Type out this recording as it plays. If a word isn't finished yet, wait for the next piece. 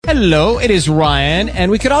Hello, it is Ryan,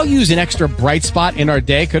 and we could all use an extra bright spot in our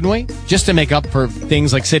day, couldn't we? Just to make up for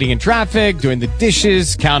things like sitting in traffic, doing the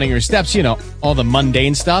dishes, counting your steps, you know, all the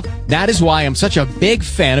mundane stuff. That is why I'm such a big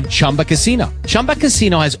fan of Chumba Casino. Chumba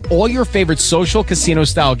Casino has all your favorite social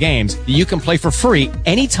casino-style games that you can play for free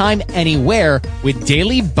anytime, anywhere with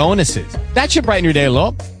daily bonuses. That should brighten your day a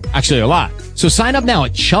little. Actually, a lot. So sign up now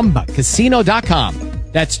at ChumbaCasino.com.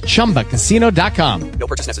 That's ChumbaCasino.com. No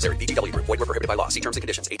purchase necessary. VGW Group. Void where prohibited by law. See terms and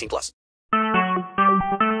conditions. 18+.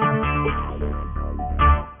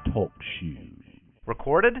 Talk shoes.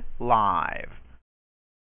 Recorded live.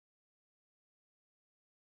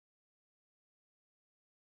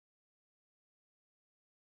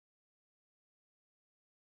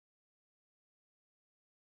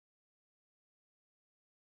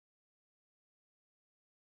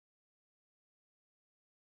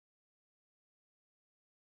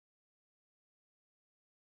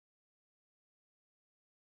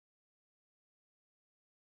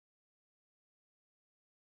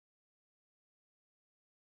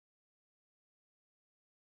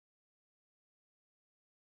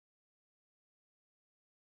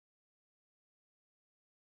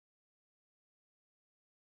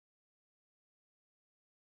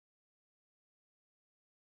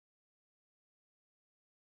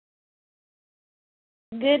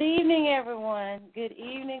 Good evening, everyone. Good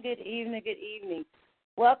evening, good evening, good evening.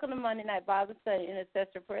 Welcome to Monday Night Bible Study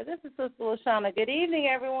Intercessory Prayer. This is Sister Lashana. Good evening,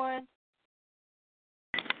 everyone.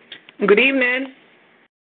 Good evening.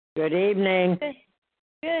 Good evening.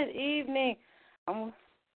 Good evening. It's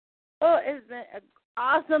been an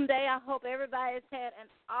awesome day. I hope everybody has had an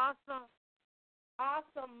awesome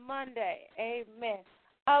Monday. Amen.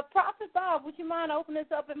 Prophet Bob, would you mind opening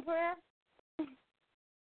us up in prayer?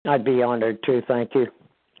 I'd be honored to, thank you.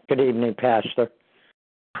 Good evening, Pastor.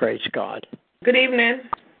 Praise God. Good evening.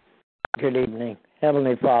 Good evening.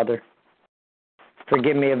 Heavenly Father,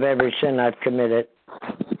 forgive me of every sin I've committed.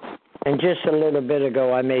 And just a little bit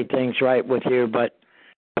ago, I made things right with you, but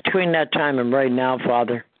between that time and right now,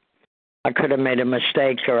 Father, I could have made a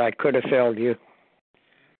mistake or I could have failed you.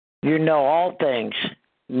 You know all things.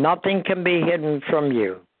 Nothing can be hidden from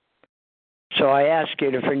you. So I ask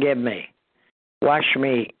you to forgive me. Wash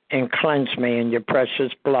me and cleanse me in your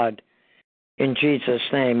precious blood. In Jesus'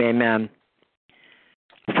 name, amen.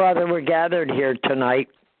 Father, we're gathered here tonight.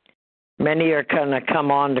 Many are going to come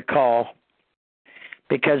on the call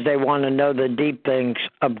because they want to know the deep things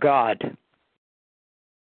of God.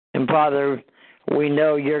 And Father, we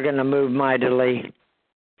know you're going to move mightily.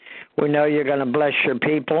 We know you're going to bless your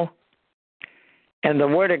people. And the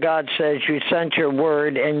Word of God says you sent your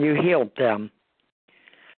word and you healed them.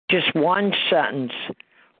 Just one sentence,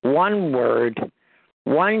 one word,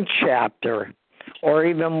 one chapter, or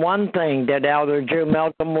even one thing that Elder Drew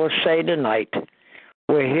Malcolm will say tonight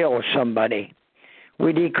will heal somebody.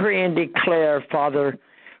 We decree and declare, Father,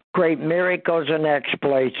 great miracles and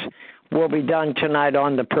exploits will be done tonight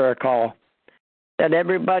on the prayer call, that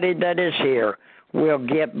everybody that is here will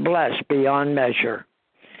get blessed beyond measure.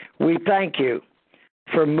 We thank you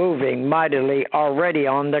for moving mightily already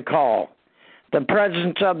on the call. The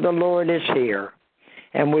presence of the Lord is here,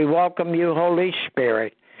 and we welcome you, Holy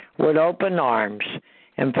Spirit, with open arms.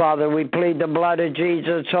 And, Father, we plead the blood of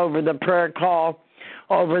Jesus over the prayer call,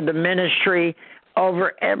 over the ministry,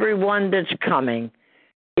 over everyone that's coming,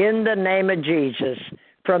 in the name of Jesus,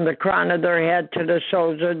 from the crown of their head to the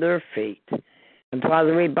soles of their feet. And,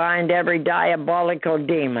 Father, we bind every diabolical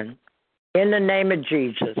demon in the name of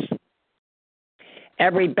Jesus,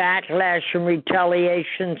 every backlash and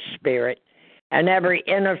retaliation spirit, and every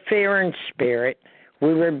interference spirit,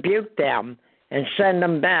 we rebuke them and send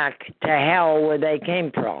them back to hell where they came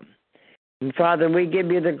from. And Father, we give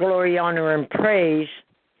you the glory, honor, and praise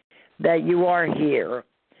that you are here.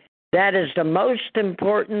 That is the most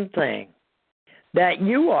important thing, that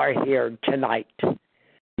you are here tonight.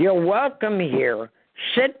 You're welcome here.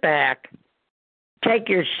 Sit back, take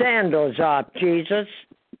your sandals off, Jesus,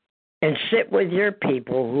 and sit with your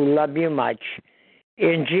people who love you much.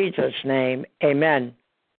 In Jesus' name, amen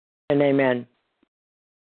and amen.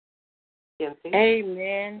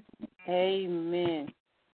 Amen. Amen.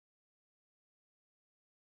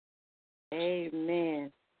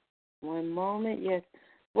 Amen. One moment, yes.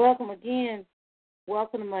 Welcome again.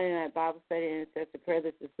 Welcome to Monday Night Bible Study and Intercessory Prayer.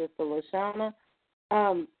 This is Sister Lashana.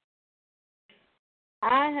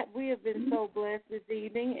 We have been so blessed this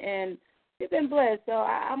evening, and we've been blessed. So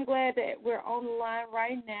I'm glad that we're on the line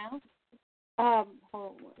right now. Hold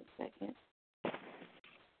on 1 second.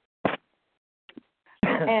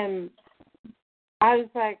 And I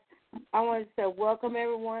wanted to say welcome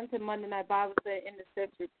everyone to Monday Night Bible Study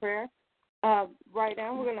Intercessory Prayer. Right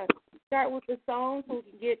now, we're going to start with the song so we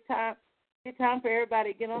can get time for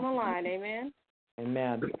everybody to get on the line. Amen?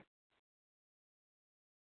 Amen.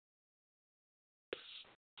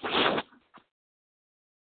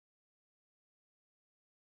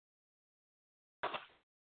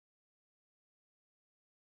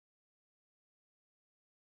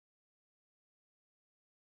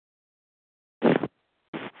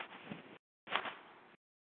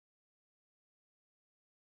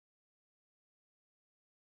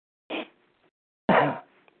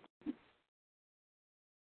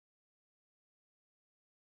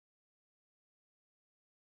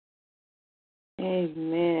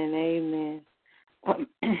 Amen.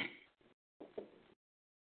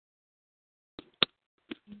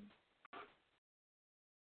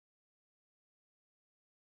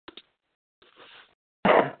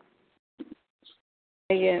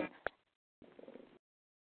 Again.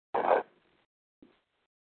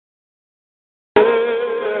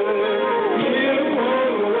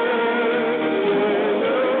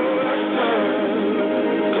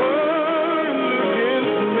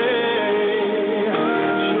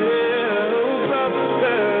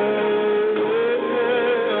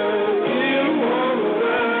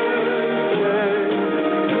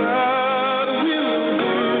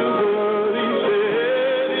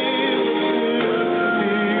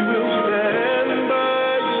 He will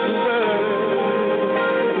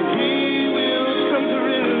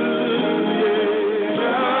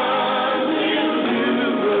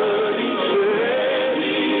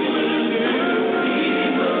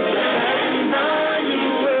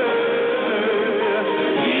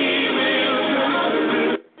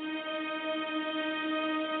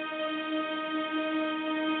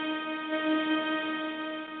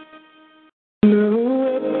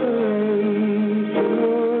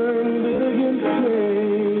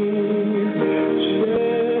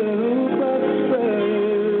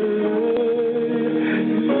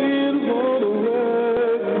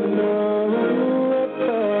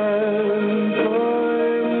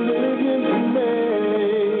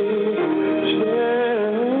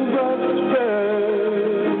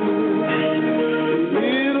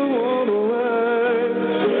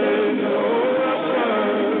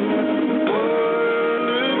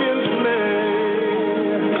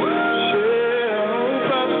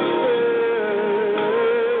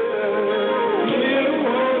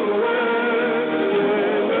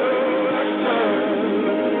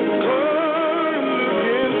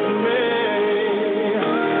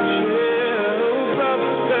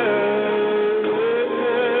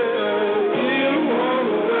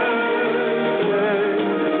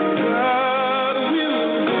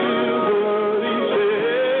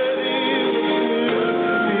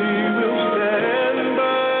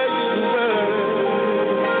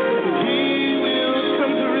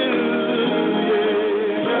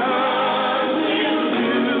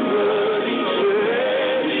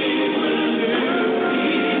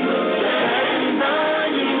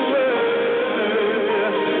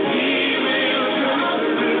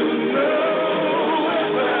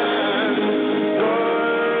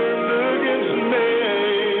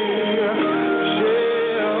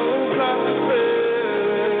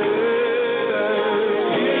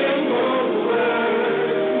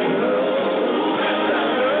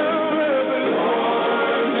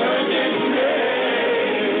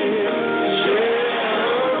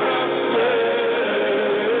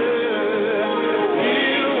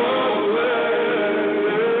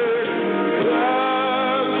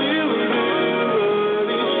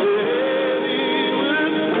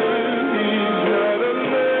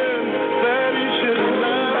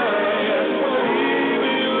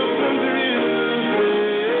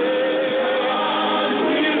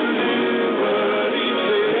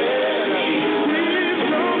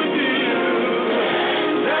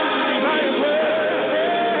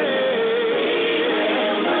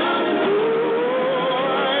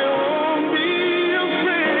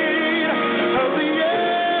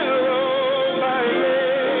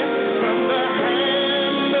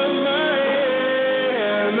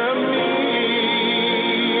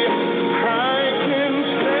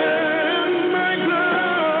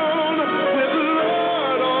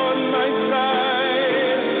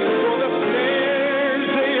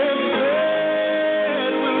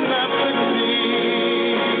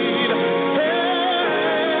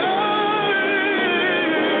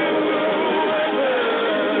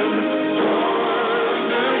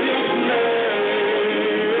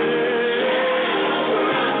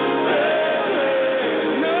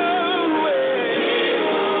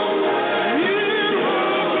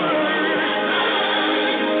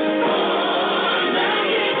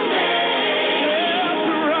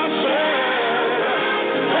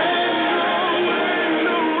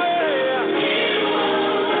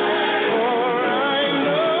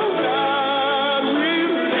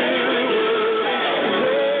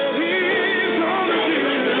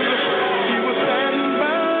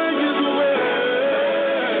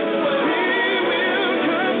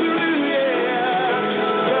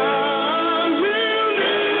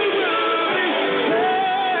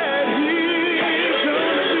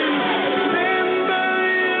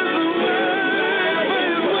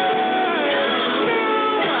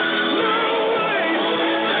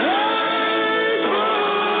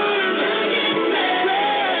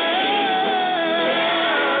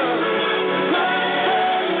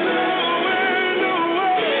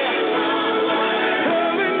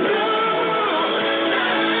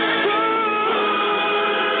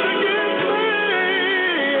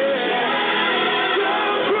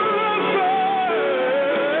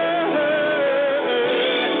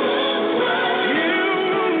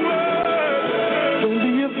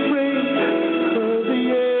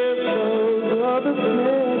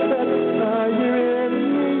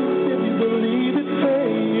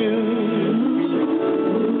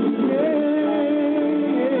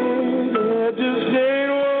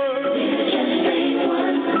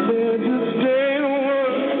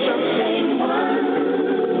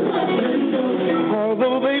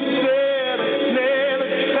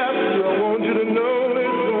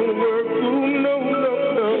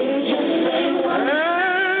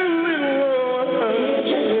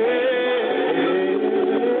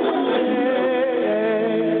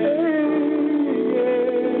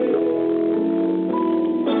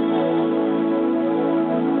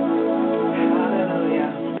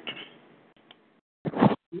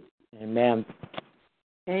Amen.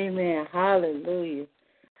 Amen. Hallelujah.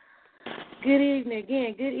 Good evening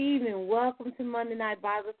again. Good evening. Welcome to Monday Night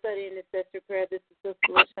Bible Study and Intercessory Prayer. This is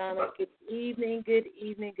Sister LaShawna. Good evening. Good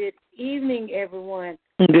evening. Good evening, everyone.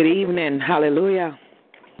 Good evening. Hallelujah.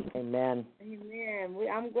 Amen. Amen.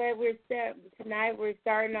 I'm glad tonight. We're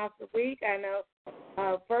starting off the week. I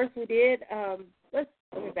know. First we did. Let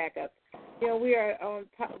me back up. You know, we are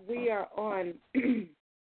on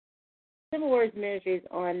Civil Words Ministries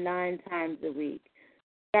on 9 times a week,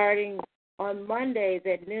 starting on Mondays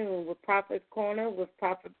at noon with Prophet's Corner with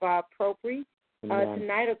Prophet Bob Propri.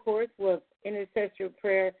 Tonight, of course, with Intercessory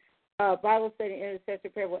Prayer, Bible Study Intercessory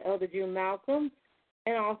Prayer with Elder June Malcolm.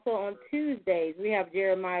 And also on Tuesdays, we have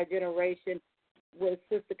Jeremiah Generation with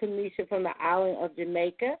Sister Kamisha from the island of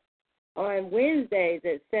Jamaica. On Wednesdays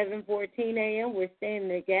at 7:14 a.m., we're standing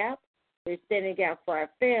the gap. We're standing the gap for our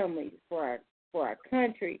families, for our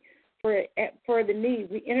country, for the needs.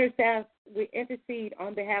 We intercede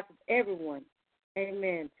on behalf of everyone.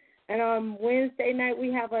 Amen. And on Wednesday night,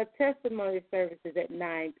 we have our testimony services at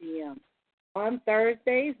 9 p.m. On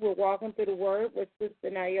Thursdays, we're walking through the Word with Sister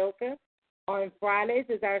Nayoka. On Fridays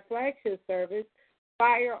is our flagship service,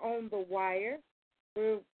 Fire on the Wire.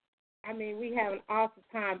 We have an awesome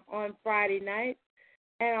time on Friday nights.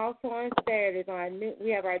 And also on Saturdays, we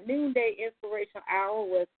have our noonday inspirational hour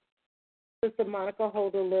with Sister Monica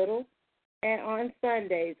Holder Little. And on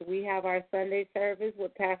Sundays, we have our Sunday service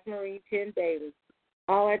with Pastor Marie Chin Davis.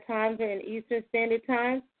 All our times are in Eastern Standard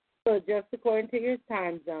Time, so just according to your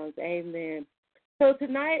time zones. Amen. So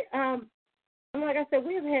tonight, like I said,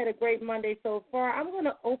 we have had a great Monday so far. I'm going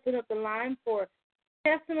to open up the line for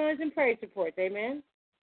testimonies and praise reports. Amen.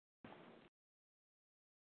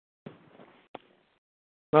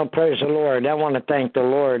 Well, praise the Lord. I want to thank the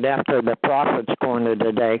Lord. After the Prophet's Corner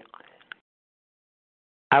today,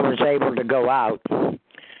 I was able to go out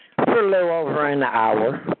for a little over an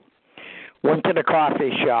hour, went to the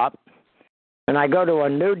coffee shop, and I go to a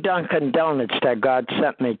new Dunkin' Donuts that God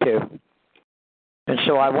sent me to. And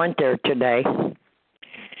so I went there today,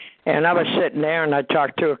 and I was sitting there, and I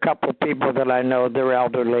talked to a couple of people that I know. They're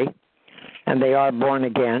elderly, and they are born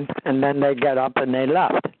again, and then they got up and they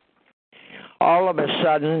left. All of a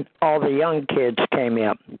sudden, all the young kids came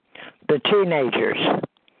in, the teenagers.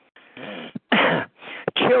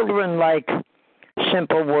 Children like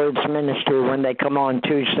Simple Words Ministry when they come on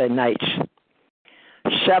Tuesday nights.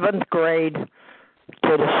 7th grade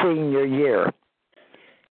to the senior year.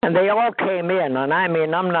 And they all came in, and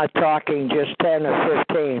I'm not talking just 10 or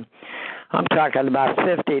 15. I'm talking about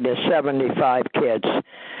 50 to 75 kids.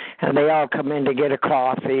 And they all come in to get a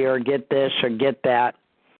coffee or get this or get that.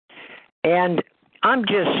 And I'm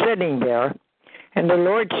just sitting there, and the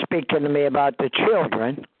Lord's speaking to me about the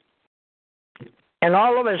children. And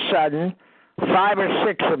all of a sudden, 5 or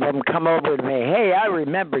 6 of them come over to me. Hey, I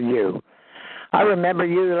remember you. I remember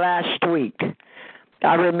you last week.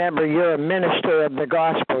 I remember you're a minister of the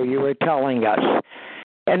gospel, you were telling us.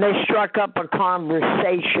 And they struck up a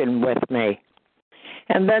conversation with me.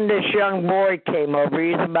 And then this young boy came over.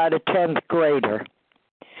 He's about a 10th grader.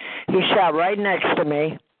 He sat right next to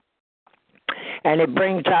me, and he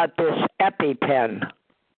brings out this EpiPen,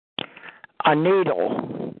 a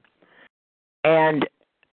needle. And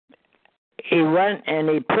he went and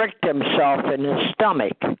he pricked himself in his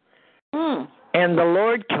stomach. And the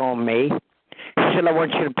Lord told me, he said, I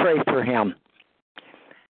want you to pray for him.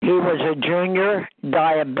 He was a junior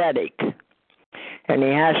diabetic, and he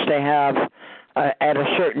has to have, at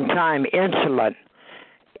a certain time, insulin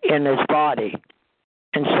in his body.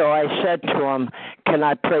 And so I said to him, can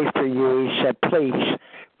I pray for you? He said,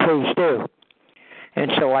 please do.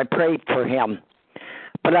 And so I prayed for him.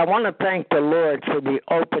 But I want to thank the Lord for the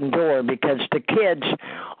open door, because the kids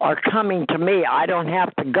are coming to me. I don't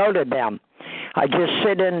have to go to them. I just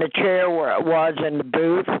sit in the chair where it was in the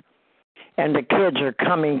booth, and the kids are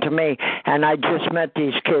coming to me. And I just met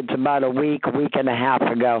these kids about a week and a half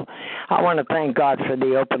ago. I want to thank God for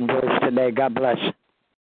the open doors today. God bless.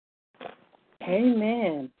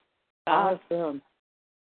 Amen. Awesome.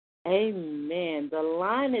 Amen. The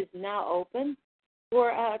line is now open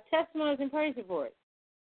for testimonies and praise reports.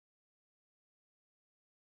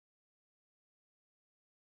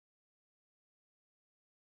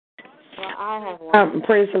 Well, I have one.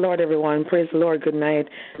 Praise the Lord, everyone. Praise the Lord. Good night.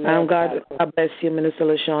 God bless you, Minister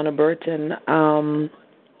LaShawna Burton.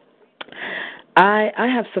 I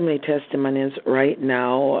have so many testimonies right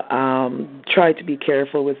now. Try to be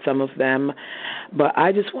careful with some of them, but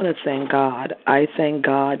I just want to thank God. I thank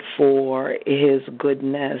God for His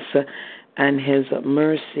goodness and His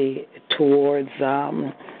mercy towards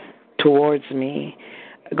me.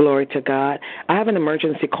 Glory to God. I have an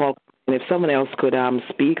emergency call If someone else could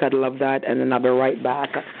speak, I'd love that, and then I'll be right back.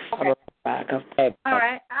 Okay. All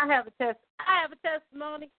right. I have a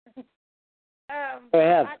testimony. Go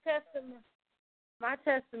ahead. My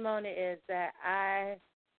testimony is that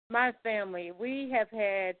my family, we have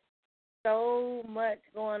had so much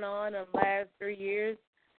going on in the last 3 years,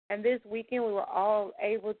 and this weekend we were all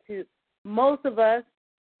able to, most of us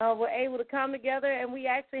were able to come together, and we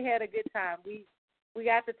actually had a good time. We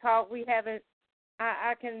got to talk. We haven't,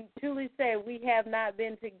 I can truly say we have not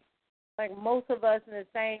been to, like most of us in the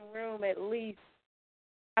same room at least.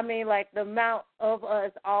 I mean, like the amount of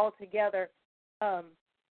us all together,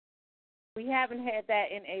 we haven't had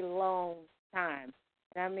that in a long time.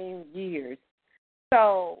 I mean, years.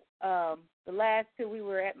 So the last two, we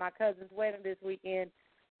were at my cousin's wedding this weekend.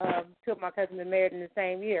 Two of my cousins were married in the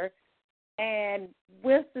same year. And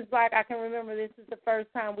this is like, I can remember this is the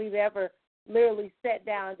first time we've ever literally sat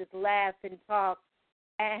down and just laughed and talked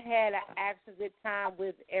and had an actual good time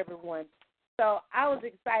with everyone. So I was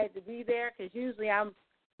excited to be there because usually I'm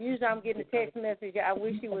getting a text message, I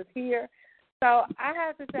wish he was here. So I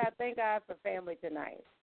have to say I thank God for family tonight.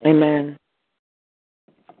 Amen.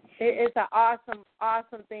 It's an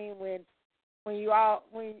awesome thing when you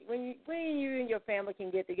and your family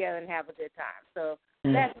can get together and have a good time. So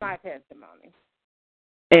that's my testimony.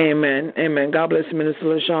 Amen. Amen. God bless you, Minister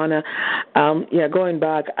LaShawna. Going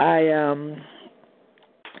back,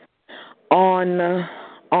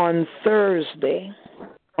 on Thursday,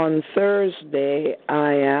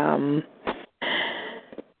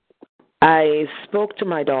 I spoke to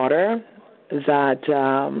my daughter that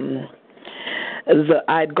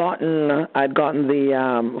I'd gotten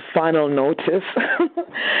the final notice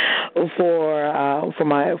for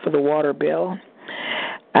the water bill,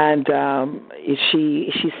 and she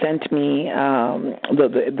sent me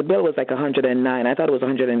the bill was like $109. I thought it was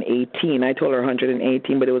 $118. I told her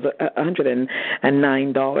 $118, but it was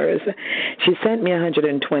 $109. She sent me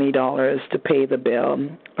 $120 to pay the bill.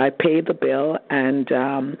 I paid the bill, and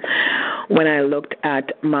when I looked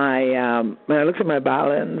at my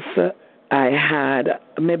balance, I had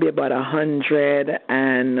maybe about 100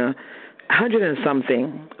 and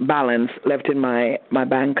something balance left in my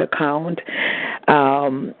bank account.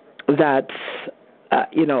 That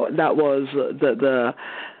was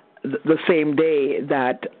the same day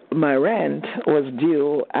that my rent was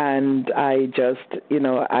due, and I just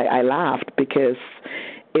I laughed because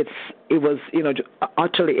it was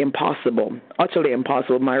utterly impossible.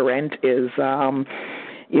 My rent is a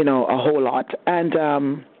whole lot, and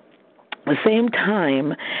the same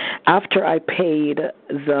time, after I paid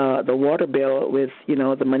the water bill with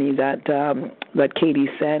the money that Katie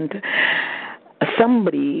sent,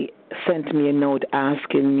 somebody sent me a note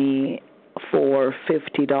asking me for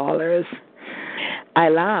 $50. I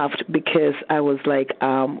laughed because I was like,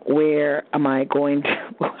 where am I going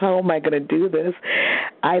to, how am I going to do this?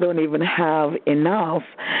 I don't even have enough.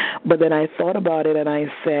 But then I thought about it and I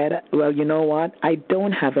said, well, you know what? I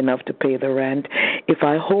don't have enough to pay the rent. If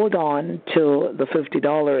I hold on to the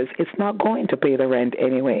 $50, it's not going to pay the rent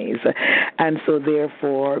anyways. And so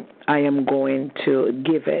therefore, I am going to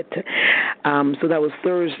give it. So that was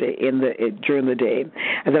Thursday during the day,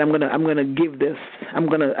 and then I'm gonna give this. I'm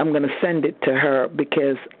gonna send it to her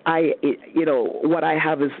because what I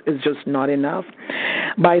have is just not enough.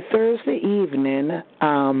 By Thursday evening,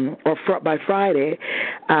 by Friday,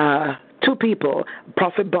 two people,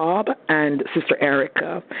 Prophet Bob and Sister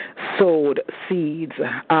Erica, sowed seeds.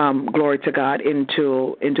 Glory to God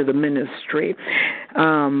into the ministry.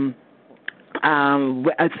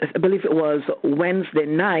 I believe it was Wednesday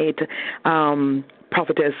night,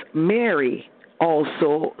 Prophetess Mary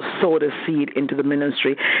also sowed a seed into the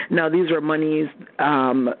ministry. Now, these are monies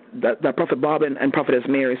that Prophet Bob and Prophetess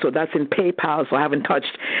Mary, so that's in PayPal, so I haven't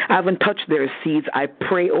touched their seeds. I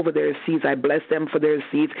pray over their seeds. I bless them for their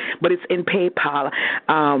seeds, but it's in PayPal.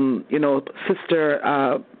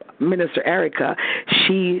 Sister Minister Erica,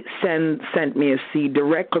 she sent me a seed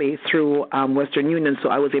directly through Western Union, so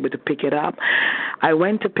I was able to pick it up. I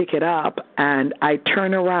went to pick it up, and I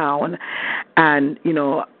turn around, and,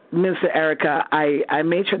 Minister Erica, I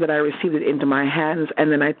made sure that I received it into my hands,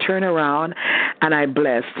 and then I turn around, and I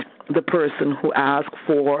blessed the person who asked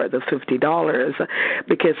for the $50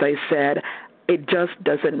 because I said, it just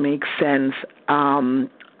doesn't make sense. I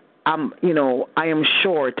am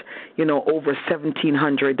short, over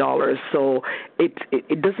 $1,700. So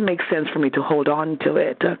it doesn't make sense for me to hold on to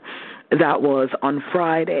it. That was on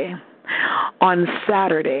Friday. On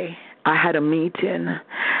Saturday, I had a meeting,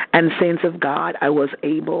 and saints of God, I was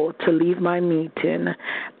able to leave my meeting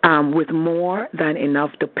with more than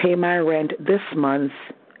enough to pay my rent this month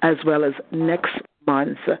as well as next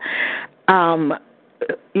months.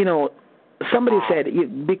 Somebody said,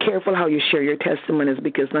 be careful how you share your testimonies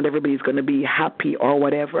because not everybody's going to be happy or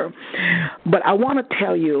whatever. But I want to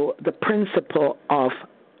tell you the principle of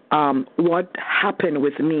what happened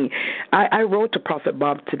with me. I wrote to Prophet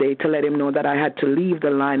Bob today to let him know that I had to leave the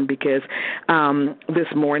line because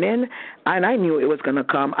this morning, and I knew it was going to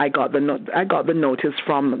come, I got the notice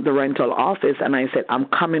from the rental office, and I said, I'm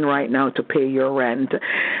coming right now to pay your rent.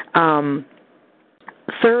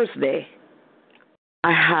 Thursday,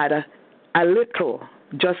 I had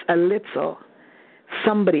just a little,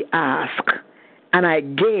 somebody asked, and I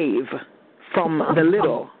gave from the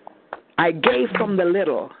little.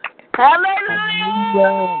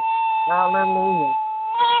 Hallelujah! Hallelujah!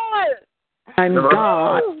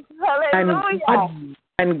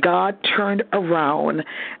 And God turned around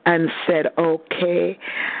and said, okay,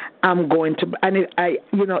 I'm going to, and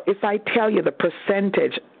if I tell you the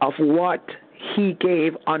percentage of what he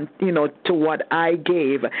gave on, to what I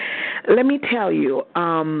gave, let me tell you,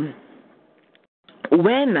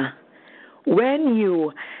 when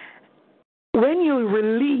you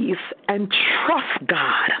release and trust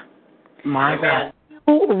God, my God,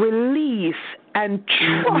 you release and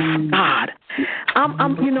trust God.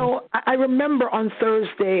 I remember on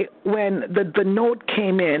Thursday when the note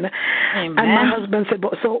came in, Amen. and my husband said,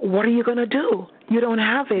 so what are you going to do? You don't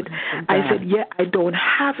have it. I said, yeah, I don't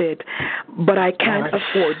have it, but I can't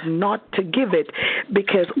afford not to give it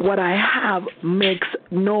because what I have makes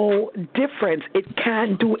no difference. It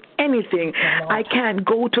can't do anything. I can't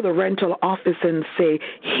go to the rental office and say,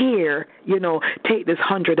 here, take this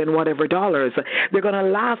 $100 and whatever dollars. They're going to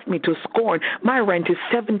laugh me to scorn. My rent is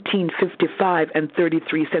 $17.55 and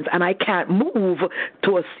 33 cents, and I can't move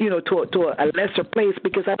to a lesser place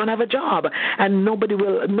because I don't have a job, and nobody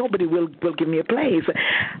will give me a place.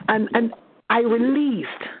 And I released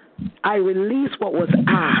what was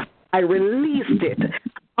asked. I released it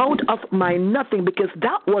out of my nothing because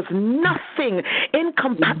that was nothing in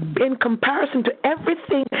comparison to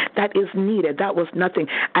everything that is needed. That was nothing.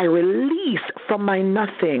 I released from my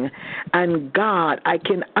nothing, and God, I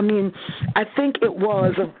think it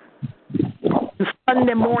was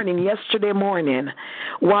yesterday morning,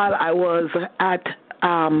 while I was at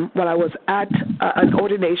an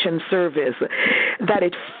ordination service, that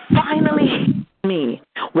it finally hit me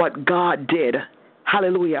what God did.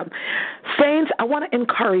 Hallelujah. Saints, I want to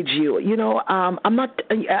encourage you.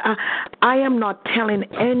 I am not telling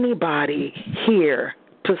anybody here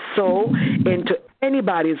to sow into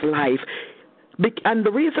anybody's life. And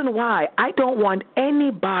the reason why, I don't want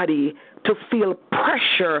anybody to feel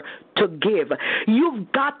pressure to give.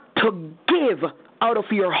 You've got to give out of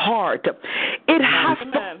your heart. It has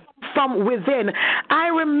to come from within. I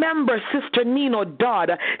remember Sister Nino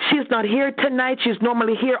Dodd. She's not here tonight. She's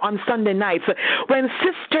normally here on Sunday nights. When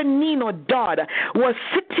Sister Nino Dodd was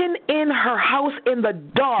sitting in her house in the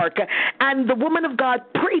dark, and the woman of God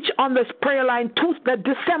preached on this prayer line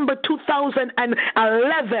December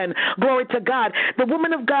 2011, glory to God. The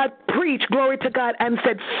woman of God preached, glory to God, and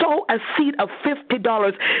said, sow a seed of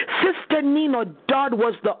 $50. Sister Nino Dodd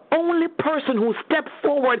was the only person who stepped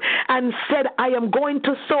forward and said, I am going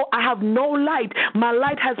to sow. I have no light. My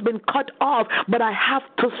light has been cut off, but I have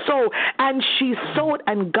to sow. And she sowed,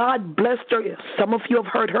 and God blessed her. Some of you have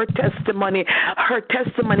heard her testimony. Her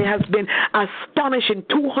testimony has been astonishing.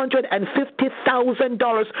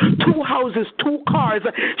 $250,000, 2 houses, 2 cars.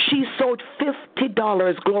 She sowed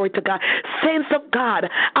 $50. Glory to God. Saints of God,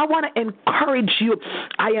 I want to encourage you.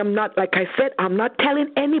 I am not, like I said, I'm not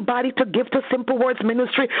telling anybody to give to Simple Words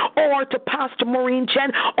Ministry or to Pastor Maureen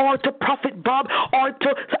Chen or to Prophet Bob or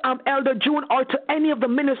to Elder June or to any of the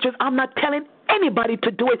ministers. I'm not telling anybody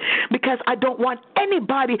to do it because I don't want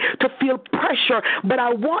anybody to feel pressure, but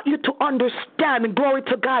I want you to understand, glory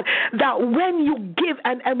to God, that when you give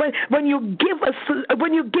and when you give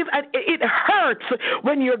and it hurts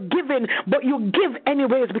when you're giving, but you give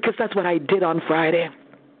anyways because that's what I did on Friday.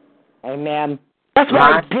 Amen. That's what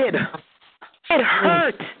I did. It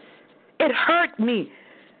hurt. It hurt me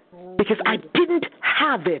because I didn't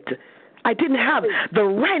have it. I didn't have it. The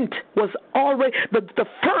rent was already, the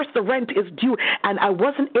rent is due, and I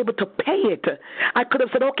wasn't able to pay it. I could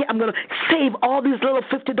have said, okay, I'm going to save all these little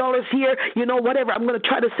 $50 here, whatever. I'm going to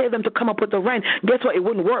try to save them to come up with the rent. Guess what? It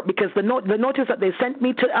wouldn't work because the notice that they sent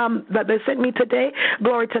me today,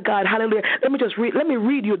 glory to God, hallelujah. Let me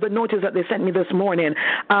read you the notice that they sent me this morning.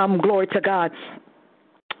 Glory to God.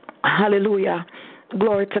 Hallelujah.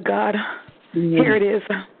 Glory to God. Here it is.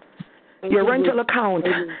 Your rental account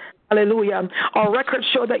Hallelujah. Our records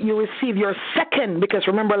show that you receive your second, because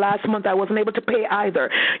remember last month I wasn't able to pay either,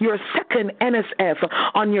 your second NSF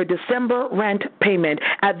on your December rent payment.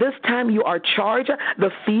 At this time you are charged the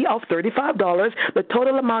fee of $35. The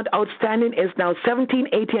total amount outstanding is now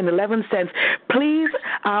 $17.80 Please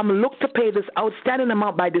look to pay this outstanding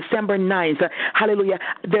amount by December 9th. Hallelujah.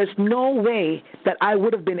 There's no way that I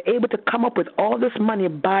would have been able to come up with all this money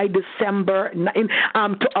by December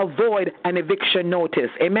 9th to avoid an eviction notice.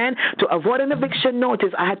 Amen. To avoid an eviction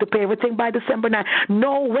notice, I had to pay everything by December 9th.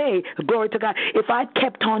 No way, glory to God, if I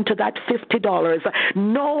kept on to that $50,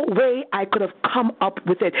 no way I could have come up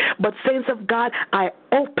with it. But saints of God, I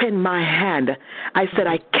opened my hand. I said,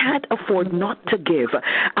 I can't afford not to give.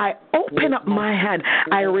 I opened up my hand.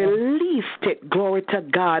 I released it, glory to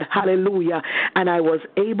God, hallelujah. And I was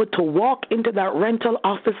able to walk into that rental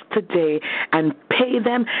office today and pay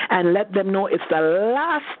them and let them know it's the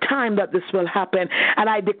last time that this will happen. And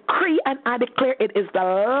I decree and I declare it is the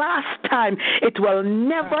last time. It will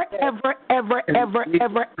never, ever, ever, ever,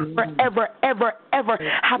 ever, ever, ever, ever, ever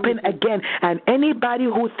happen again. And anybody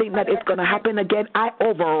who thinks that it's going to happen again, I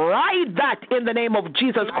override that in the name of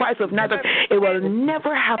Jesus Christ of Nazareth. It will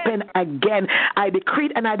never happen again. I decree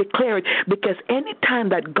and I declare it, because any time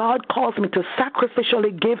that God calls me to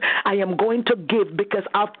sacrificially give, I am going to give, because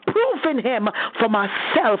I've proven him for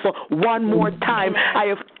myself one more time. I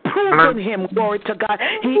have proven him, glory to God.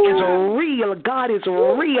 He is real. God is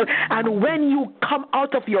real. And when you come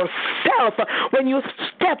out of yourself, when you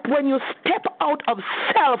step out of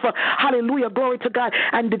self, hallelujah, glory to God,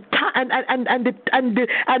 and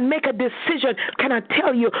make a decision, can I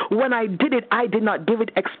tell you, when I did it, I did not give it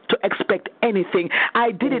to expect anything.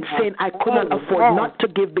 I did it saying I could not afford not to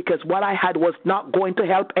give, because what I had was not going to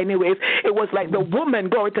help anyways. It was like the woman,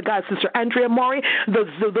 glory to God, Sister Andrea Maury,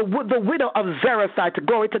 the widow of Zarephath,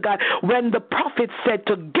 glory to God, when the prophet said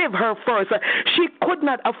to give her first, she could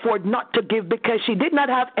not afford not to give, because she did not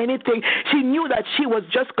have anything. She knew that she was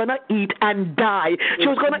just going to eat and die. She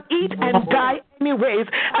was going to eat and die anyways.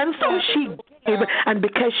 And so she gave, and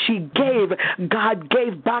because she gave, God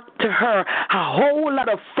gave back to her a whole lot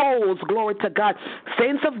of folds, glory to God.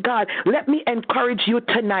 Saints of God, let me encourage you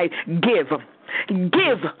tonight. Give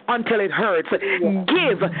until it hurts.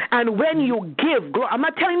 Give, and when you give, I'm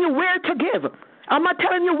not telling you where to give. I'm not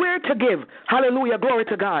telling you where to give. Hallelujah, glory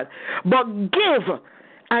to God. But give.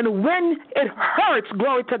 And when it hurts,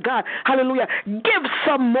 glory to God, hallelujah, give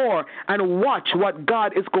some more and watch what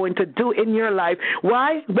God is going to do in your life.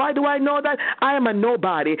 Why? Why do I know that? I am a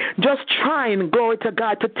nobody, just trying, glory to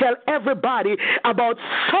God, to tell everybody about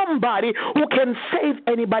somebody who can save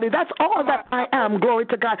anybody. That's all that I am, glory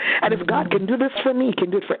to God. And if God can do this for me, he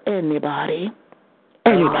can do it for anybody.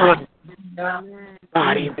 Anybody.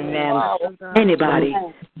 Anybody.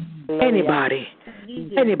 Anybody.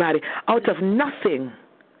 Anybody. Out of nothing.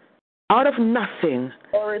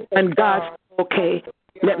 And God said, okay,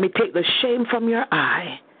 let me take the shame from your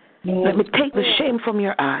eye. Let me take the shame from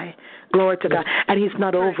your eye. Glory to God. And he's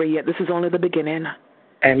not over yet. This is only the beginning.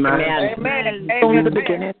 Amen. Only the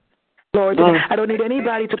beginning. Lord, I don't need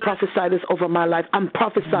anybody to prophesy this over my life. I'm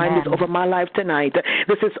prophesying this over my life tonight.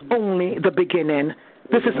 This is only the beginning.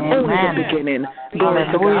 This is only the beginning. Glory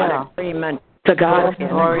to God. Amen. To God.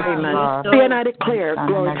 And I declare,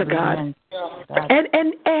 glory to God.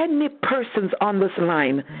 And any persons on this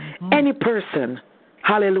line, any person,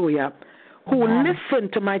 hallelujah, who listen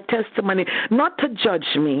to my testimony, not to judge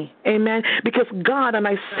me, amen, because God, and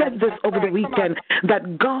I said this over the weekend,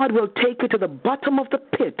 that God will take you to the bottom of the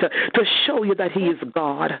pit to show you that he is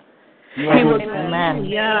God. He will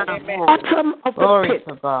bottom of the pit.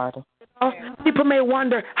 To God. People may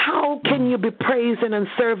wonder, how can you be praising and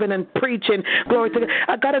serving and preaching? Glory to God.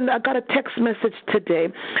 I got a text message today.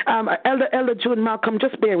 Elder June Malcolm,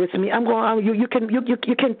 just bear with me. I'm going. You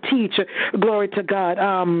can teach. Glory to God.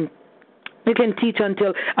 You can teach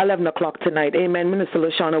until 11 o'clock tonight. Amen. Minister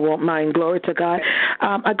LaShawna won't mind. Glory to God.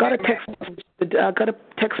 I got a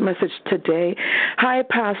text message today. Hi,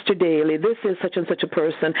 Pastor Daly. This is such and such a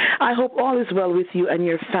person. I hope all is well with you and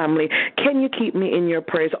your family. Can you keep me in your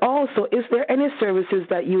prayers? Also, is there any services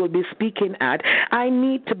that you will be speaking at? I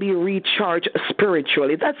need to be recharged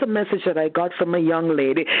spiritually. That's a message that I got from a young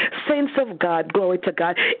lady. Saints of God, glory to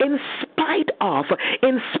God. In spite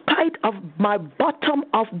of my bottom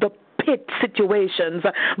of the pit situations,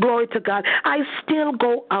 glory to God, I still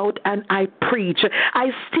go out and I preach. I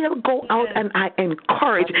still go out and I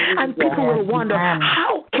encourage. And people will wonder,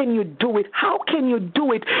 how can you do it? How can you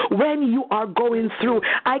do it when you are going through?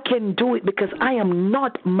 I can do it because I am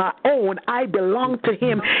not my own. I belong to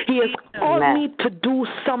him. He has called me to do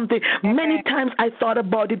something. Many times I thought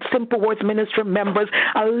about it, Simple Words Ministry members.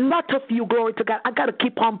 A lot of you, glory to God, I got to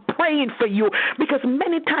keep on praying for you because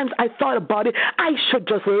many times I thought about it. I should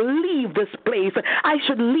just leave this place. I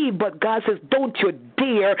should leave, but God says, don't you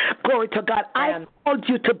dare. Glory to God. I called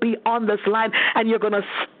you to be on this line, and you're going to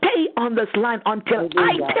stay on this line until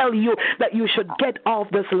I tell you that you should get off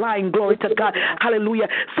this line. Glory to God. Hallelujah.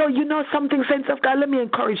 So you know something, saints of God, let me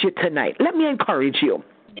encourage you tonight. Let me encourage you.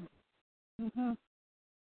 Mm-hmm.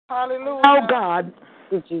 Hallelujah.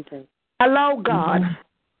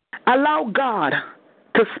 Allow God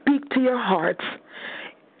to speak to your hearts.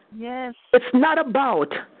 Yes. It's not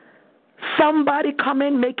about somebody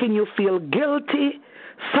coming making you feel guilty,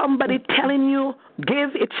 somebody telling you,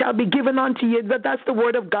 give, it shall be given unto you. That's the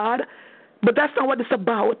word of God. But that's not what it's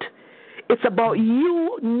about. It's about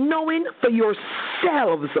you knowing for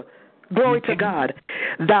yourselves, glory to God,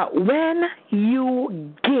 that when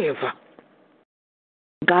you give,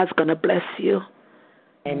 God's going to bless you.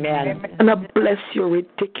 Amen. He's going to bless you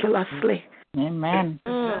ridiculously. Amen.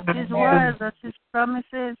 His words, that's His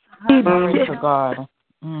promises. Glory to God.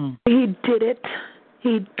 He did it.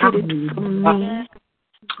 He did it for me.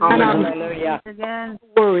 And I'm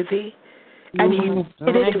worthy. And He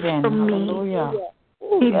did it for me.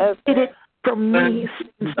 He did it for me,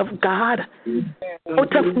 sons of God.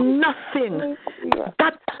 Out of nothing.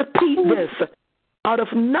 Got to repeat this. Out of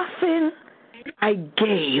nothing, I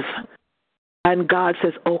gave. And God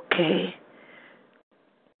says, okay,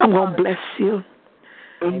 I'm going to bless you.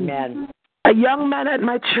 Amen. A young man at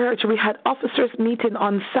my church, we had officers meeting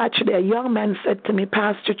on Saturday. A young man said to me,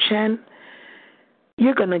 Pastor Chen,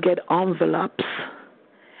 you're going to get envelopes.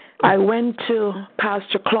 I went to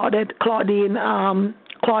Pastor Claudette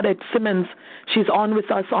Simmons. She's on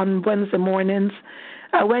with us on Wednesday mornings.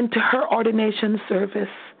 I went to her ordination service.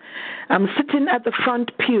 I'm sitting at the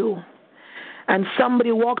front pew, and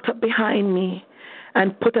somebody walked up behind me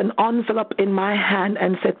and put an envelope in my hand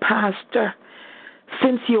and said, Pastor,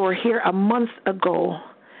 since you were here a month ago,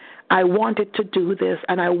 I wanted to do this,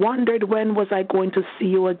 and I wondered when was I going to see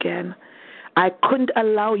you again. I couldn't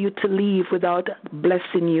allow you to leave without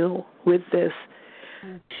blessing you with this.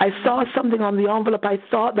 I saw something on the envelope. I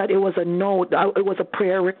thought that it was a note. It was a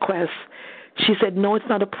prayer request. She said, no, it's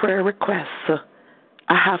not a prayer request.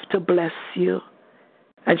 I have to bless you.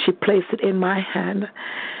 And she placed it in my hand.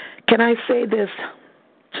 Can I say this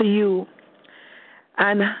to you?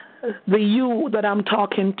 And the you that I'm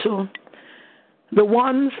talking to, the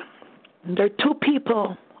ones, there are two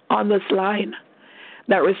people on this line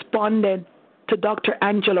that responded to Dr.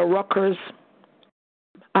 Angela Rucker's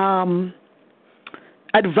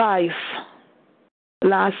advice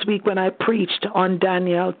last week when I preached on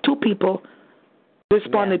Daniel. Two people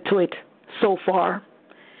responded to it so far.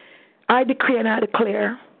 I decree and I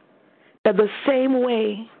declare that the same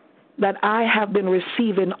way that I have been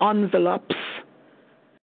receiving envelopes,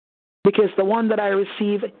 because the one that I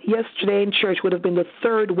received yesterday in church would have been the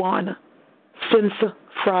third one since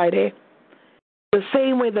Friday, the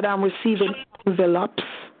same way that I'm receiving envelopes,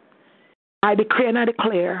 I decree and I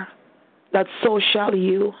declare that so shall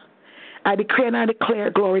you. I decree and I declare,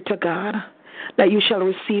 glory to God, that you shall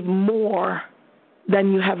receive more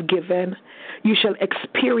than you have given. You shall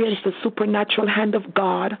experience the supernatural hand of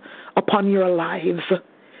God upon your lives.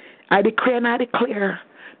 I decree and I declare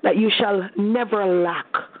that you shall never lack.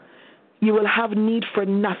 You will have need for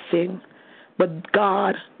nothing, but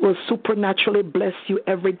God will supernaturally bless you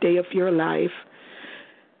every day of your life.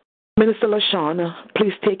 Minister LaShawn,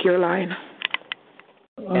 please take your line.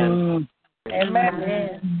 Amen.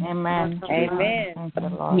 Amen. Amen. Thank you,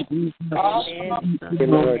 Lord.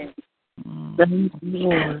 Lord.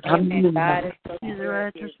 Amen. God is so His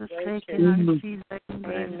righteous forsaken our seed.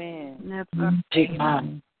 Amen. Never.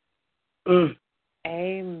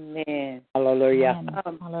 Amen. Hallelujah.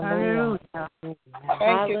 Hallelujah.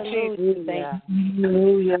 Thank you, Jesus.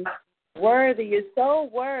 Hallelujah. Worthy. You're so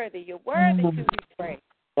worthy. You're worthy to be praised.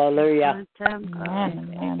 Hallelujah.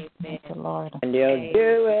 Amen. Thank you, Lord. And He'll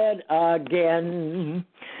do it again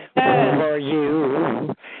for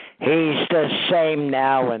you. He's the same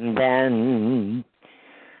now and then.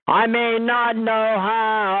 I may not know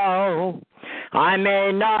how, I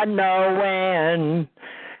may not know when,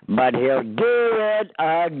 but He'll do it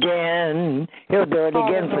again. He'll do it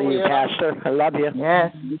again for you, Pastor. I love you.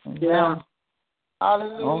 Yes. Yeah.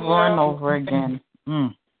 Hallelujah. Over and over again.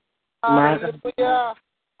 Hallelujah.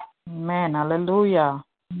 Amen. Hallelujah.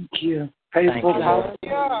 Thank you. Faithful God.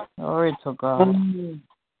 Glory to God.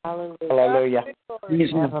 Hallelujah.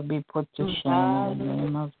 Never be put to shame in the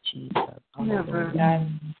name of Jesus. Never.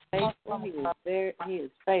 He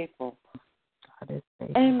is faithful. for this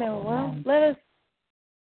day. Amen. Well, let us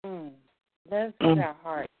put our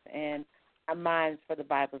hearts and our minds for the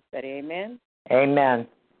Bible study. Amen. Amen.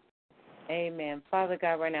 Amen. Father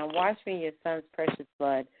God, right now, wash me in your Son's precious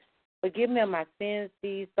blood. Forgive me of my sins,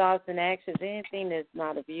 deeds, thoughts, and actions, anything that's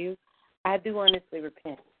not of you. I do honestly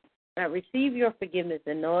repent. I receive your forgiveness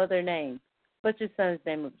in no other name but your Son's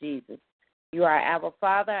name of Jesus. You are our Abba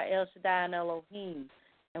Father, our El Shaddai, and Elohim,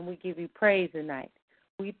 and we give you praise tonight.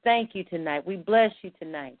 We thank you tonight. We bless you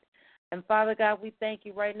tonight. And, Father God, we thank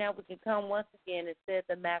you right now. We can come once again and sit at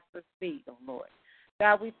the Master's feet, oh Lord.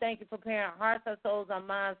 God, we thank you for preparing our hearts, our souls, our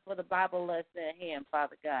minds for the Bible lesson at hand,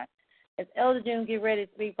 Father God. As Elder June get ready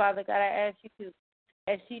to speak, Father God, I ask you to,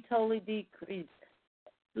 as she totally decrease,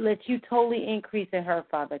 let you totally increase in her,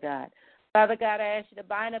 Father God. Father God, I ask you to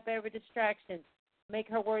bind up every distraction, make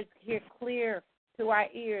her words hear clear to our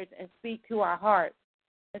ears and speak to our hearts.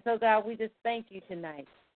 And so, God, we just thank you tonight,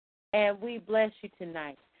 and we bless you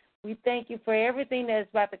tonight. We thank you for everything that is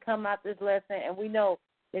about to come out this lesson, and we know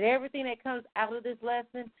that everything that comes out of this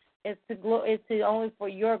lesson is to only for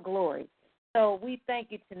your glory. So we thank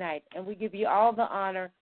you tonight, and we give you all the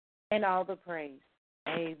honor and all the praise.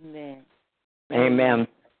 Amen. Amen.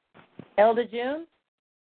 Elder June,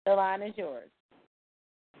 the line is yours.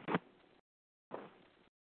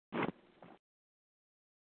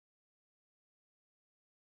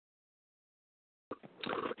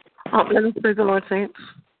 Let us praise the Lord, saints.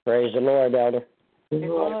 Praise the Lord, Elder.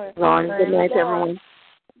 Lord, good night, everyone.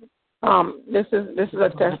 This is a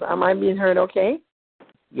test. Am I being heard okay?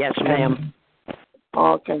 Yes, ma'am.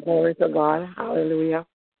 Okay, glory to God. Hallelujah.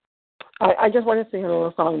 I just want to sing a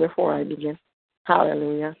little song before I begin.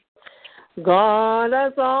 Hallelujah. God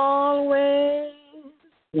has always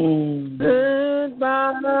stood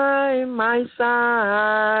by my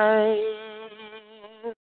side.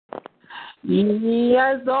 He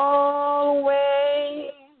has always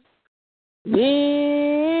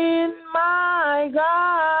been my guide.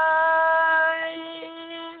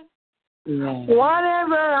 Yeah.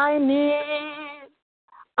 Whatever I need,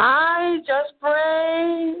 I just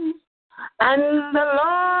pray, and the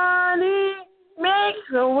Lord, He makes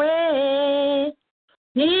a way.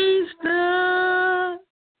 He stood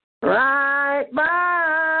right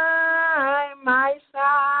by my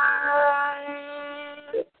side.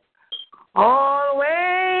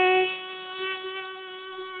 Always,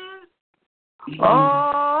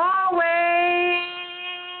 always,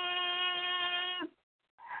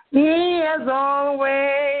 He has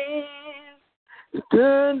always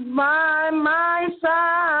stood by my side.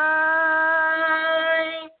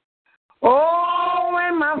 Oh,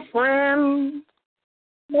 when my friends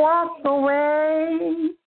walked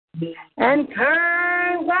away and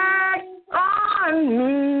turned back on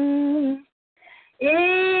me,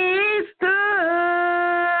 He stood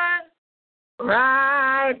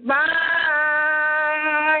right by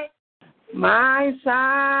my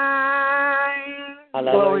side.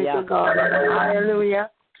 Hallelujah. Glory to God. Hallelujah.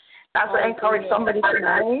 That's to encourage somebody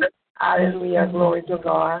tonight. Hallelujah. Glory to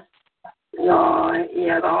God. Lord, He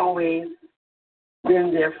has always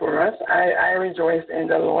been there for us. I rejoice in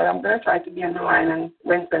the Lord. I'm going to try to be on the line on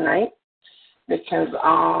Wednesday night because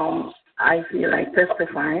I feel like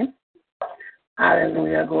testifying.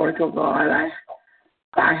 Hallelujah. Glory to God.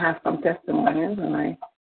 I have some testimonies, and I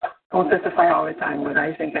don't testify all the time, but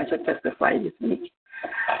I think I should testify this week.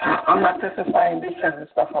 I'm not testifying because the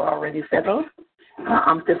stuff are already settled.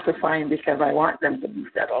 I'm testifying because I want them to be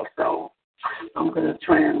settled. So I'm going to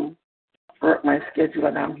try and work my schedule,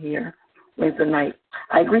 and I'm here Wednesday night.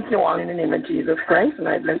 I greet you all in the name of Jesus Christ, and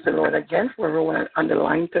I bless the Lord again for everyone on the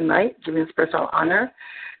line tonight, giving special honor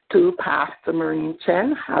to Pastor Maureen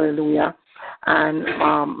Chen. Hallelujah. And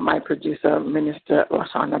my producer, Minister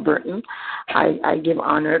Roshana Burton. I give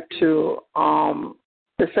honor to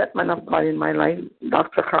the set man of God in my life,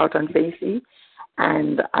 Dr. Carlton Facey,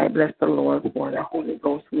 and I bless the Lord for the Holy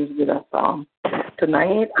Ghost who is with us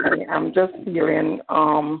tonight. I'm just feeling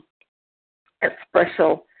a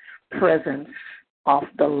special presence of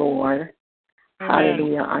the Lord.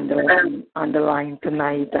 Hallelujah, on the line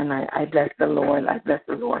tonight, and I bless the Lord. I bless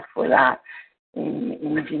the Lord for that.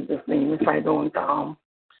 In Jesus' name. If I don't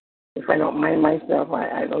mind myself,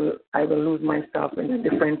 I will lose myself in a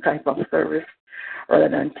different type of service rather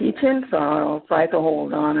than teaching. So I'll try to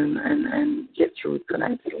hold on and get through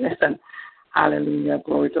tonight's lesson. Hallelujah,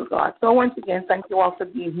 glory to God. So once again, thank you all for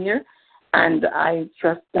being here, and I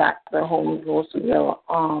trust that the Holy Ghost will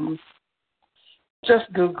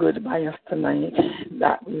just do good by us tonight.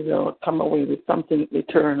 That we will come away with something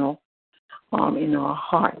eternal in our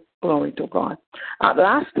heart. Glory to God.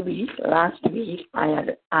 Last week, I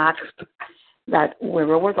had asked that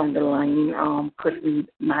whoever was on the line could read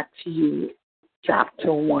Matthew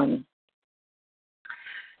chapter 1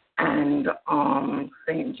 and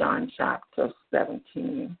St. John chapter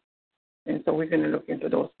 17. And so we're going to look into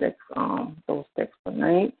those texts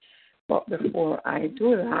tonight. But before I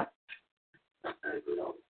do that,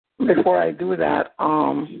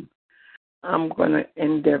 I'm going to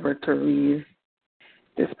endeavor to read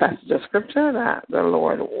this passage of scripture that the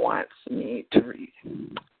Lord wants me to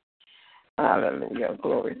read. Hallelujah.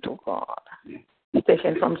 Glory to God. It's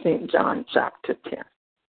taken from St. John chapter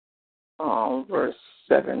 10, verse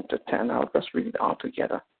 7 to 10. I'll just read it all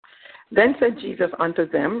together. Then said Jesus unto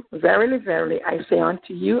them, Verily, verily, I say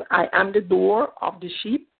unto you, I am the door of the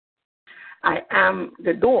sheep. I am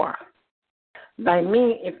the door. By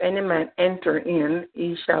me, if any man enter in,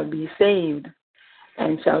 he shall be saved,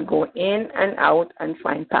 and shall go in and out and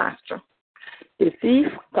find pasture. The thief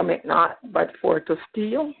cometh not but for to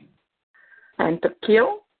steal, and to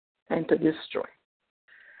kill, and to destroy.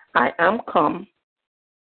 I am come,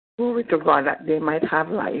 glory to God, that they might have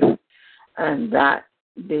life, and that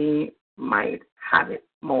they might have it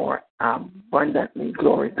more abundantly.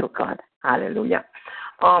 Glory to God. Hallelujah.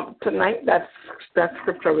 Tonight, that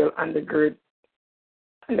scripture will undergird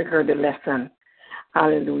the lesson.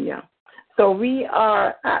 Hallelujah. So we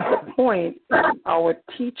are at the point in our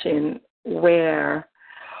teaching where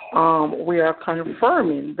we are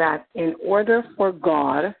confirming that in order for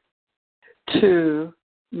God to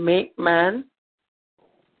make man,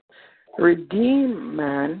 redeem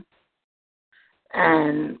man,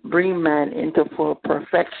 and bring man into full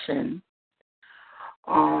perfection,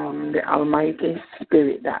 the Almighty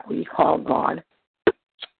Spirit that we call God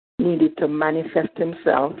needed to manifest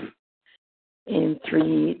himself in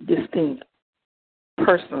three distinct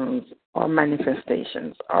persons or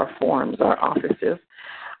manifestations or forms or offices.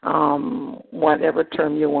 Whatever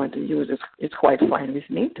term you want to use, it's quite fine with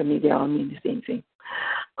me. To me, they all mean the same thing.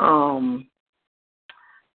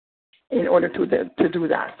 In order to do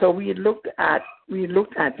that, so we looked at 1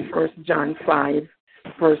 John 5,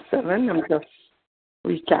 verse 7. I'm just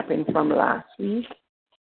recapping from last week.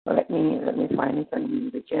 Let me find it and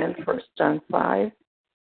read it again. 1 John 5.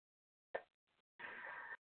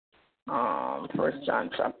 1 John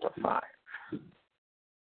chapter 5.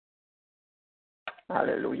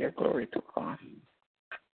 Hallelujah. Glory to God.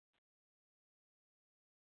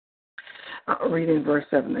 Reading verse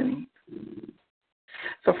 7 and 8.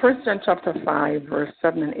 So 1 John chapter 5, verse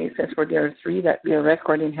 7 and 8 says, For there are three that bear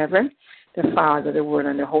record in heaven, the Father, the Word,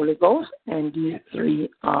 and the Holy Ghost, and these three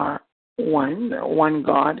are one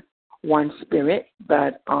God, one Spirit,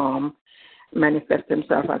 that manifests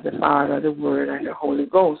himself as the Father, the Word, and the Holy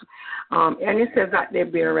Ghost. And it says that they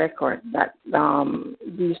bear record, that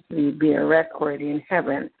these three bear record in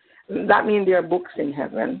heaven. That means there are books in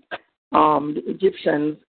heaven. The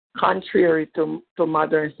Egyptians, contrary to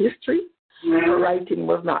modern history, writing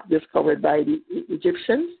was not discovered by the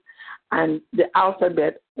Egyptians, and the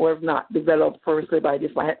alphabet was not developed firstly by the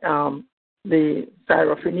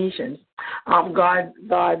Syrophoenicians. God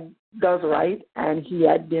does write, and he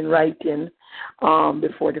had been writing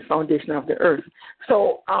before the foundation of the earth.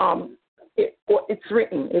 So it's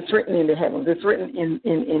written in the heavens. It's written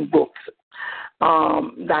in books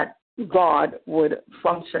that God would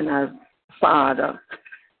function as Father,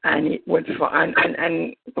 and it would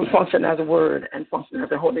and function as a Word, and function as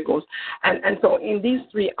the Holy Ghost. And so in these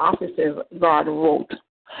three offices, God wrote.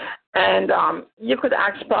 And you could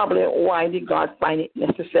ask probably, why did God find it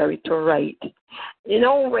necessary to write? You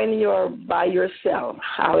know, when you're by yourself,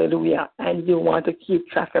 hallelujah, and you want to keep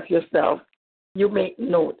track of yourself, you make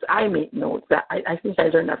notes. I make notes. I think I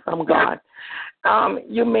learned that from God.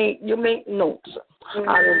 You make notes.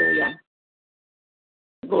 Hallelujah.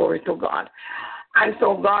 Glory to God. And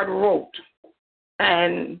so God wrote,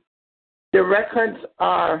 and the records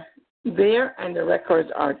are there, and the records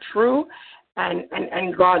are true, and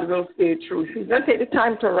God will stay true. If he's going to take the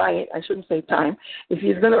time to write, I shouldn't say time, if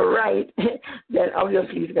he's going to write, then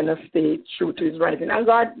obviously he's going to stay true to his writing. And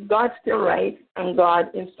God still writes, and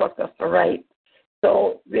God instructs us to write.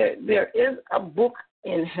 So there is a book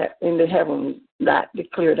in the heavens that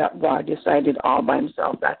declared that God decided all by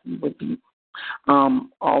himself that he would be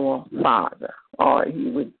our Father, or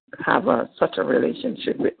he would have such a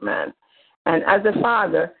relationship with man. And as a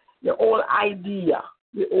Father, the whole idea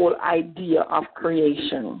of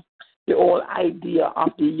creation, the whole idea of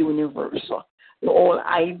the universe, the whole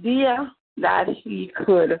idea that he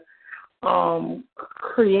could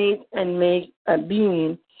create and make a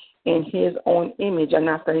being in his own image and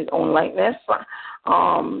after his own likeness,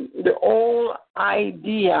 the whole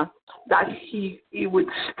idea that he would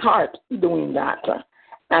start doing that,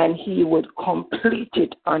 and he would complete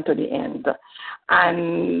it unto the end.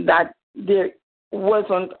 And that there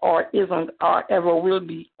wasn't or isn't or ever will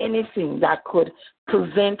be anything that could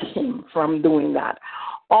prevent him from doing that.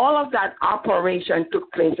 All of that operation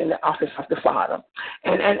took place in the office of the Father.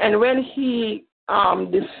 And when he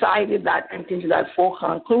decided that and came to that full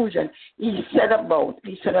conclusion, he set about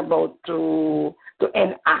to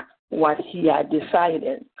enact what he had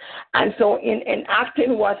decided. And so in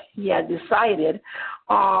enacting what he had decided,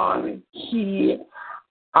 he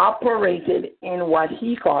operated in what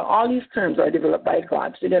he called, all these terms are developed by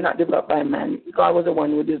God, so they're not developed by man. God was the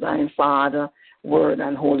one who designed Father, Word,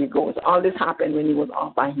 and Holy Ghost. All this happened when he was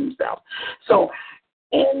all by himself. So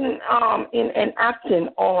in enacting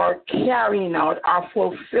or carrying out or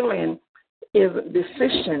fulfilling his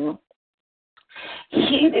decision,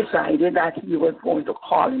 he decided that he was going to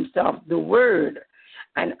call himself the Word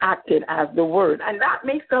and acted as the Word. And that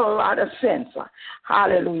makes a lot of sense.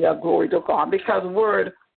 Hallelujah, glory to God. Because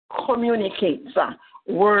Word communicates,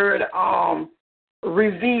 Word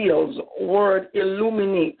reveals, Word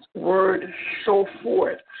illuminates, Word show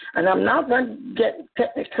forth. And I'm not going to get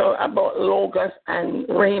technical about Logos and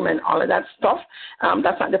Rhema and all of that stuff.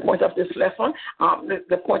 That's not the point of this lesson.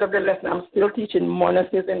 The point of the lesson, I'm still teaching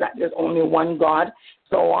monotheism, that there's only one God.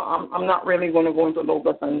 So I'm not really going to go into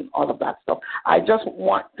Logos and all of that stuff. I just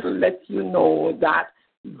want to let you know that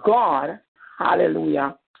God,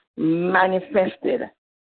 hallelujah, manifested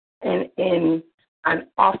in an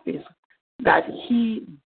office that he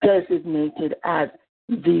designated as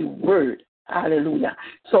the Word. Hallelujah.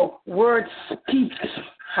 So Word speaks.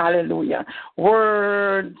 Hallelujah.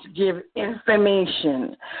 Words give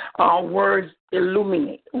information. Words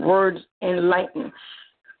illuminate. Words enlighten.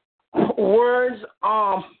 Words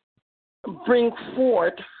bring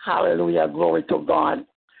forth, hallelujah, glory to God,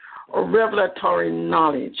 revelatory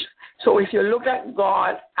knowledge. So if you look at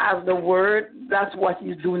God as the Word, that's what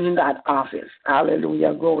he's doing in that office.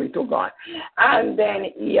 Hallelujah, glory to God. And then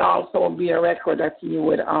he also be a record that he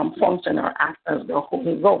would function or act as the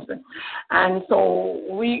Holy Ghost. And so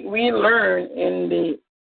we learn in the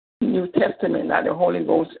New Testament that the Holy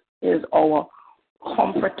Ghost is our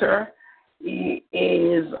comforter. He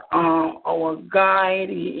is our guide.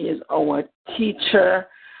 He is our teacher.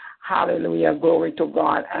 Hallelujah, glory to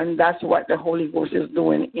God. And that's what the Holy Ghost is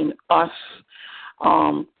doing in us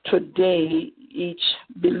today, each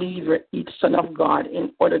believer, each son of God,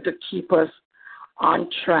 in order to keep us on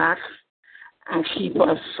track and keep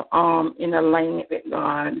us in alignment with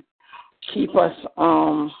God, keep us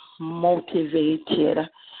motivated,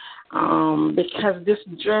 because this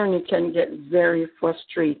journey can get very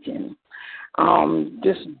frustrating.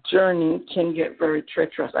 This journey can get very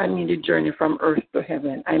treacherous. I mean the journey from earth to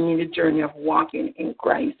heaven. I mean the journey of walking in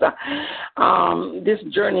Christ. This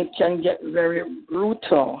journey can get very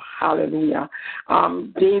brutal. Hallelujah.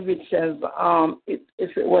 David says,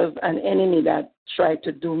 if it was an enemy that tried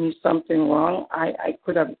to do me something wrong, I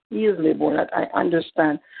could have easily borne it. I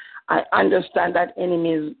understand that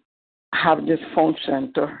enemies have this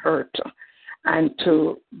function to hurt and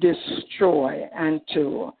to destroy and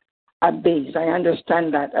to abase. I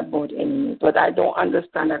understand that about enemies, but I don't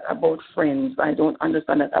understand that about friends. I don't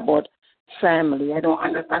understand that about family. I don't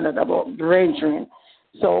understand that about brethren.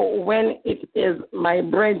 So when it is my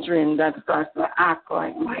brethren that starts to act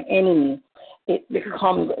like my enemy, it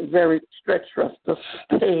becomes very treacherous to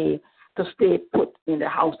stay put in the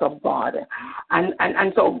house of God.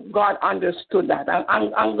 And so God understood that.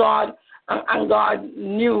 And God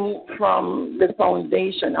knew from the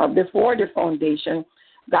foundation or before the foundation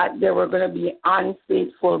that there were going to be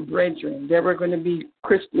unfaithful brethren. There were going to be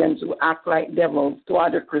Christians who act like devils to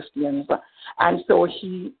other Christians. And so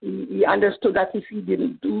he understood that if he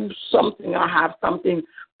didn't do something or have something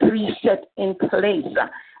preset in place,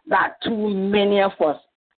 that too many of us,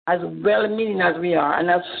 as well-meaning as we are and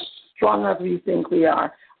as strong as we think we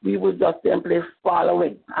are, we would just simply fall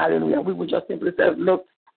away. Hallelujah. We would just simply say, look,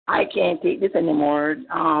 I can't take this anymore.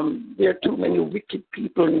 There are too many wicked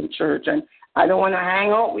people in church, and I don't want to hang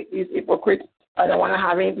out with these hypocrites. I don't want to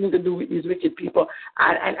have anything to do with these wicked people.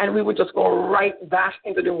 And we would just go right back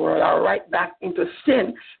into the world or right back into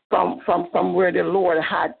sin from where the Lord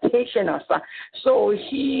had taken us. So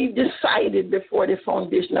he decided before the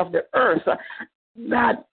foundation of the earth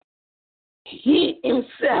that he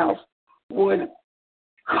himself would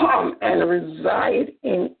come and reside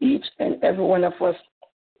in each and every one of us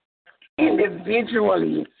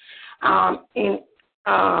individually in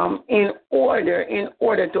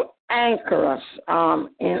order to anchor us,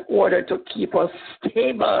 in order to keep us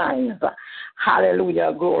stabilized.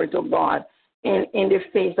 Hallelujah, glory to God. In the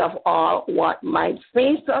face of all what might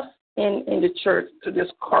face us in the church to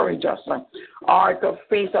discourage us or to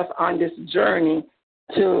face us on this journey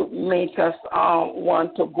to make us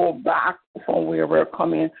want to go back from where we're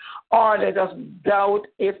coming, or let us doubt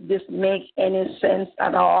if this makes any sense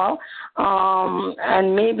at all.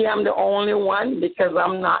 And maybe I'm the only one because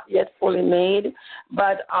I'm not yet fully made,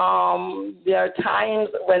 but there are times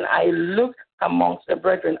when I look amongst the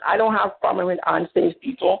brethren. I don't have problem with unsaved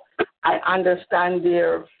people. I understand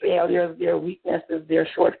their failures, their weaknesses, their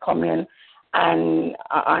shortcomings, and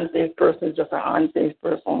an unsaved person is just an unsaved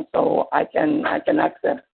person, so I can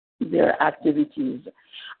accept their activities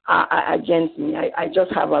against me. I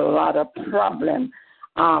just have a lot of problem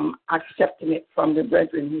accepting it from the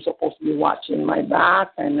brethren who's supposed to be watching my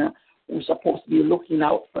back and who's supposed to be looking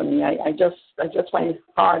out for me. I just find it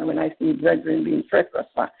hard when I see brethren being treacherous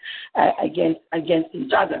against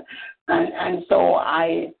each other, and so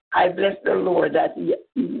I bless the Lord that He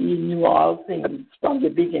knew all things from the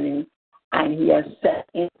beginning, and He has set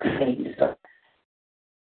in place.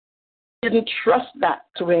 I didn't trust that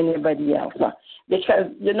to anybody else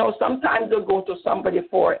because, sometimes they'll go to somebody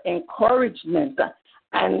for encouragement,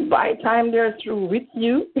 and by the time they're through with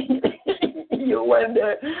you, you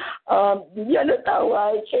wonder, you understand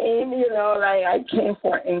why I came? I came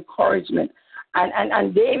for encouragement.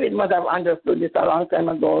 And David must have understood this a long time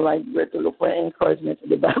ago, like where to look for encouragement.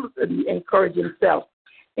 The Bible said he encouraged himself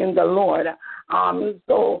in the Lord.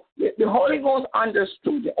 So the Holy Ghost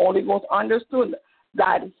understood. The Holy Ghost understood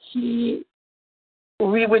that we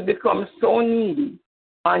would become so needy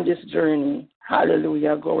on this journey.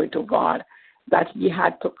 Hallelujah, glory to God, that He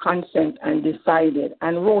had to consent and decided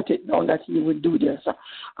and wrote it down that He would do this,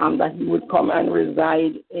 that He would come and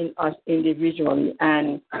reside in us individually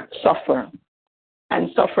and suffer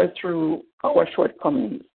through our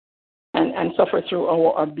shortcomings and suffer through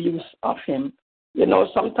our abuse of Him.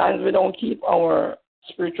 Sometimes we don't keep our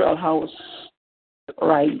spiritual house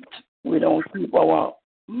right. We don't keep our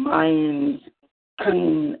minds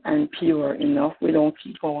clean and pure enough. We don't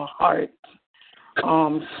keep our heart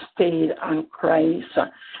stayed on Christ.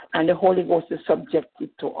 And the Holy Ghost is subjected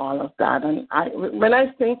to all of that. And when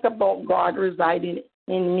I think about God residing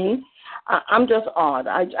in me, I'm just awed.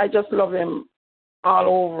 I just love Him all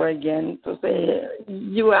over again to say,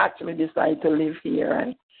 you actually decide to live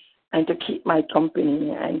here and to keep my company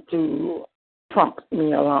and to prompt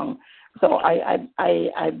me along. So I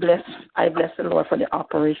bless the Lord for the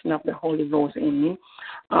operation of the Holy Ghost in me.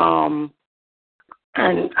 And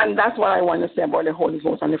that's what I want to say about the Holy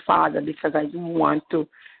Ghost and the Father, because I do want to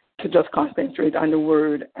just concentrate on the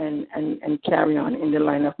Word and carry on in the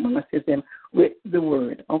line of monotheism with the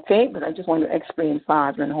Word, okay? But I just want to explain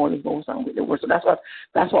Father and Holy Ghost and with the Word. So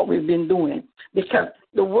that's what we've been doing, because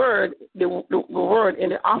the Word, the Word in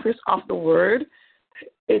the office of the Word,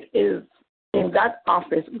 it is in that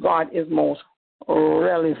office God is most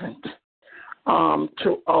relevant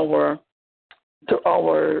to our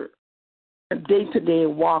day-to-day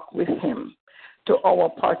walk with Him, to our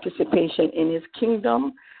participation in His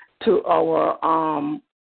kingdom, to our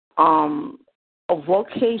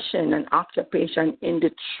vocation and occupation in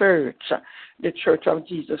the church of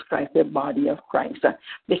Jesus Christ, the body of Christ,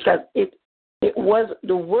 because it was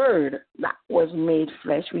the Word that was made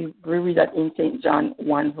flesh. We read that in St. John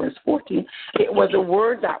 1, verse 14. It was the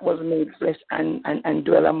Word that was made flesh and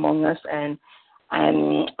dwell among us and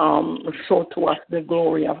show to us the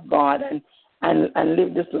glory of God and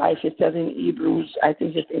live this life. It says in Hebrews, I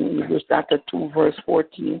think it's in Hebrews chapter 2, verse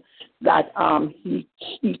 14, that he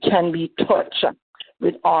can be touched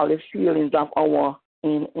with all the feelings of our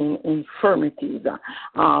infirmities.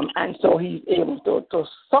 And so He's able to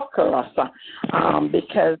succor us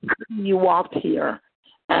because He walked here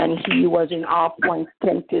and He was in all points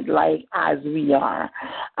tempted like as we are.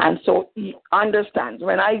 And so He understands.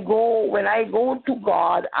 When I go to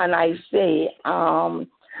God and I say,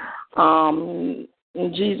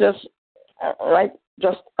 Jesus, right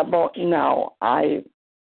just about now,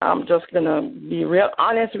 I'm just going to be real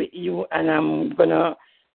honest with you, and I'm going to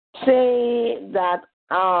say that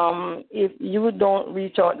if you don't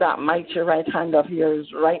reach out that mighty right hand of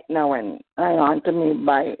yours right now and hang on to me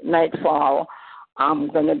by nightfall, I'm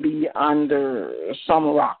going to be under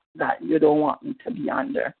some rock that you don't want me to be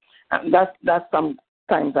under. And that's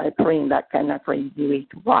sometimes I pray in that kind of crazy way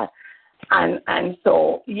to God. And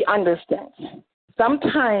so He understands.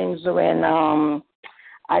 Sometimes when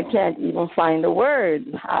I can't even find the words,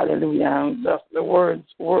 hallelujah, just the words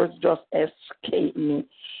just escape me.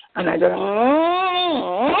 And I just,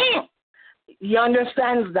 He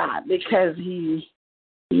understands that because He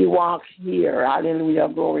walks here, hallelujah,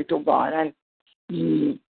 glory to God, and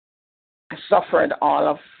He suffered all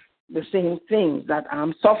of the same things that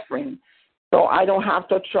I'm suffering. So I don't have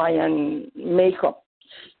to try and make up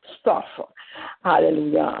stuff,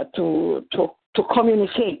 hallelujah, to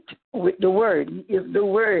communicate with the word. He is the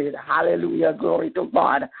word, hallelujah, glory to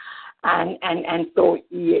God. And so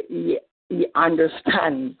he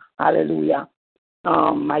understands, hallelujah,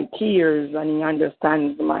 my tears, and he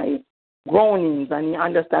understands my groanings, and he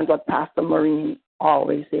understands what Pastor Maureen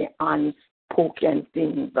always say, unspoken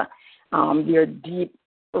things. They're deep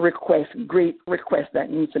requests, great requests that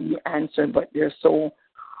need to be answered, but they're so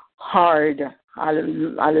hard,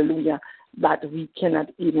 hallelujah, that we cannot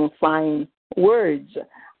even find words,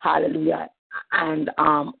 hallelujah, and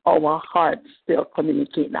our hearts still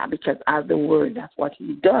communicate that, because as the word, that's what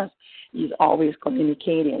he does. He's always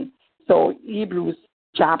communicating. So Hebrews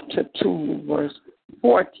chapter 2, verse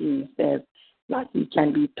 14 says that he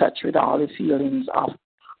can be touched with all the feelings of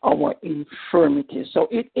our infirmities. So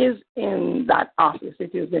it is in that office.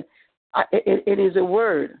 It is a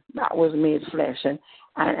word that was made flesh and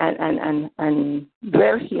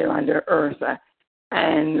dwell here on the earth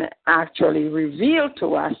and actually reveal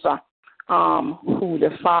to us who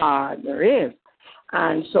the Father is.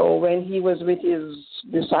 And so when he was with his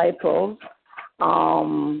disciples,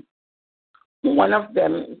 one of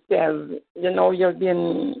them says, you've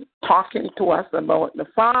been talking to us about the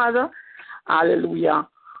Father. Hallelujah.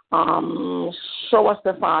 Show us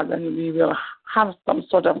the Father, and we will have some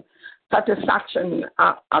sort of satisfaction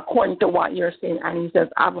according to what you're saying. And he says,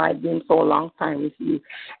 have I been so long time with you,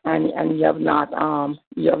 and you have not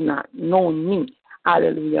known me.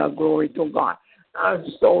 Hallelujah, glory to God.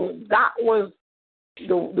 So that was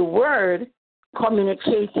the word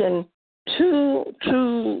communicating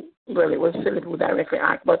to well, it was Philip who directly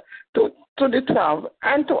asked, but to the 12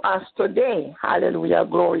 and to us today, hallelujah,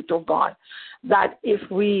 glory to God, that if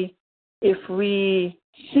we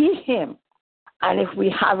see him and if we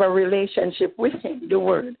have a relationship with him, the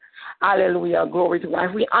word, hallelujah, glory to God,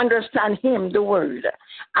 if we understand him, the word,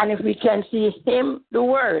 and if we can see him, the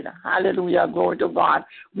word, hallelujah, glory to God,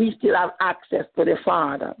 we still have access to the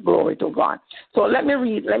Father, glory to God. So let me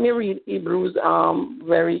read Hebrews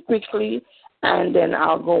very quickly, and then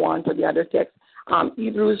I'll go on to the other text.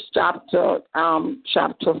 Hebrews chapter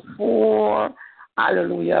 4,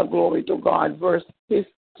 hallelujah, glory to God, verse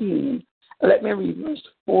 15. Let me read verse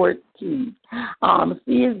 14.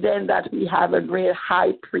 Seeing then that we have a great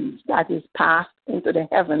high priest that is passed into the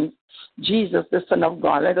heavens, Jesus, the Son of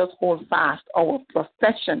God, let us hold fast our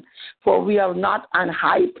profession. For we are not an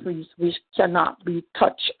high priest which cannot be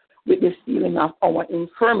touched with the feeling of our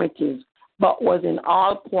infirmities, but was in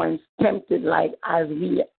all points tempted like as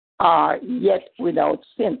we are, yet without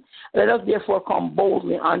sin. Let us therefore come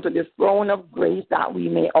boldly unto the throne of grace, that we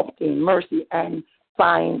may obtain mercy and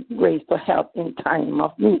find grace to help in time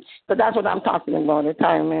of need. So that's what I'm talking about, the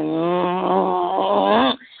time.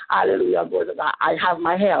 And hallelujah, glory to God. I have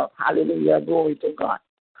my help. Hallelujah, glory to God.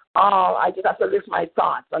 I just have to lift my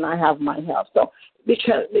thoughts, and I have my help. So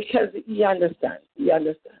because he understands.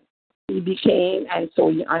 He became, and so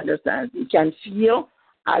he understands. He can feel,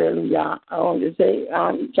 hallelujah. I want to say,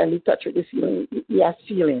 he can be touched with the feeling. He has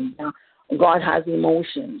feelings. God has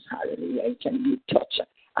emotions, hallelujah. He can be touched.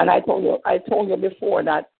 And I told you before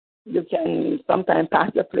that you can sometimes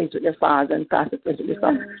pass the place with the Father and pass the place with the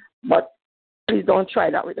Son. But please don't try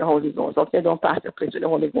that with the Holy Ghost. Okay, don't pass the place with the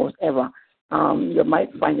Holy Ghost ever. You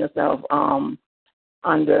might find yourself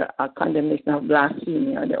under a condemnation of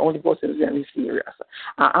blasphemy, and the Holy Ghost is very serious.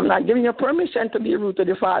 I'm not giving you permission to be rude to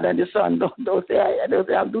the Father and the Son. Don't say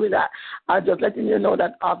I'm doing that. I'm just letting you know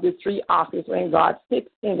that of the three offices, when God sits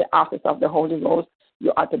in the office of the Holy Ghost,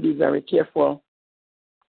 you ought to be very careful,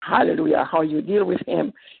 hallelujah, how you deal with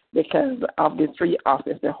him, because of the three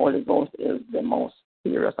offices, the Holy Ghost is the most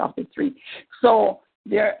serious of the three. So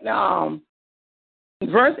there,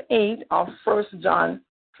 verse 8 of 1 John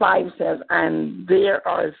 5 says, and there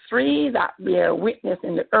are three that bear witness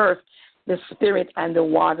in the earth, the spirit and the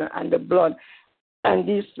water and the blood. And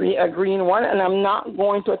these three agree in one. And I'm not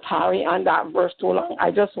going to tarry on that verse too long. I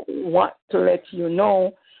just want to let you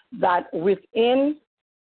know that within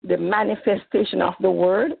the manifestation of the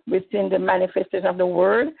word, the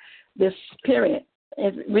spirit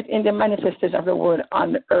is within the manifestation of the word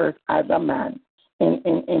on the earth as a man in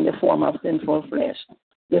the form of sinful flesh.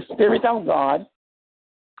 The Spirit of God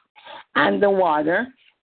and the water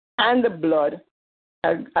and the blood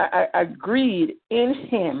agreed in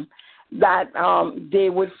him that they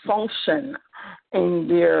would function in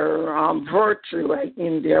their virtue,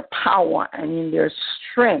 in their power, and in their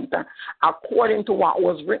strength, according to what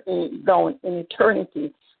was written down in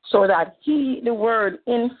eternity, so that he, the Word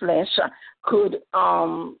in flesh, could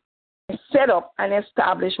set up and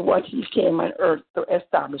establish what he came on earth to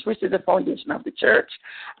establish, which is the foundation of the church,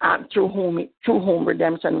 through whom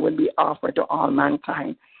redemption would be offered to all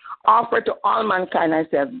mankind. Offered to all mankind, I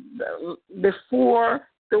said, before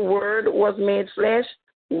the Word was made flesh,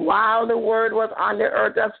 while the Word was on the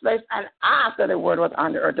earth as flesh, and after the Word was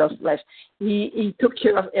on the earth as flesh. He took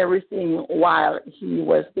care of everything while he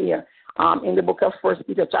was here. In the book of 1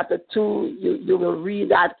 Peter chapter 2, you will read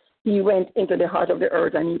that he went into the heart of the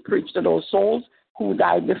earth and he preached to those souls who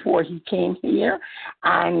died before he came here.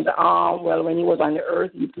 And, when he was on the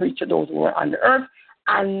earth, he preached to those who were on the earth.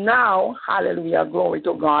 And now, hallelujah, glory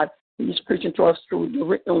to God, he's preaching to us through the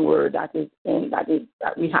written word that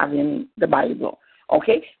we have in the Bible.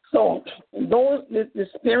 Okay? So, the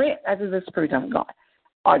Spirit, that is the Spirit of God,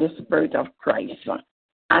 or the Spirit of Christ,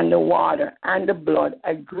 and the water and the blood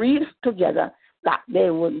agreed together that they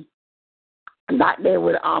would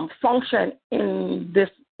function in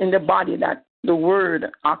the body that the Word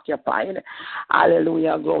occupied.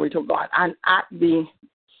 Hallelujah, glory to God. And at the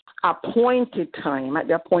appointed time,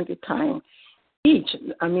 each,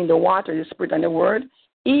 the water, the Spirit, and the Word,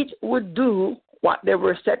 each would do what they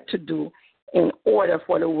were set to do in order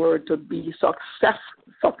for the Word to be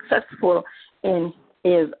successful in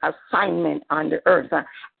his assignment on the earth.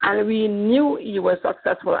 And we knew he was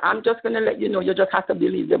successful. I'm just going to let you know, you just have to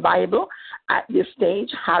believe the Bible at this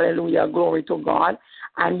stage. Hallelujah, glory to God.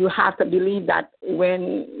 And you have to believe that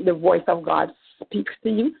when the voice of God speaks to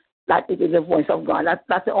you, that it is the voice of God.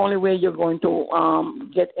 That's the only way you're going to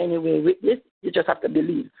get anywhere with this. You just have to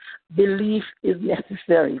believe. Belief is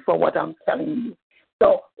necessary for what I'm telling you.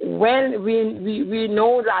 So when we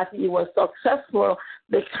know that he was successful,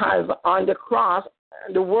 because on the cross,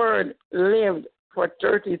 the Word lived for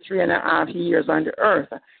 33 and a half years on the earth,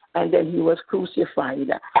 and then he was crucified.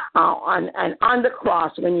 And on the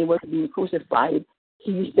cross, when he was being crucified,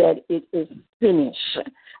 he said, "It is finished."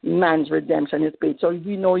 Man's redemption is paid. So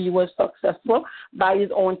we know he was successful by his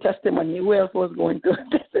own testimony. Who else was going to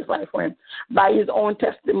testify for him? By his own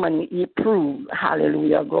testimony, he proved,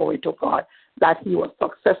 hallelujah, glory to God, that he was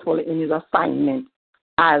successful in his assignment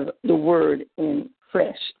as the Word in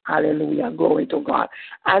flesh. Hallelujah, glory to God.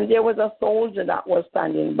 And there was a soldier that was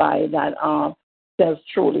standing by that says,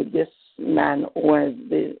 truly, this man was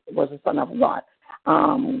the Son of God.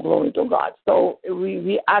 Glory to God. So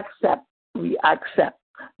we accept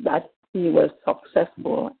that he was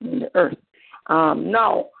successful in the earth.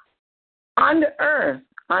 Now, on the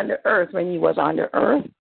earth, when he was on the earth,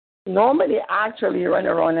 nobody actually ran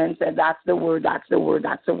around and said, that's the word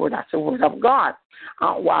of God,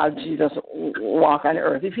 while Jesus walked on the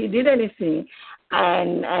earth. If he did anything,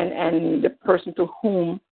 and the person to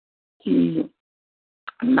whom he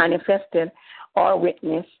manifested or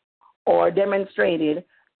witnessed or demonstrated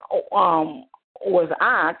was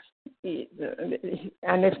asked,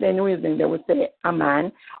 and if they knew his name, they would say a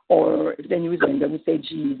man, or if they knew his name, they would say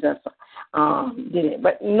Jesus did it.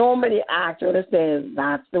 But nobody actually says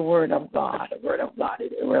that's the Word of God. The Word of God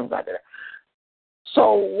is the Word of God.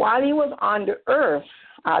 So while he was on the earth,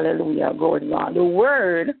 hallelujah, glory to God, the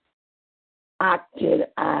Word acted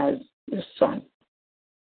as the Son.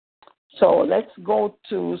 So let's go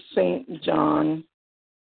to St. John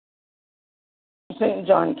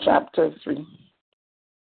chapter 3.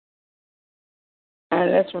 And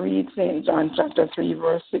let's read St. John chapter 3,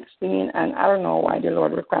 verse 16. And I don't know why the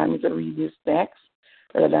Lord required me to read this text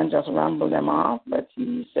rather than just ramble them off, but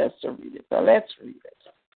he says to read it. So let's read it.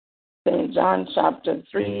 St. John chapter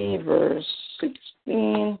 3, verse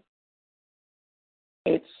 16.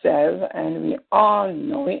 It says, and we all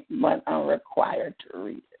know it, but I'm required to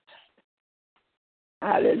read it.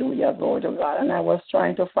 Hallelujah, glory to God. And I was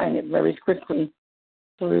trying to find it very quickly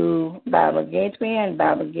through Bible Gateway, and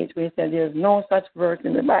Bible Gateway said there's no such verse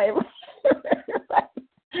in the Bible.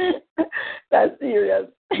 That's serious.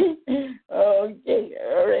 Okay,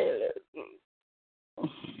 all right.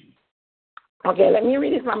 Okay, let me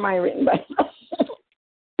read it from my written Bible.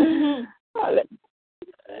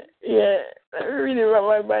 Yeah, let me read it from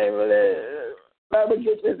my Bible. Bible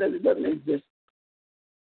Gateway says it doesn't exist.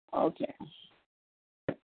 Okay.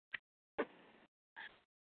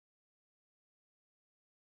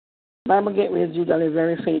 Bible Gateway is usually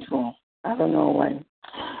very faithful. I don't know why.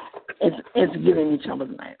 It's giving me trouble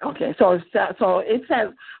tonight. Okay, so it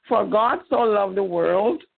says, for God so loved the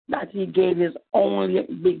world that he gave his only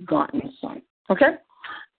begotten Son. Okay,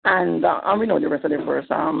 and we know the rest of the verse.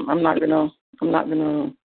 I'm not gonna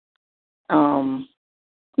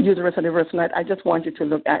use the rest of the verse tonight. I just want you to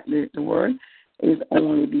look at the word, his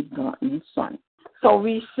only begotten Son. So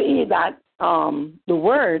we see that the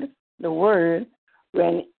word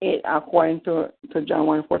when it, according to John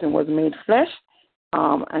 1:14, was made flesh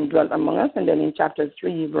and dwelt among us. And then in chapter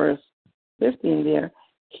 3, verse 15 there,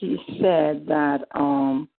 he said that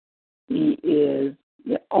he is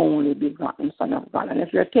the only begotten Son of God. And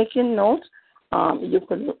if you're taking notes, you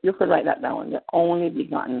could write that down, the only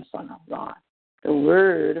begotten Son of God. The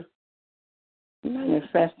Word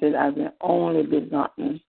manifested as the only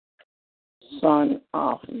begotten Son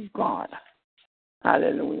of God.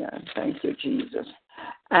 Hallelujah. Thank you, Jesus.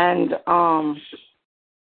 And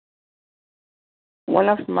one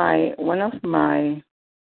of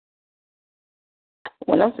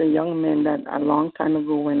the young men that a long time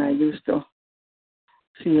ago, when I used to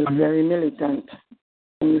feel very militant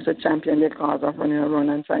and used to champion the cause of running around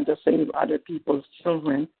and trying to save other people's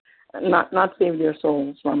children, not save their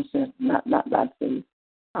souls from sin, not that thing,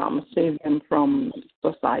 save them from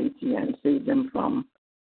society and save them from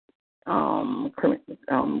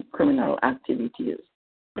criminal activities.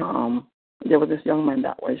 There was this young man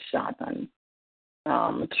that was shot, and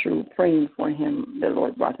through praying for him, the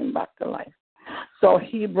Lord brought him back to life. So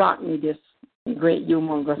he brought me this great,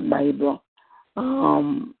 humongous Bible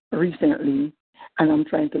recently, and I'm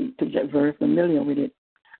trying to get very familiar with it.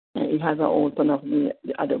 And it has an old ton of the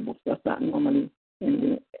other books that's not normally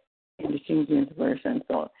in the King James version.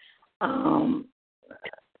 So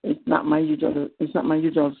it's not my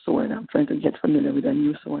usual sword. I'm trying to get familiar with a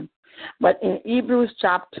new sword. But in Hebrews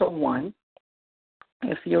chapter 1,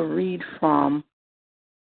 if you read from,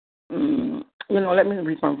 let me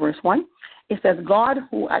read from verse 1. It says, God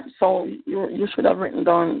who, so you should have written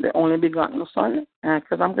down the only begotten Son,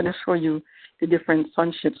 because I'm going to show you the different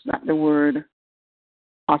sonships that the Word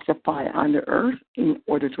occupy on the earth in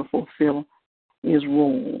order to fulfill his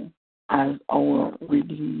role as our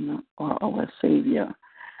Redeemer or our Savior.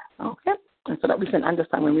 Okay? And so that we can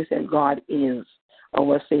understand when we say God is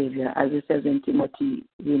our Savior, as it says in Timothy,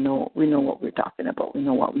 we know what we're talking about. We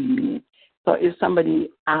know what we mean. So if somebody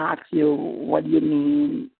asks you, what do you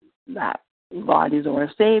mean that God is our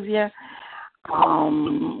Savior?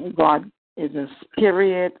 God is a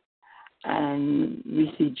spirit, and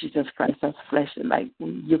we see Jesus Christ as flesh. Like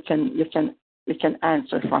you can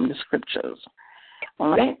answer from the scriptures.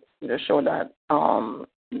 All right? To show that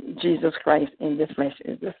Jesus Christ in the flesh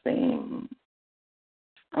is the same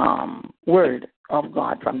Word of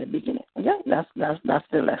God from the beginning. Okay? That's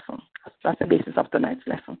the lesson. That's the basis of tonight's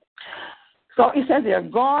lesson. So it says there,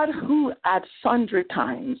 God who at sundry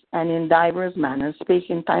times and in divers manners spake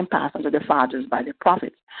in time past unto the fathers by the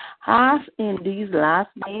prophets, hath in these last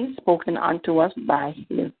days spoken unto us by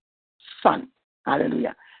his Son.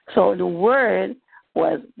 Hallelujah. So the Word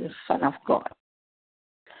was the Son of God.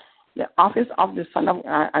 The office of the Son of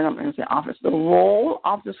God, I don't mean to say office, the role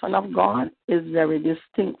of the Son of God is very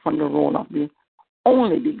distinct from the role of the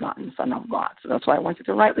only begotten Son of God. So that's why I want you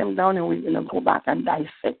to write them down, and we're going to go back and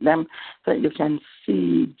dissect them so that you can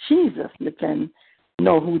see Jesus. You can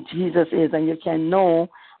know who Jesus is, and you can know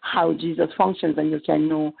how Jesus functions, and you can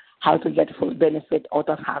know how to get full benefit out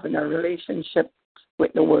of having a relationship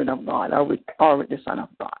with the Word of God or with the Son of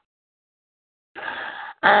God.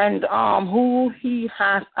 And who he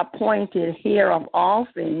has appointed heir of all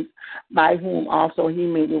things, by whom also he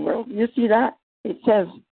made the world. You see that? It says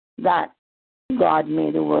that God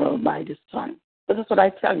made the world by the Son. So this is what I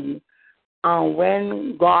tell you.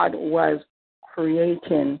 When God was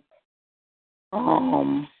creating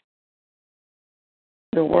the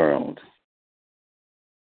world,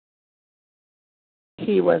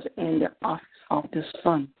 he was in the office of the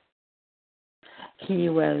Son. He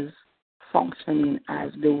was functioning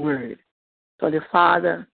as the Word. So the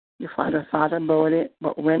Father thought about it,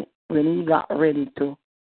 but when he got ready to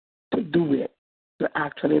do it, to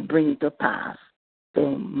actually bring it to pass,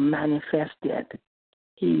 to manifest it,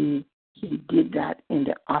 he did that in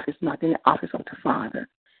the office, not in the office of the Father.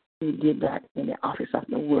 He did that in the office of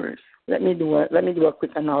the Word. Let me do a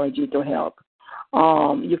quick analogy to help.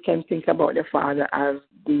 You can think about the Father as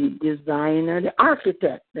the designer, the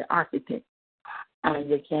architect, and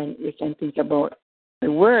you can think about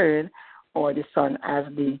the Word or the Son as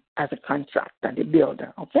a contractor, the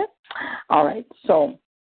builder. Okay, all right. So,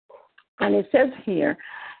 and it says here,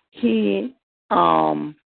 he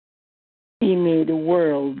made the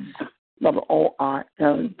worlds,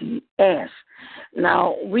 WORLDS.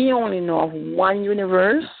 Now, we only know of one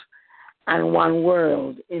universe and one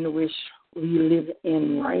world in which we live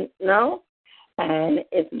in right now, and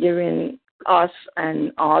it's giving us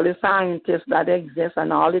and all the scientists that exist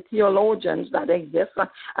and all the theologians that exist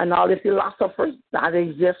and all the philosophers that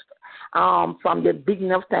exist from the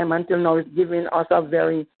beginning of time until now, is giving us a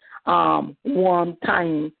very warm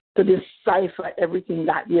time to decipher everything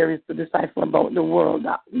that there is to decipher about the world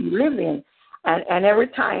that we live in. And every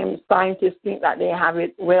time scientists think that they have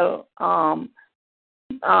it well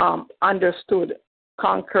understood,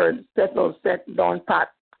 conquered, settled, set down pat,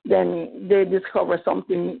 then they discover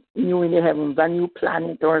something new in the heavens, a new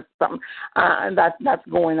planet or something, and that's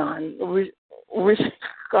going on. Which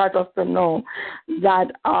got us to know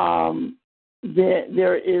that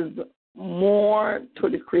there is more to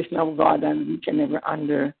the creation of God than we can ever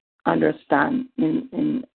understand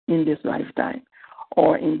in this lifetime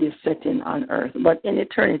or in this setting on earth. But in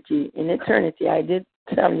eternity, I did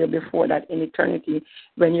tell you before that in eternity,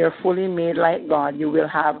 when you're fully made like God, you will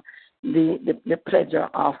have the pleasure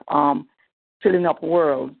of filling up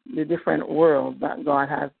worlds, the different worlds that God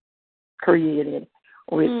has created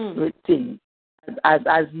with things as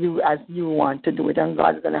you want to do it, and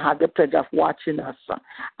God is going to have the pleasure of watching us.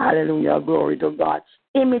 Hallelujah, glory to God.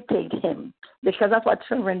 Imitate Him, because that's what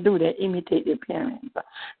children do. They imitate their parents.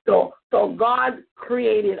 So God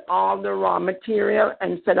created all the raw material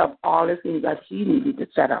and set up all the things that He needed to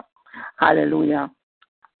set up. Hallelujah,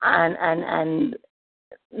 and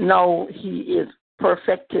now He is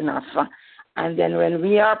perfecting us. And then when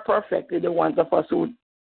we are perfected, the ones of us who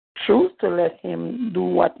choose to let Him do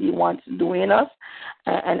what He wants to do in us,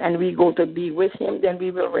 and we go to be with Him, then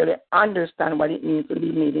we will really understand what it means to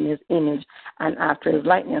be made in His image and after His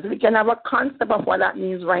likeness. We can have a concept of what that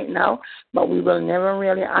means right now, but we will never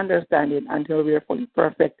really understand it until we are fully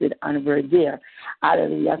perfected and we're there.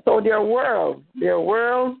 Hallelujah. So there are worlds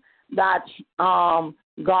that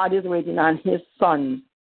God is waiting on His Son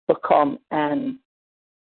to come and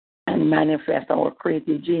manifest our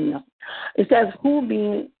creative genius. It says, who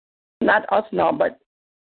being, not us now, but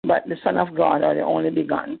the Son of God, or the only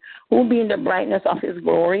begotten, who being the brightness of His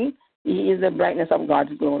glory, He is the brightness of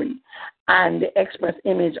God's glory, and the express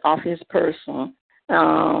image of His person.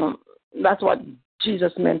 That's what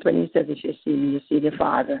Jesus meant when He said, if you see me, you see the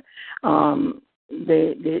Father.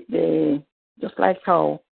 They just like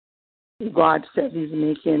how God says He's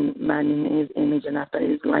making man in His image and after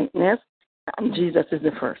His likeness. Jesus is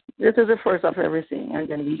the first. This is the first of everything, and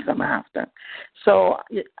then we come after. So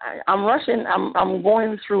I'm rushing. I'm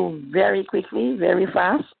going through very quickly, very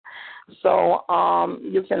fast. So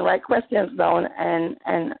you can write questions down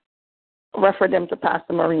and refer them to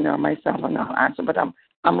Pastor Marina or myself, and I'll answer. But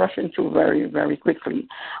I'm rushing through very, very quickly.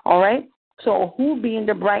 All right. So who being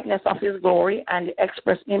the brightness of His glory and the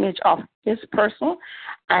express image of His person,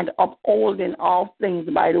 and upholding all things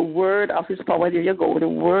by the word of His power. There you go, the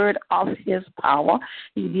word of His power.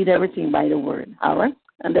 He did everything by the word. All right?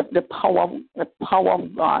 And the power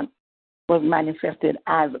of God was manifested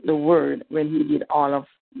as the word when He did all of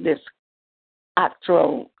this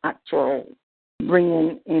actual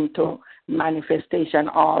bringing into manifestation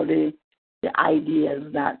all the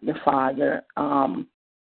ideas that the Father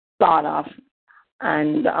thought of,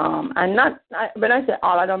 and not when I say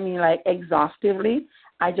all, I don't mean like exhaustively.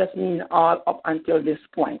 I just mean all up until this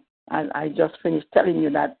point. And I just finished telling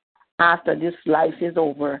you that after this life is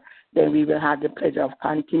over, then we will have the pleasure of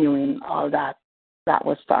continuing all that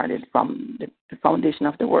was started from the foundation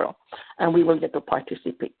of the world, and we will get to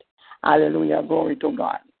participate. Hallelujah, glory to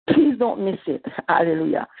God. Please don't miss it.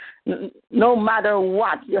 Hallelujah. No matter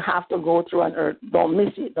what you have to go through on earth, don't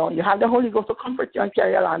miss it. You have the Holy Ghost to comfort you and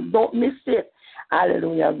carry along. Don't miss it.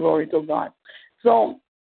 Hallelujah. Glory to God. So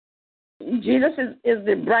Jesus is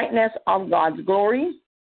the brightness of God's glory.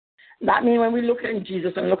 That means when we look at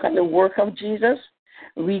Jesus and look at the work of Jesus,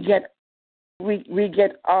 we get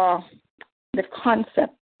the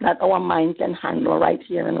concept that our mind can handle right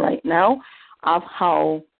here and right now of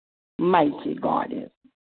how mighty God is,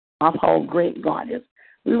 of how great God is.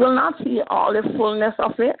 We will not see all the fullness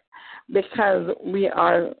of it because we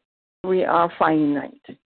are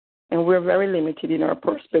finite and we're very limited in our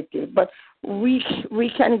perspective. But we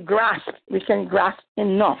can grasp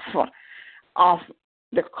enough of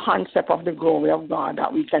the concept of the glory of God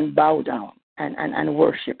that we can bow down and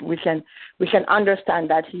worship. We can understand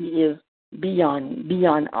that He is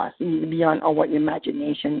beyond us. He's beyond our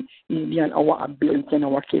imagination. He's beyond our ability and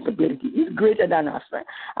our capability. He's greater than us.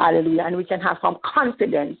 Hallelujah. And we can have some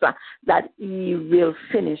confidence that He will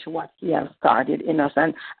finish what He has started in us,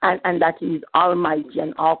 and that He is almighty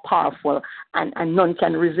and all-powerful, and none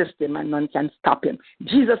can resist Him and none can stop Him.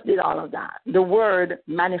 Jesus did all of that. The Word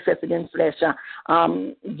manifested in flesh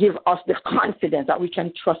give us the confidence that we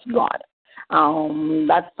can trust God.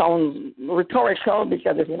 That sounds rhetorical,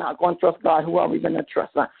 because if we're not going to trust God, who are we going to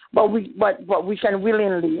trust? But we can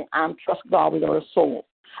willingly trust God with our soul.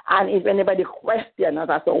 And if anybody questions us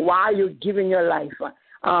as to why are you giving your life,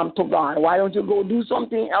 to God? Why don't you go do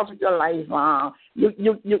something else with your life? You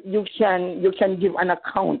can give an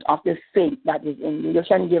account of the faith that is in you. You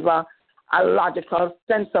can give a logical,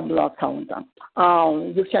 sensible account.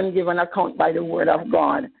 You can give an account by the word of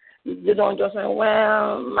God. You don't just say,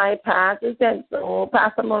 well, my pastor said so,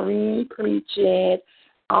 Pastor Maureen preached it,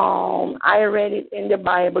 I read it in the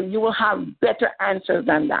Bible. You will have better answers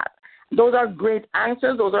than that. Those are great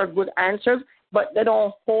answers. Those are good answers, but they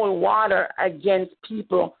don't hold water against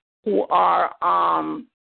people who are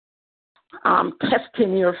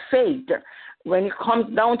testing your faith. When it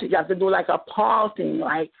comes down to it, you have to do like a Paul thing,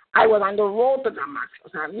 like I was on the road to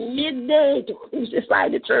Damascus at midday to crucify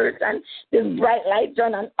the church, and this bright light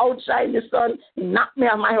turned, and outside the sun knocked me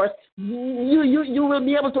on my horse. You will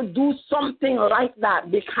be able to do something like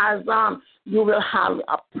that because you will have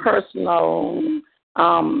a personal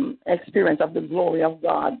experience of the glory of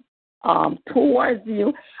God towards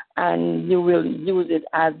you, and you will use it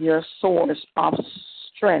as your source of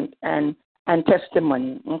strength and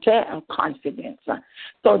testimony, okay, and confidence.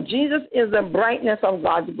 So Jesus is the brightness of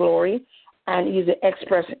God's glory, and he's the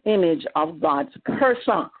express image of God's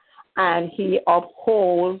person, and he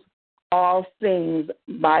upholds all things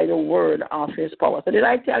by the word of his power. So did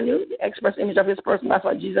I tell you the express image of his person? That's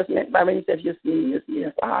what Jesus meant by when he said, you see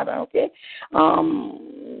the Father, okay?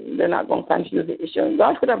 They're not going to confuse the issue.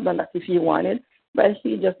 God could have done that if he wanted, but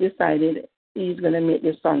he just decided he's going to make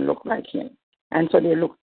the Son look like him. And so they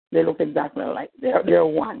look exactly alike. They're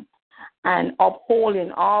one. And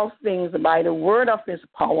upholding all things by the word of his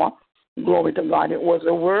power, glory to God. It was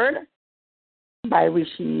the word by which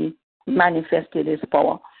he manifested his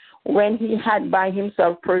power. When he had by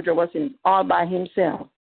himself purged our sins, all by himself.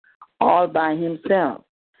 I'm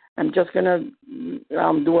just going to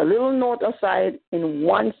do a little note aside in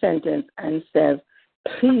one sentence and says,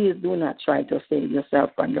 please do not try to save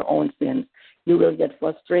yourself from your own sins. You will get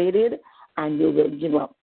frustrated and you will give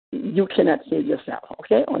up. You cannot save yourself,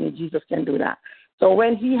 okay? Only Jesus can do that. So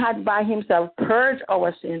when he had by himself purged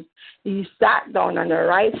our sins, he sat down on the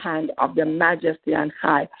right hand of the majesty on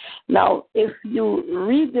high. Now, if you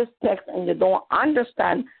read this text and you don't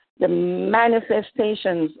understand the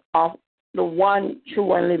manifestations of the one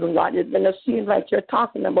true and living God, it's going to seem like you're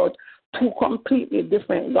talking about two completely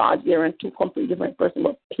different gods here and two completely different persons,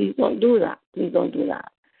 but please don't do that.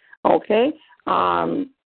 Okay?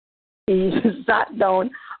 He sat down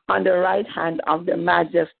on the right hand of the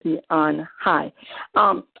majesty on high.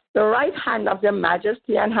 The right hand of the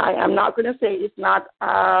majesty on high, I'm not going to say it's not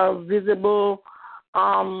a visible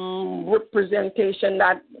representation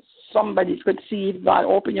that somebody could see if God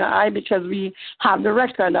opened your eye, because we have the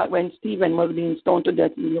record that when Stephen was being stoned to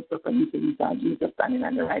death, he looked up and he saw Jesus standing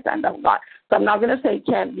on the right hand of God. So I'm not going to say it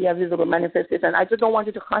can't be a visible manifestation. I just don't want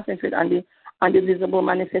you to concentrate on the visible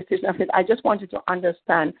manifestation of it. I just want you to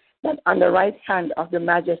understand that on the right hand of the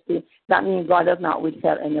majesty, that means God has not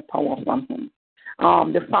withheld any power from him.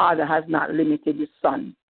 The Father has not limited the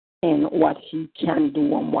Son in what he can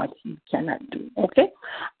do and what he cannot do. Okay?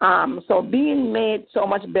 So being made so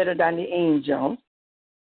much better than the angels,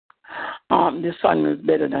 the Son is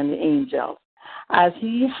better than the angels, as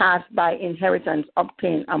he has by inheritance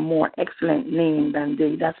obtained a more excellent name than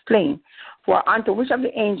they. That's plain. For unto which of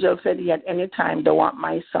the angels said he at any time, thou art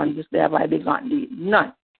my Son, this day have I begotten thee?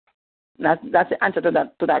 None. That's the answer to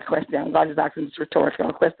that question. God is asking this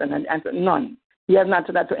rhetorical question, and the answer, none. He has not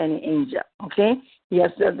said that to any angel, okay? He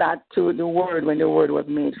has said that to the Word when the Word was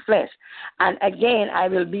made flesh. And again, I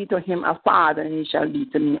will be to him a father, and he shall be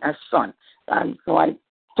to me a son. So I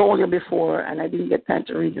told you before, and I didn't get time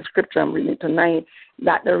to read the scripture I'm reading tonight,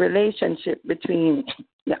 that the relationship between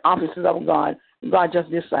the offices of God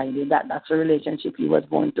just decided that that's a relationship he was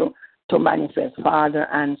going to manifest, Father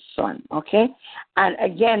and Son, okay? And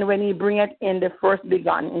again, when he bringeth in the first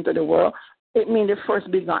begotten into the world, it means the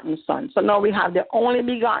first begotten Son. So now we have the only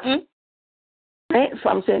begotten, right,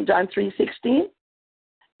 from St. John 3:16.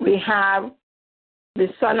 We have the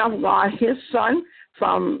Son of God, his Son,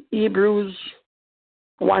 from Hebrews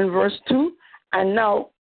 1 verse 2. And now,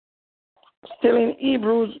 still in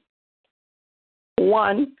Hebrews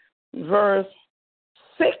 1 verse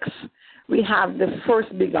 6, we have the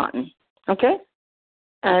first begotten. Okay?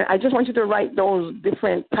 And I just want you to write those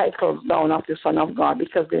different titles down of the Son of God,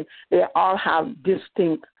 because they all have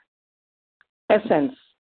distinct essence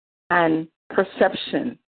and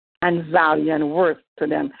perception and value and worth to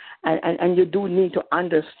them. And you do need to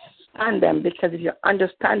understand them, because if you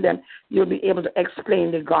understand them, you'll be able to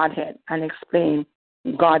explain the Godhead and explain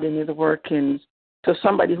God in his workings to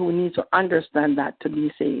somebody who needs to understand that to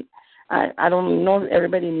be saved. I don't know if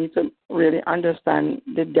everybody needs to really understand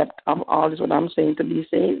the depth of all this, what I'm saying to be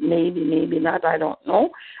saved. Maybe not, I don't know.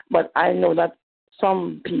 But I know that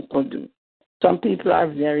some people do. Some people are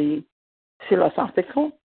very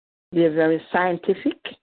philosophical. They're very scientific.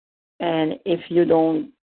 And if you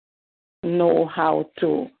don't know how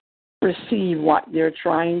to perceive what they're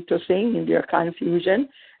trying to say in their confusion,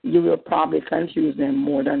 you will probably confuse them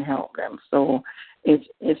more than help them. So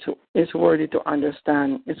it's worthy to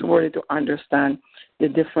understand. It's worthy to understand the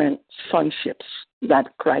different sonships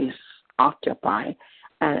that Christ occupy,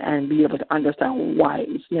 and be able to understand why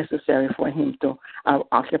it's necessary for him to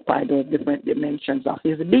occupy those different dimensions of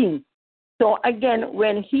his being. So again,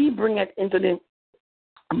 when he bring it in,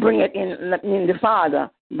 the Father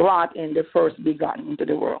brought in the first begotten into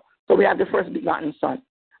the world. So we have the first begotten Son.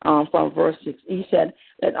 From verse 6, he said,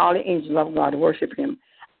 let all the angels of God worship him.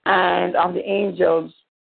 And of the angels,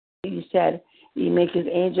 he said, he make his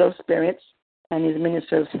angels spirits and his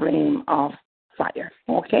ministers flame of fire.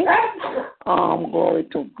 Okay? Glory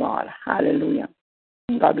to God. Hallelujah.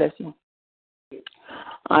 God bless you.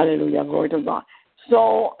 Hallelujah. Glory to God.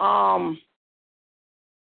 So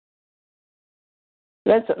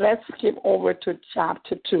let's skip over to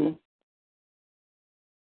chapter 2.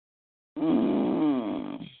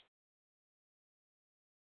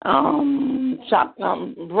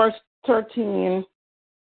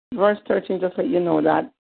 Verse 13, just let you know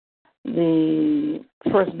that the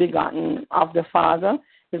first begotten of the Father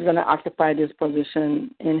is going to occupy this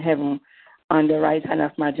position in heaven on the right hand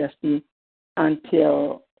of majesty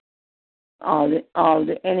until all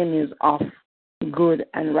the enemies of good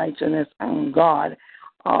and righteousness and God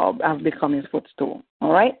have become his footstool.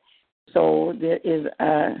 All right? So there is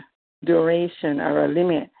a duration or a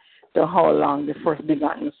limit to how long the first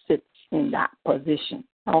begotten sits in that position.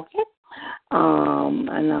 Okay?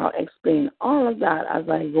 And I'll explain all of that as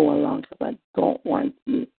I go along because I don't want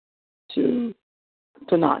you to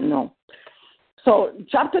not know. So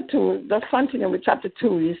chapter 2, let's continue with chapter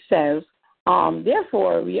 2. It says,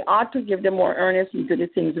 therefore, we ought to give them more earnest into the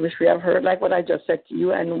things which we have heard, like what I just said to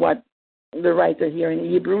you and what the writer here in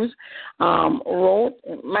Hebrews wrote.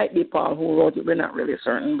 It might be Paul who wrote it. We're not really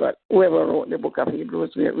certain, but whoever wrote the book of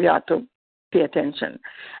Hebrews, we ought to pay attention.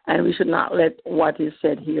 And we should not let what is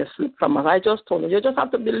said here slip from us. I just told you just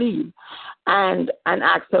have to believe and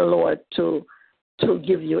ask the Lord to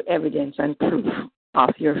give you evidence and proof of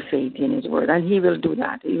your faith in his word. And he will do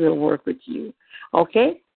that. He will work with you.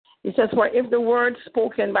 Okay? It says, for if the word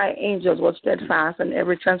spoken by angels was steadfast, and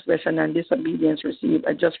every transgression and disobedience receive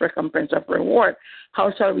a just recompense of reward,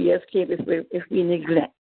 how shall we escape if we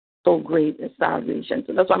neglect so great a salvation?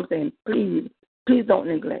 So that's what I'm saying. Please don't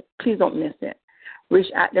neglect. Please don't miss it.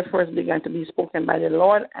 Which at the first began to be spoken by the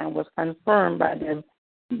Lord and was confirmed by them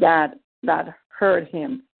that heard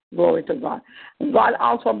him. Glory to God. God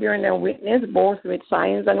also bearing them witness both with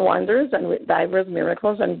signs and wonders and with divers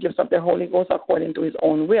miracles and gifts of the Holy Ghost according to his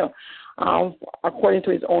own will. According to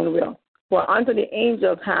his own will. For unto the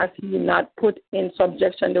angels hath he not put in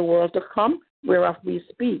subjection the world to come, whereof we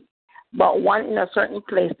speak. But one in a certain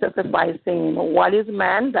place testifies, saying, what is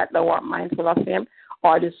man that thou art mindful of him,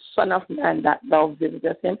 or the Son of Man that thou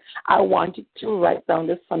visitest him? I want you to write down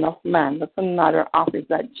the Son of Man. That's another office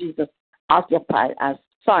that Jesus occupied as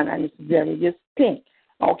Son, and it's very distinct.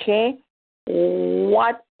 Okay?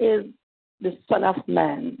 What is the Son of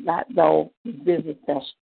Man that thou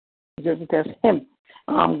visitest him?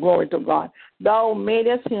 Glory to God. Thou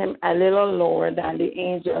madest him a little lower than the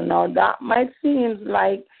angel. Now that might seem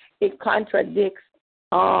like it contradicts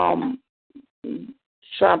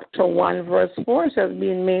chapter 1, verse 4. It says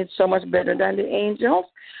being made so much better than the angels.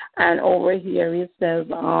 And over here it says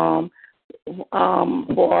thou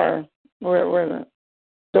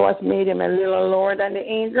hast made him a little lower than the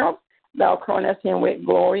angels. Thou crownest him with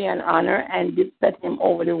glory and honor, and did set him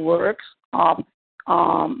over the works of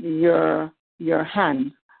your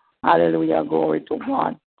hands. Hallelujah, glory to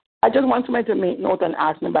God. I just want somebody to make note and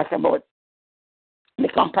ask me back about the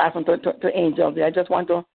comparison to angels. I just want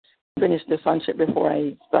to finish the sonship before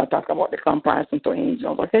I start talking about the comparison to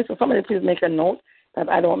angels. Okay, so somebody please make a note that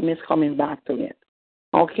I don't miss coming back to it.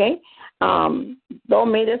 Okay? Thou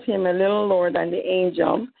madest him a little lower than the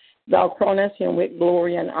angels. Thou crownest him with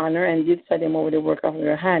glory and honor, and did set him over the work of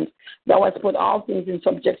your hands. Thou hast put all things in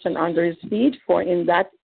subjection under his feet, for in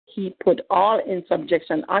that he put all in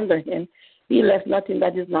subjection under him. He left nothing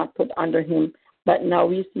that is not put under him. But now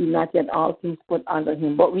we see not yet all things put under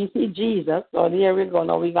him. But we see Jesus. So there we go.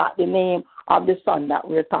 Now we got the name of the Son that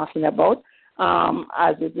we're talking about,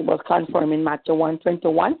 as it was confirmed in Matthew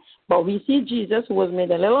 1:21. But we see Jesus, who was made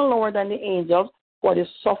a little lower than the angels for the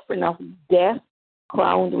suffering of death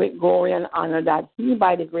crowned with glory and honor, that he,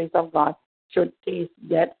 by the grace of God, should taste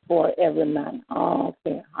death for every man.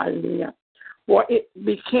 Okay, hallelujah. For it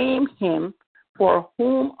became him for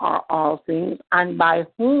whom are all things, and by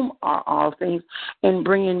whom are all things, in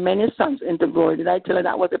bringing many sons into glory. Did I tell you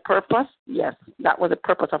that was the purpose? Yes, that was the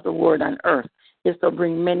purpose of the word on earth, is to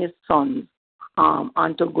bring many sons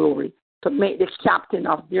unto glory, to make the captain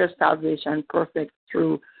of their salvation perfect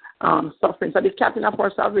through suffering. So the captain of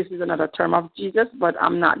our salvation is another term of Jesus, but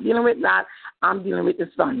I'm not dealing with that. I'm dealing with the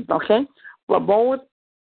sons, okay? For both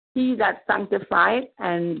he that sanctified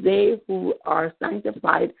and they who are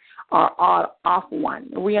sanctified are all of one.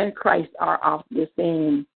 We in Christ are of the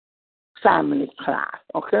same family class,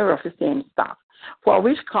 okay, of the same stuff. For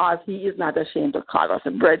which cause he is not ashamed to call us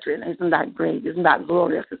brethren. Isn't that great? Isn't that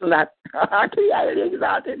glorious? Isn't that highly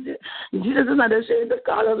exalted? Jesus is not ashamed to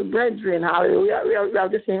call us brethren. Hallelujah. We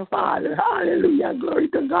have the same Father. Hallelujah. Glory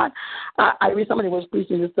to God. I wish somebody was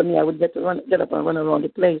preaching this to me. I would get up and run around the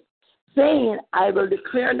place, saying, I will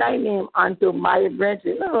declare thy name unto my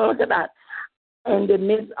brethren. Oh, look at that. In the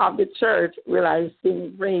midst of the church will I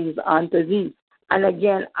sing praise unto thee. And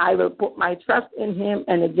again, I will put my trust in him.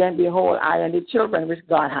 And again, behold, I and the children which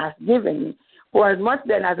God has given me. For as much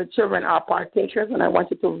then as the children are partakers, and I want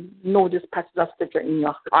you to know this passage of scripture in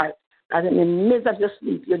your heart, as in the midst of your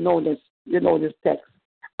sleep, you know this text.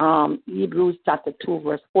 Hebrews chapter 2,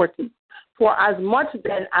 verse 14. For as much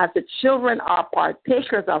then as the children are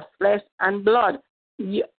partakers of flesh and blood,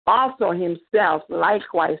 he also himself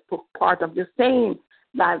likewise took part of the same,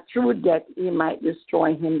 that through death he might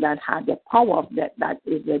destroy him that had the power of death, that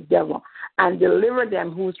is the devil, and deliver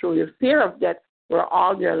them who through the fear of death were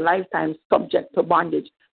all their lifetime subject to bondage.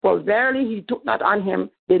 For verily he took not on him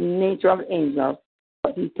the nature of angels,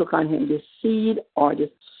 but he took on him the seed or the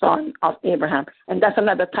son of Abraham. And that's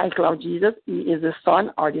another title of Jesus. He is the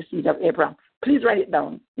son or the seed of Abraham. Please write it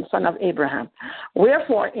down, the son of Abraham.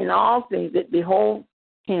 Wherefore in all things it behoved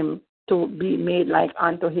him to be made like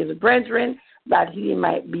unto his brethren, that he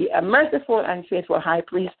might be a merciful and faithful high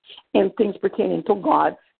priest in things pertaining to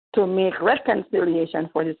God, to make reconciliation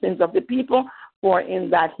for the sins of the people. For in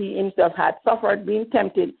that he himself had suffered being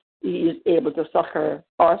tempted, he is able to succor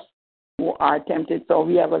us who are tempted. So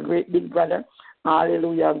we have a great big brother.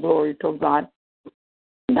 Hallelujah, glory to God.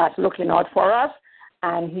 That's looking out for us,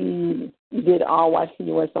 and he did all what he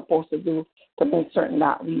was supposed to do to make certain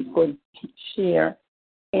that we could share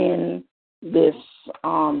in this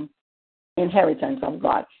inheritance of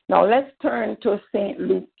God. Now let's turn to St.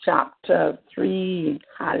 Luke chapter 3.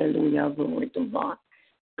 Hallelujah, glory to God.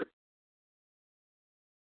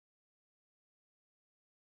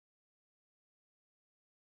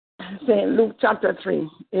 St. Luke chapter 3,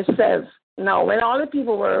 it says, now when all the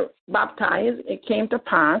people were baptized, it came to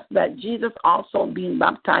pass that Jesus also being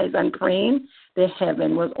baptized and praying, the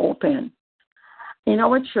heaven was open. In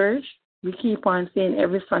our church, we keep on saying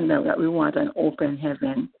every Sunday that we want an open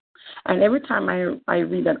heaven. And every time I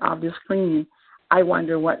read that off the screen, I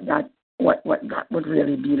wonder what that would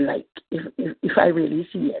really be like if I really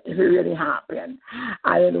see it, if it really happened.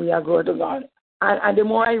 Hallelujah, glory to God. And the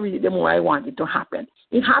more I read it, the more I want it to happen.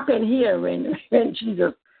 It happened here when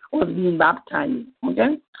Jesus was being baptized,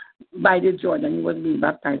 okay, by the Jordan. He was being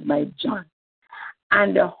baptized by John.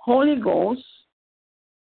 And the Holy Ghost,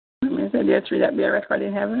 so there are three that bear record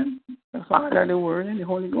in heaven, the Father, the Word, and the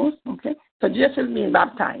Holy Ghost, okay. So Jesus is being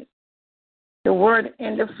baptized. The Word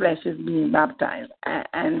in the flesh is being baptized.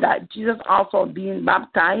 And that Jesus also being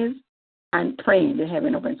baptized and praying, the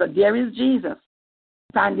heaven open. So there is Jesus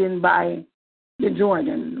standing by the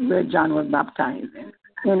Jordan where John was baptized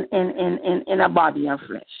in a body of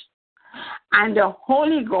flesh. And the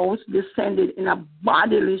Holy Ghost descended in a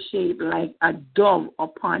bodily shape like a dove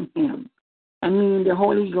upon him. I mean, the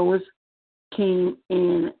Holy Ghost came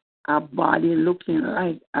in a body looking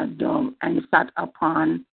like a dove and sat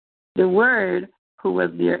upon the Word who was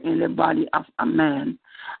there in the body of a man.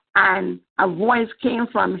 And a voice came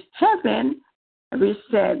from heaven which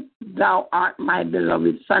said, thou art my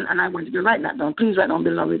beloved Son. And I want you to write that down. Please write down,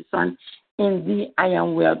 beloved Son. In thee I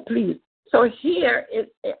am well pleased. So here,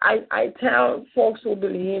 I tell folks who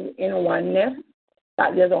believe in oneness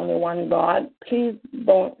that there's only one God, please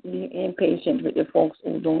don't be impatient with the folks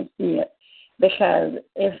who don't see it. Because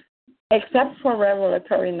except for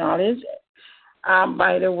revelatory knowledge,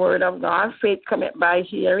 by the word of God, faith cometh by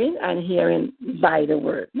hearing, and hearing by the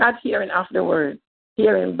word. Not hearing of the word,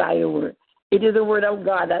 hearing by the word. It is the word of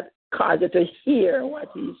God that causes you to hear what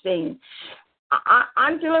he's saying.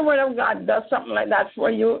 Until the word of God does something like that for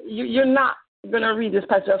you, you're not going to read this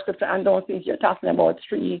passage of scripture and don't think you're talking about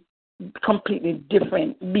three completely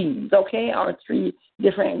different beings, okay, or 3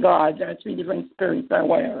 different gods or 3 different spirits or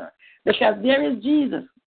whatever. Because there is Jesus.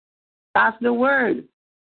 That's the word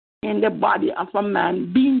in the body of a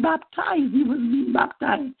man being baptized. He was being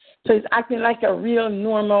baptized. So he's acting like a real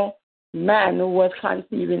normal man who was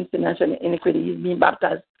conceived in sin and iniquity. He's being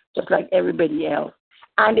baptized just like everybody else.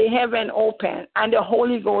 And the heaven opened, and the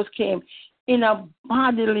Holy Ghost came in a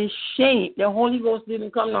bodily shape. The Holy Ghost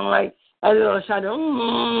didn't come down like a little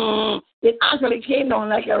shadow. It actually came down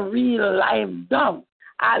like a real live dove.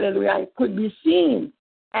 Hallelujah. It could be seen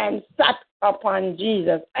and sat upon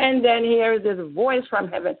Jesus. And then here is this voice from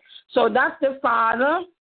heaven. So that's the Father,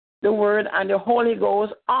 the Word, and the Holy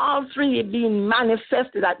Ghost, all 3 being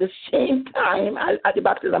manifested at the same time at the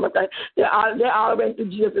baptism of Christ. They all went to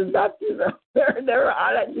Jesus' baptism. They were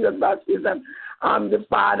all at Jesus' baptism. The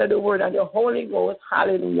Father, the Word, and the Holy Ghost,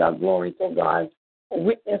 hallelujah, glory to God,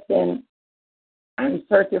 witnessing and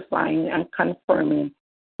certifying and confirming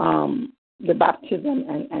the baptism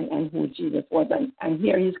and who Jesus was. And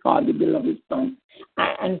here he's called the beloved Son.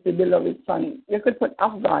 And it's the beloved Son. You could put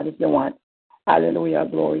of God if you want. Hallelujah,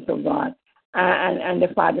 glory to God. And the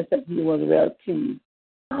Father said he was well pleased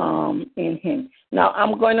in him. Now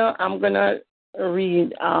I'm gonna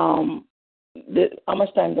read how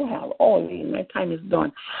much time do I have? Oh, my time is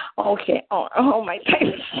done. Okay. Oh, my time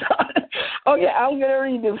is done. Okay, I'm gonna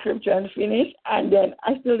read the scripture and finish, and then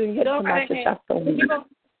I still didn't get to Matthew chapter 1.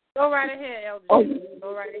 Go right ahead, Elder. Okay.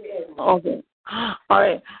 Go right ahead. Okay. All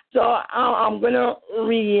right. So I'm gonna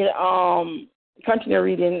read. Continue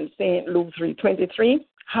reading St. Luke 3:23.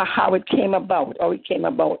 How it came about,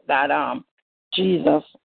 that Jesus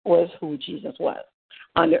was who Jesus was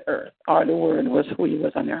on the earth, or the Word was who he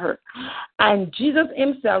was on the earth. And Jesus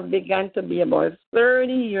himself began to be about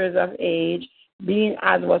 30 years of age, being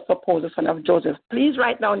as was supposed the son of Joseph. Please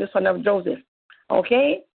write down the son of Joseph,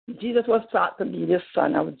 okay? Jesus was thought to be the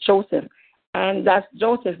son of Joseph, and that's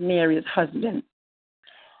Joseph, Mary's husband.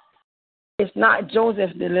 It's not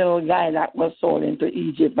Joseph, the little guy that was sold into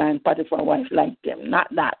Egypt and Potiphar's wife liked him. Not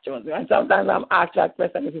that Joseph. And sometimes I'm asked that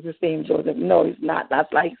question if it's the same Joseph. No, it's not.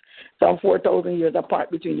 That's like some 4,000 years apart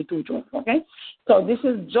between the two Josephs, okay? So this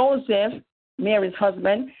is Joseph, Mary's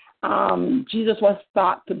husband. Jesus was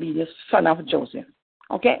thought to be the son of Joseph,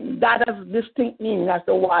 okay? That has distinct meaning as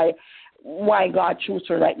to why God chose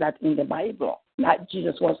to write that in the Bible, that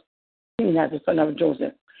Jesus was seen as the son of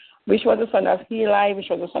Joseph, which was the son of Heli, which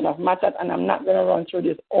was the son of Matthat, and I'm not going to run through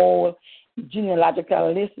this whole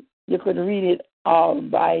genealogical list. You could read it all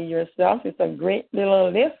by yourself. It's a great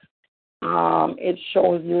little list. It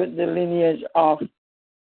shows you the lineage of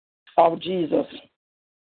Jesus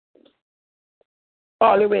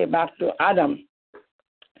all the way back to Adam,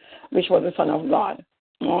 which was the son of God.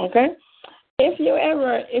 Okay? If you're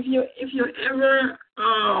ever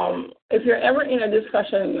in a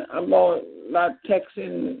discussion about that text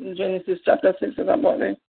in Genesis chapter 6 is about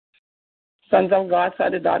the sons of God saw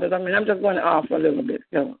the daughters of men. I'm just going off a little bit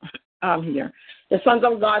here. The sons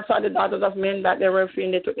of God saw the daughters of men that they were free,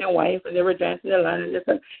 and they took their wife, and they were dancing in the land, and they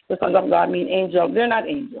said the sons of God mean angels. They're not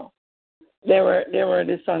angels. They were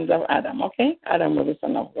the sons of Adam, okay? Adam was the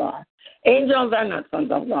son of God. Angels are not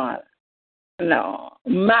sons of God. No,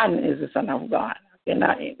 man is the son of God. They're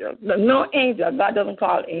not angels. No angel. God doesn't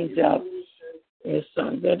call angels his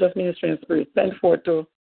sons. They're just ministering spirits sent forth to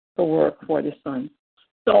work for the Son.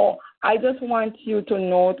 So I just want you to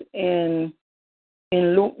note in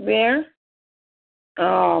Luke there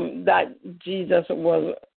that Jesus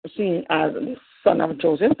was seen as the son of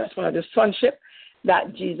Joseph. That's one of the sonship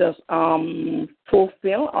that Jesus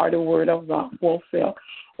fulfilled, or the word of God fulfilled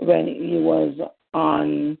when he was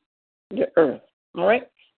on the earth. All right?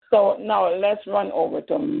 So now let's run over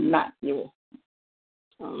to Matthew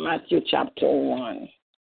chapter 1.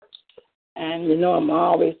 And you know I'm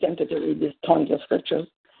always tempted to read these tons of scriptures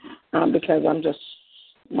because I'm just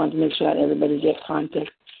want to make sure that everybody gets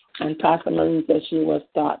context. And Pastor Marie said she was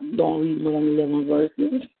taught, don't read more than 11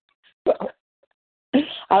 verses.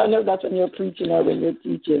 I don't know if that's when you're preaching or when you're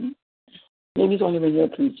teaching. Maybe it's only when you're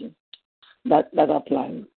preaching. That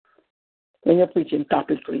applies. When you're preaching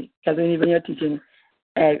topically. Because when you're teaching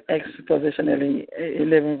expositionally,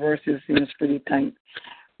 11 verses seems pretty tight.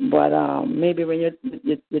 But maybe when you're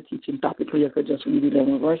teaching topically, you could just read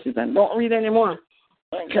 11 verses and don't read anymore.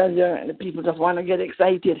 Because the people just want to get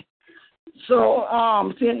excited. So,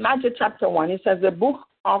 in Matthew chapter 1, it says, the book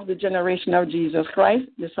of the generation of Jesus Christ,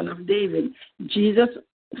 the son of David. Jesus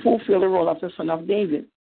fulfilled the role of the son of David.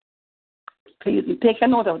 Please take a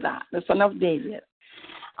note of that, the son of David.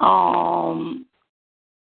 And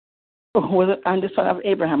the son of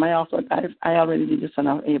Abraham. I already did the son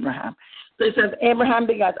of Abraham. So it says, Abraham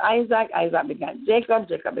begat Isaac, Isaac begat Jacob,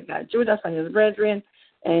 Jacob begat Judas and his brethren,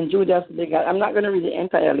 and Judas begat, I'm not going to read the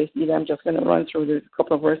entire list either, I'm just going to run through this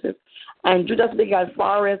couple of verses. And Judas begat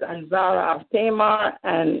Phares and Zara of Tamar,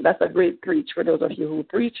 and that's a great preach for those of you who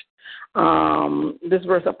preach. This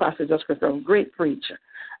verse of passage of scripture, great preach.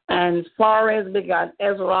 And Phares begat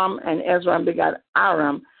Ezram, and Ezram begat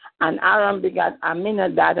Aram, and Aram begat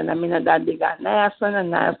Aminadab, and Aminadab begat Naasson,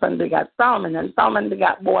 and Naasson begat Salmon, and Salmon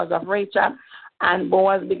begat Boaz of Rachab, and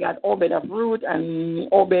Boaz begat Obed of Ruth, and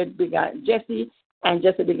Obed begat Jesse, and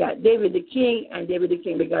Jesse begat David the king, and David the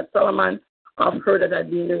king begat Solomon of her that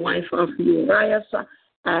had been the wife of Uriah,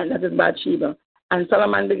 and that is Bathsheba. And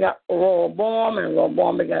Solomon begat Rehoboam, and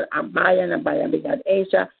Rehoboam begat Abiah, and Abiah begat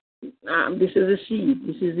Asa. This is a seed.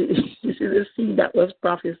 This is a seed that was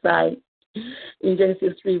prophesied in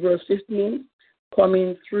Genesis 3, verse 15,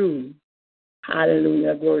 coming through.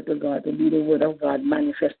 Hallelujah, glory to God, to be the word of God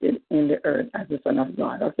manifested in the earth as the Son of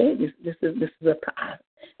God. Okay, this is a path.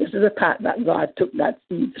 This is a path that God took that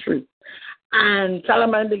seed through. And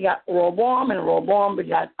Solomon begat Rehoboam, and Rehoboam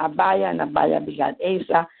begat Abiah, and Abiah begat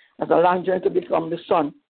Asa. That's a long journey to become the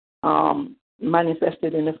Son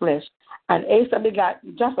manifested in the flesh. And Asa begat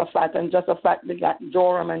Josaphat, and Josaphat begat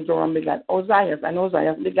Joram, and Joram begat Ozias, and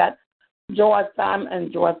Ozias begat Joatham,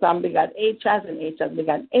 and Joatham begat Achaz, and Achaz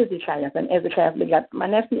begat Ezekiah, and Ezekiah begat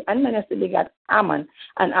Manasseh, and Manasseh begat Ammon,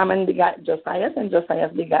 and Ammon begat Josias, and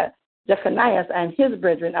Josias begat Jeconiah and his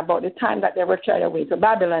brethren about the time that they were carried away to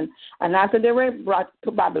Babylon. And after they were brought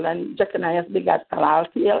to Babylon, Jeconiah begat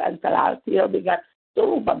Salaltiel, and Salaltiel begat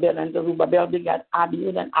Zerubbabel, and Zerubbabel begat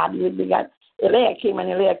Abiud, and Abiud begat Eliakim,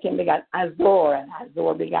 and Eliakim begat Azor, and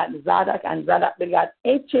Azor begat Zadok, and Zadok begat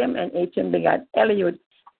Achim, and Achim begat Eliud,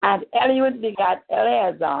 and Eliud begat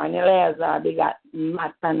Eleazar, and Eleazar begat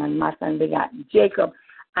Matan, and Matan begat Jacob,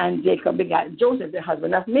 and Jacob begat Joseph, the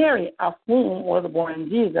husband of Mary, of whom was born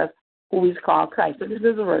Jesus, who is called Christ. So this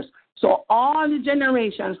is the verse. So all the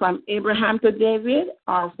generations from Abraham to David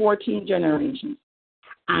are 14 generations.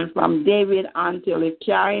 And from David until the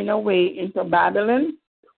carrying away into Babylon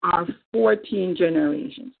are 14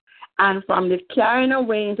 generations. And from the carrying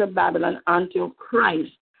away into Babylon until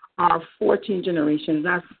Christ are 14 generations.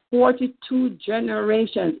 That's 42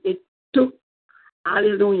 generations. It took,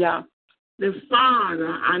 hallelujah, the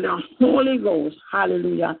Father and the Holy Ghost,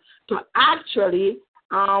 hallelujah, to actually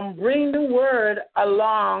bring the word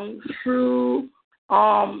along through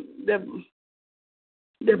the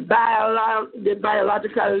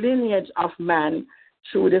biological lineage of man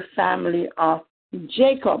through the family of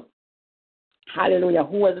Jacob, hallelujah,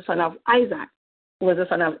 who was the son of Isaac, who was the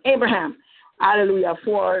son of Abraham, hallelujah,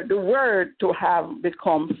 for the word to have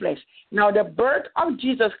become flesh. Now, the birth of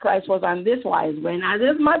Jesus Christ was on this wise. When as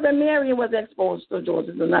his mother Mary was exposed to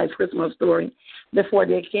Joseph, the nice Christmas story, before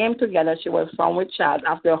they came together, she was found with child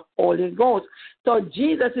of the Holy Ghost. So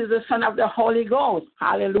Jesus is the son of the Holy Ghost,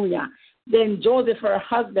 hallelujah. Then Joseph, her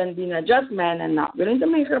husband, being a just man and not willing to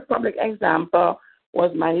make her a public example,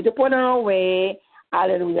 was minded to put her away,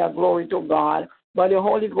 hallelujah, glory to God. But the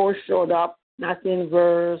Holy Ghost showed up, that's in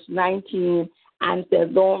verse 19, and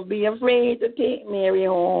said, don't be afraid to take Mary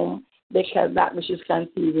home, because that which is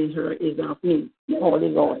conceived in her is of me, the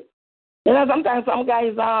Holy Ghost. You know, sometimes some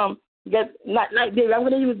guys get, not like David, I'm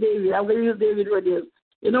going to use David for this.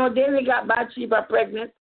 You know, David got Bathsheba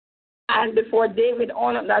pregnant, and before David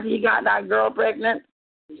owned up that he got that girl pregnant,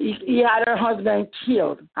 he had her husband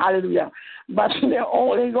killed. Hallelujah. But the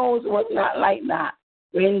Holy Ghost was not like that.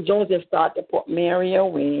 When Joseph started to put Mary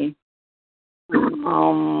away,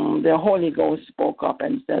 the Holy Ghost spoke up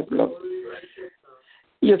and said, look,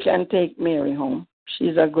 you can take Mary home.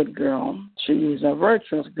 She's a good girl. She is a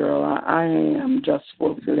virtuous girl. I am just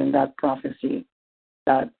fulfilling that prophecy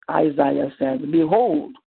that Isaiah said,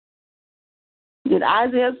 behold. Did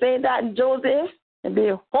Isaiah say that, Joseph?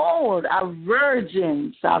 Behold, a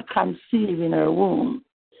virgin shall conceive in her womb,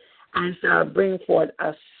 and shall bring forth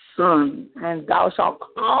a son, and thou shalt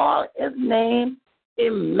call his name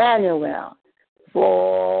Emmanuel,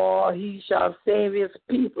 for he shall save his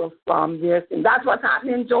people from their sin. That's what's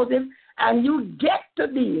happening, Joseph. And you get to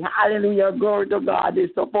be, hallelujah, glory to God, the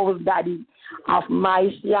supposed daddy of my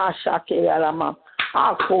Shakeyalama.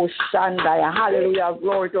 Hallelujah,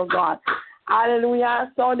 glory to God.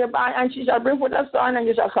 Hallelujah. So and she shall bring forth a son, and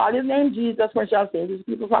you shall call his name Jesus, for shall save his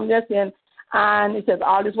people from their sin. And it says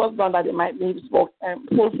all this was done that it might be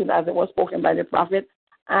fulfilled as it was spoken by the prophet.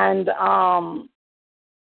 And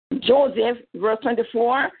Joseph, verse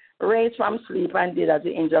 24, raised from sleep and did as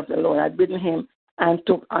the angel of the Lord had bidden him, and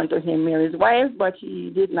took unto him Mary's wife, but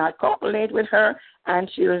he did not copulate with her, and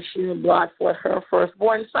she brought forth her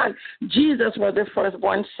firstborn son. Jesus was the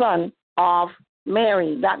firstborn son of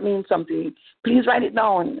Mary. That means something. Please write it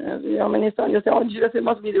down. Many sons, you say, oh, Jesus, it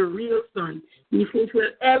must be the real son. He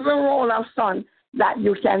fulfilled every role of son that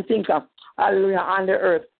you can think of, hallelujah, on the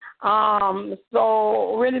earth.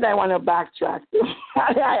 So where did I want to backtrack to?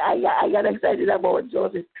 I got excited about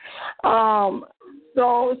Joseph. The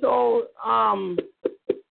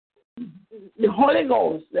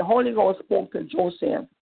Holy Ghost spoke to Joseph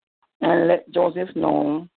and let Joseph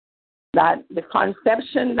know that the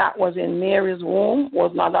conception that was in Mary's womb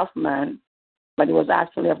was not of man, but it was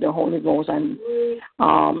actually of the Holy Ghost. And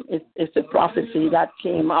it's a prophecy that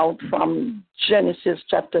came out from Genesis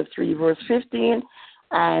chapter 3, verse 15.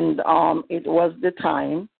 And it was the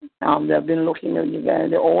time. They've been looking,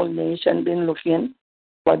 the old nation been looking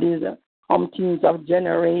for these umpteens of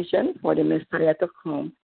generation for the Messiah to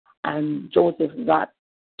come. And Joseph got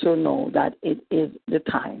to know that it is the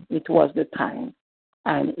time. It was the time.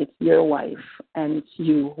 And it's your wife and it's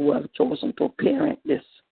you who have chosen to parent this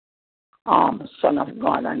Son of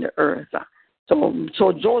God on the earth.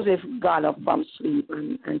 So Joseph got up from sleep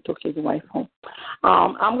and took his wife home.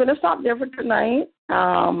 I'm going to stop there for tonight.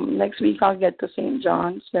 Next week I'll get to St.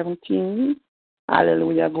 John 17.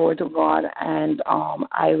 Hallelujah, glory to God. And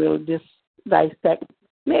I will dissect,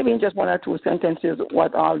 maybe in just one or two sentences,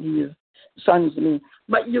 what all these sons mean.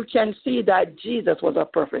 But you can see that Jesus was a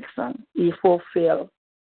perfect son. He fulfilled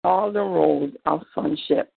all the roles of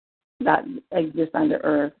sonship that exist on the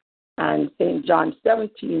earth. And St. John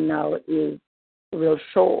 17 now will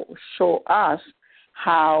show us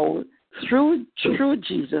how through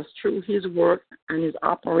Jesus, through his work and his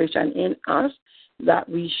operation in us, that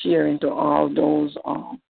we share into all those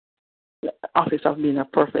office of being a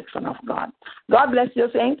perfect son of God. God bless you,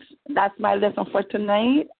 saints. That's my lesson for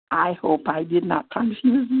tonight. I hope I did not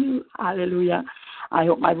confuse you. Hallelujah. I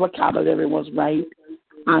hope my vocabulary was right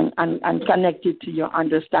and connected to your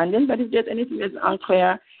understanding. But if there's anything that's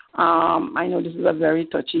unclear, I know this is a very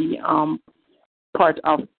touchy part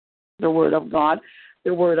of the Word of God.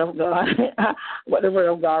 The Word of God, what the Word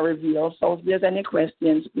of God reveals. So if there's any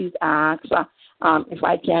questions, please ask. If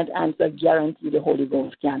I can't answer, guarantee the Holy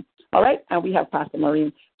Ghost can. All right? And we have Pastor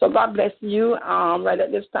Maureen. So God bless you. Right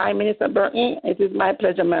at this time, Minister Burton, it is my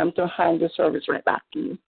pleasure, ma'am, to hand the service right back to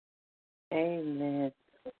you. Amen.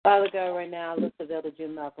 Father God, right now, I lift the Elder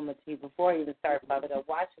Jim Malcolm to you. Before I even start, Father God,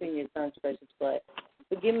 wash me in your son's precious blood.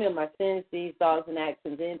 Forgive me of my sins, deeds, thoughts, and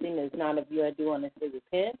actions. Anything that's not of you, I do honestly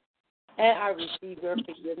repent. And I receive your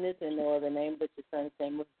forgiveness in no other name but your son's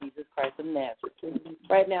name of Jesus Christ of Nazareth.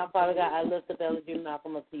 Right now, Father God, I lift the Elder Jim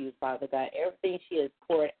Malcolm up to you, Father God. Everything she has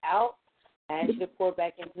poured out, I ask you to pour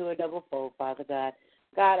back into her double fold, Father God.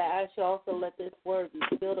 God, I ask you also let this word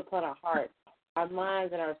be filled upon our hearts, our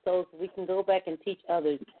minds, and our souls so we can go back and teach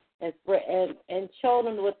others and show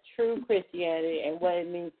them what true Christianity and what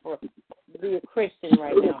it means to be a Christian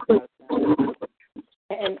right now, Father God.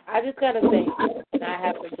 And I just got to thank you, and I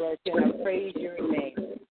have to bless you, and I praise your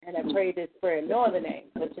name. And I pray this prayer in no other name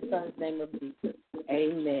but your son's name of Jesus.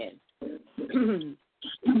 Amen. Can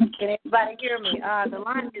everybody hear me? The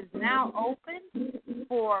line is now open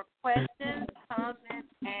for questions, comments,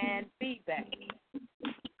 and feedback.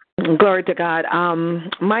 Glory to God.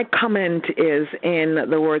 My comment is in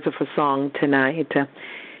the words of a song tonight.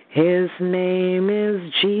 His name is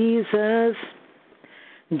Jesus.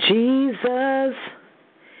 Jesus.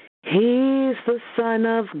 He's the Son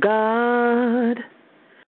of God.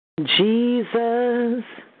 Jesus.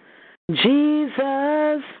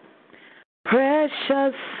 Jesus.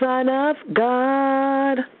 Precious Son of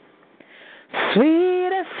God.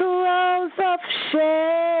 Sweetest rose of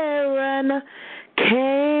Sharon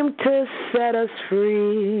came to set us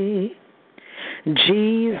free.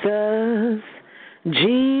 Jesus,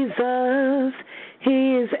 Jesus,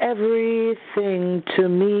 he is everything to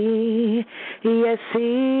me. Yes,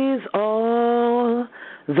 he's all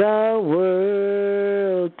the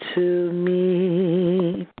world to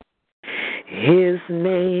me. His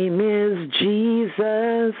name is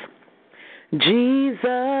Jesus,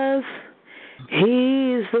 Jesus,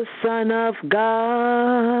 he's the Son of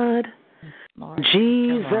God. Lord,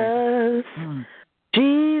 Jesus,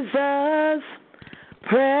 Jesus,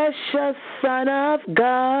 precious Son of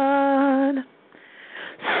God,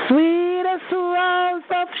 sweetest rose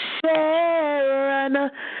of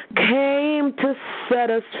Sharon came to set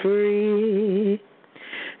us free.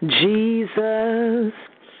 Jesus,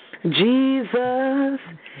 Jesus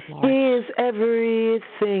is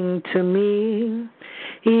everything to me.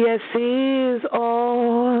 Yes, he's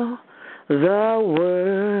all the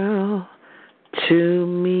world to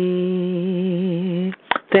me.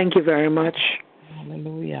 Thank you very much.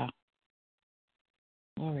 Hallelujah.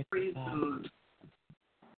 Glory to God.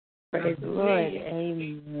 Praise the Lord.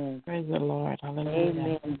 Amen. Praise the Lord.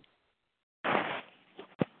 Hallelujah.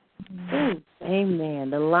 Amen. Amen.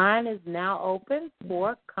 The line is now open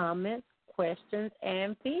for comments, questions,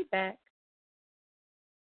 and feedback.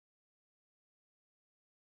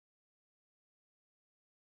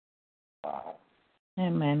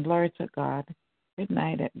 Amen. Glory to God. Good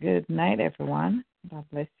night. Good night, everyone. God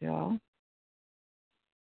bless you all.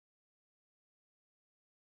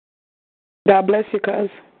 God bless you, cuz.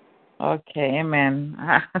 Okay, amen.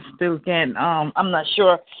 I still can't. I'm not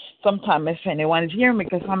sure. Sometime if anyone is hearing me,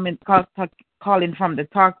 because I'm calling from the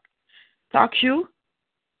talk show.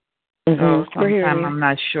 So sometimes I'm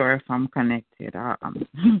not sure if I'm connected.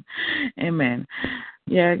 Amen.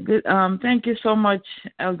 Yeah, good. Thank you so much,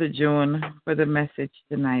 Elder June, for the message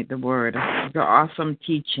tonight, the word. Your awesome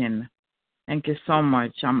teaching. Thank you so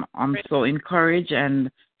much. I'm so encouraged and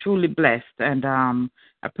truly blessed. And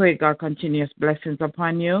I pray God continuous blessings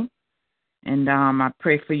upon you. And I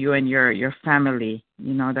pray for you and your family,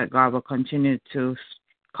 that God will continue to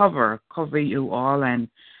cover you all. And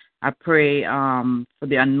I pray for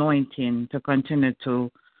the anointing to continue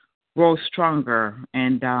to grow stronger,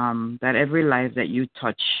 and that every life that you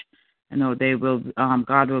touch, they will,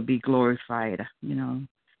 God will be glorified.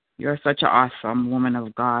 You're such an awesome woman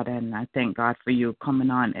of God, and I thank God for you coming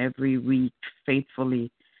on every week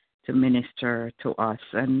faithfully to minister to us.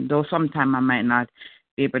 And though sometimes I might not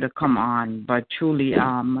be able to come on, but truly,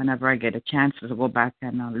 whenever I get a chance to go back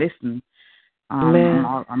and listen,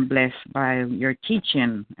 I'm blessed by your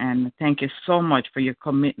teaching, and thank you so much for your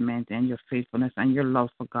commitment and your faithfulness and your love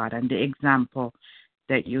for God and the example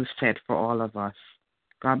that you set for all of us.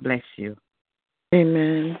 God bless you.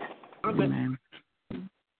 Amen. Amen.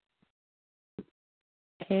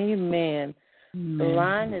 Amen. The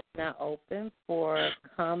line is now open for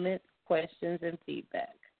comments, questions, and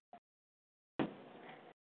feedback.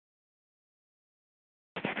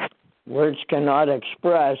 Words cannot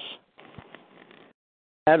express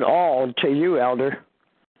at all to you, Elder.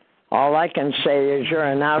 All I can say is you're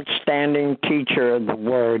an outstanding teacher of the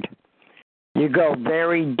Word. You go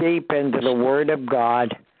very deep into the Word of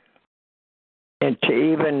God, and to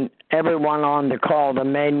even everyone on the call that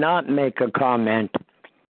may not make a comment,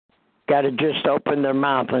 got to just open their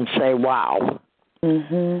mouth and say, wow.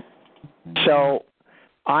 So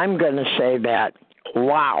I'm going to say that,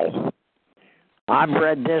 wow. I've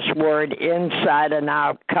read this Word inside and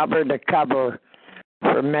out, cover to cover,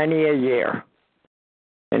 for many a year.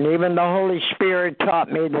 And even the Holy Spirit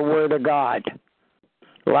taught me the Word of God,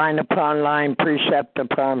 line upon line, precept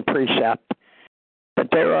upon precept. But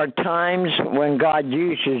there are times when God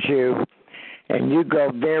uses you and you go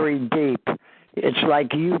very deep. It's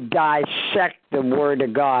like you dissect the Word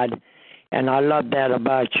of God, and I love that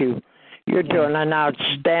about you. You're doing an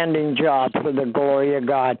outstanding job for the glory of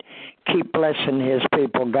God. Keep blessing His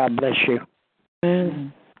people. God bless you.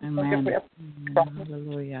 Amen.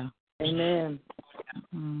 Hallelujah. Amen.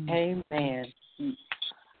 Amen.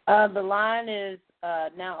 The line is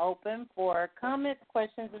now open for comments,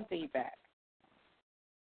 questions, and feedback.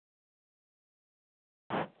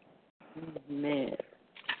 Amen.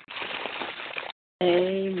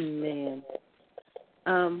 Amen.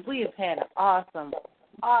 We have had an awesome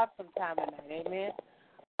time tonight.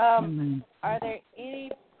 Amen. Are there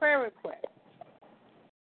any prayer requests?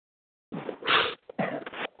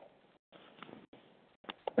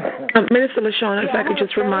 Minister LaShawn, if I could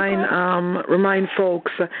just remind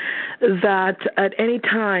folks that at any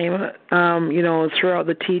time, throughout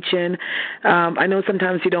the teaching, I know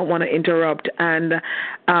sometimes you don't want to interrupt, and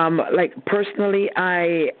personally,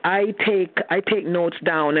 I take notes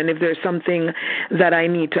down, and if there's something that I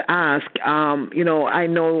need to ask, I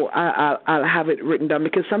know I'll have it written down,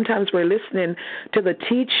 because sometimes we're listening to the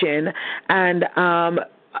teaching, and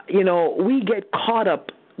we get caught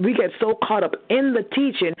up. We get so caught up in the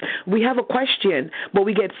teaching, we have a question, but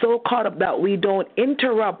we get so caught up that we don't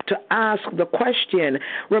interrupt to ask the question.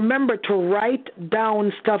 Remember to write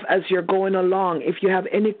down stuff as you're going along. If you have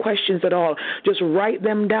any questions at all, just write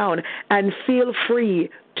them down, and feel free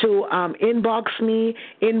to inbox me,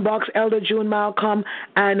 inbox Elder June Malcolm,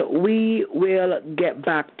 and we will get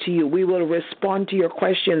back to you. We will respond to your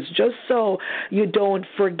questions, just so you don't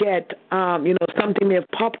forget. Something may have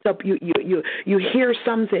popped up. You hear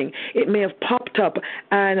something. It may have popped up,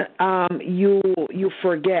 and you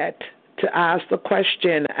forget to ask the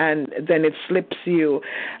question, and then it slips you.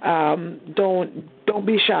 Don't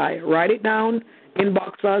be shy. Write it down,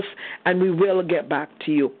 inbox us, and we will get back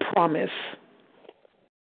to you. Promise.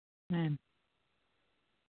 Amen.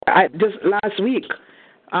 Just last week,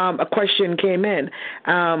 a question came in,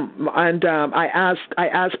 and I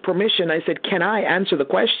asked permission. I said, "Can I answer the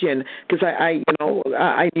question?" Because I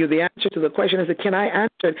knew the answer to the question. I said, "Can I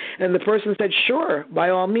answer it?" And the person said, "Sure, by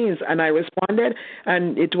all means." And I responded,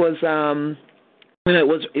 and it was.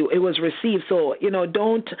 It was received. So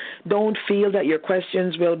don't feel that your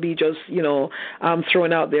questions will be just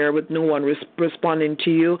thrown out there with no one responding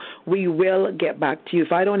to you. We will get back to you.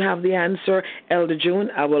 If I don't have the answer, Elder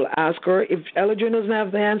June, I will ask her. If Elder June doesn't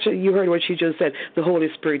have the answer, you heard what she just said. The Holy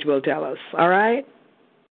Spirit will tell us. All right.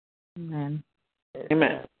 Amen.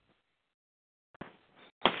 Amen.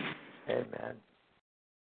 Amen.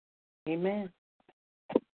 Amen.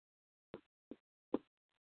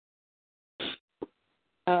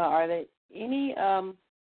 Are there any,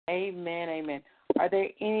 amen. Are there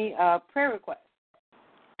any prayer requests?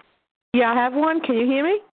 Yeah, I have one. Can you hear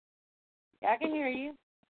me? Yeah, I can hear you.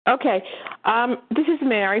 Okay. This is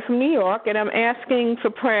Mary from New York, and I'm asking for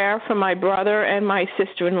prayer for my brother and my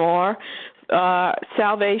sister-in-law,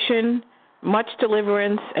 salvation, much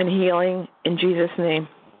deliverance, and healing in Jesus' name.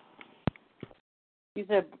 You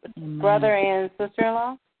said brother and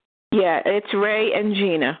sister-in-law? Yeah, it's Ray and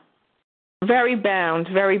Gina. Very bound.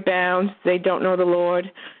 They don't know the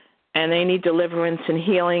Lord, and they need deliverance and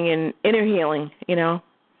healing and inner healing,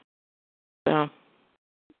 So,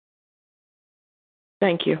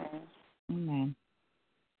 thank you. Amen.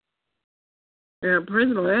 Praise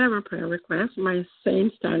the Lord. I have a prayer request. My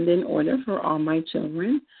saints stand in order for all my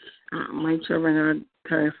children. My children are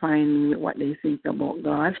clarifying me what they think about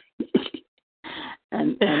God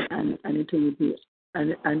and eternity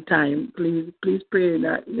and time. Please pray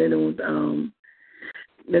that they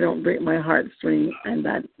don't break my heartstring and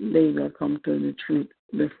that they will come to the truth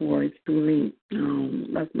before it's too late.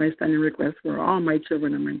 That's my standing request for all my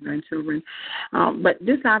children and my grandchildren. But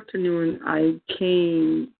this afternoon I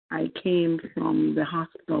came from the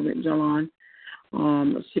hospital with Jalon.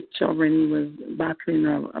 Sick children. He was battling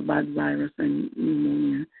a bad virus and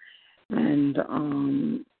pneumonia,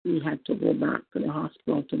 and he had to go back to the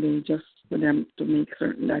hospital today just for them to make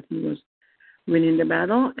certain that he was winning the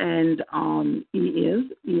battle, and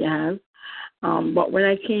he has. But when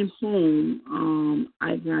I came home,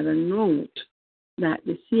 I got a note that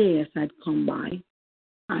the CAS had come by.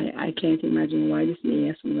 I can't imagine why the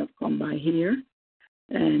CAS would have come by here,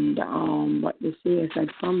 and but the CAS had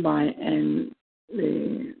come by, and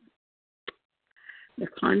the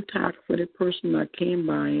contact for the person that came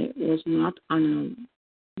by was not on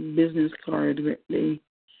a business card with the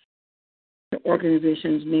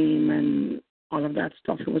organization's name and all of that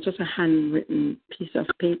stuff. It was just a handwritten piece of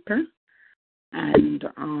paper, and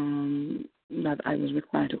that I was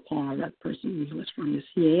required to call that person who was from the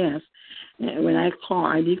CAS. And when I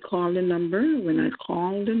did call the number. When I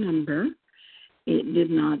called the number, it did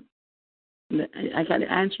not. I got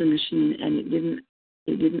the answering machine, and it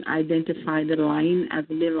didn't identify the line as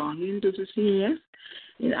belonging to the CAS.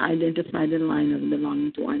 It identified the line as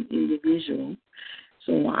belonging to an individual.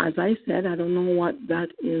 So as I said, I don't know what that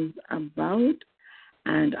is about,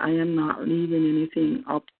 and I am not leaving anything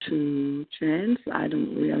up to chance. I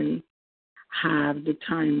don't really have the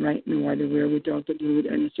time right now or the wherewithal to deal with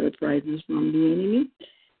any surprises from the enemy.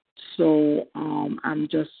 So I'm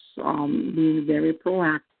just being very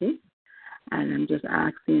proactive, and I'm just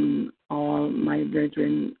asking all my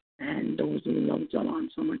brethren and those who love Jalon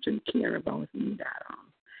so much and care about me that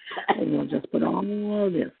I will just put all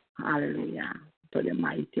this, hallelujah, to the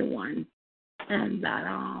mighty one, and that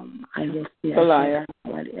I will see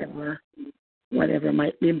whatever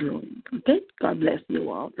might be brewing. Okay? God bless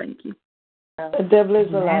you all. Thank you. The devil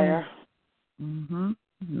is a liar. Mm-hmm.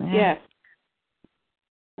 Yes.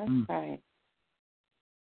 That's right.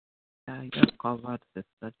 Yeah, you're covered,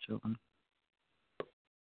 Sister June.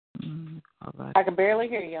 Covered. I can barely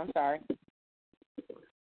hear you. I'm sorry.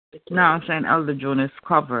 No, I'm saying Elder June is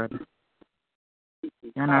covered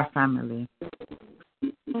and our family.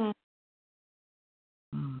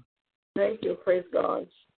 Thank you. Praise God.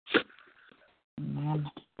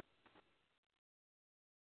 Amen.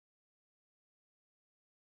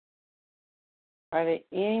 Are there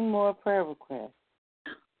any more prayer requests?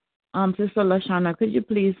 Sister LaShawna, could you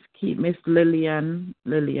please keep Miss Lillian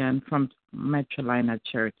from Metrolina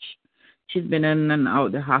Church? She's been in and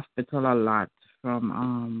out the hospital a lot.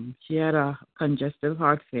 She had a congestive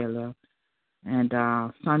heart failure, and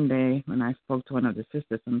Sunday when I spoke to one of the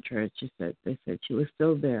sisters from church, they said she was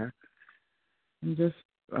still there. I'm just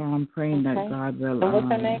praying that God will. And what's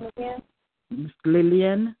her name again? Miss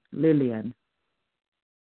Lillian.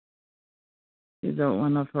 She's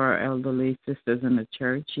one of our elderly sisters in the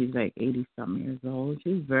church. She's like 80-something years old.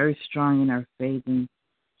 She's very strong in her faith, and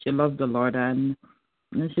she loves the Lord. And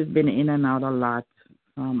And she's been in and out a lot.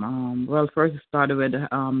 First it started with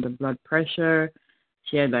the blood pressure.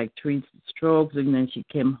 She had like 3 strokes, and then she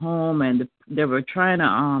came home, and they were trying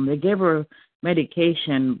to they gave her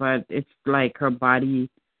medication, but it's like her body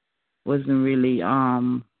wasn't really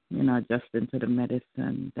adjusting to the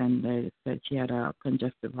medicine. Then they said she had a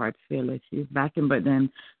congestive heart failure. She's back in, but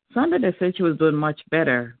then Sunday they said she was doing much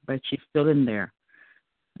better, but she's still in there.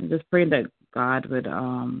 I'm just praying that God would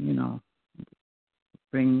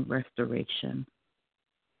bring restoration.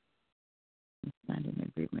 I stand in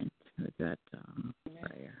agreement with that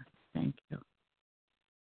prayer. Thank you.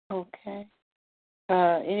 Okay.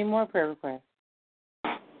 Any more prayer requests?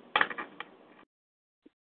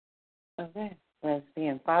 Okay. Let's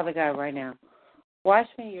begin. Father God, right now, wash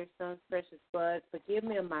me in your Son's precious blood. Forgive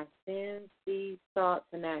me of my sins, deeds, thoughts,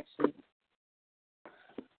 and actions.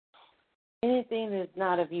 Anything that's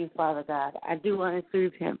not of you, Father God, I do honestly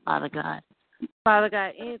repent, Father God. Father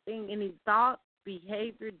God, any thoughts,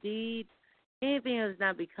 behavior, deeds, anything that was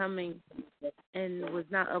not becoming and was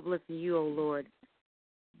not uplifting you, O Lord,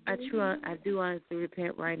 I do honestly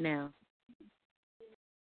repent right now.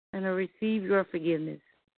 And I receive your forgiveness.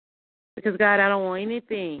 Because, God, I don't want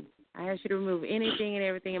anything. I ask you to remove anything and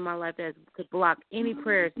everything in my life that could block any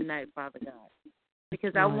prayers tonight, Father God.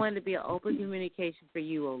 Because I want it to be an open communication for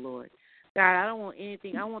you, O Lord. God, I don't want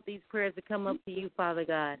anything. I want these prayers to come up to you, Father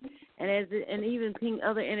God. And even ping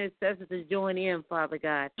other intercessors to join in, Father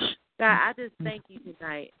God. God, I just thank you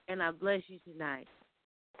tonight, and I bless you tonight.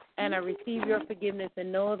 And I receive your forgiveness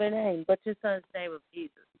in no other name but your Son's name of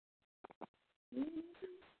Jesus.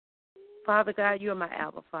 Father God, you're my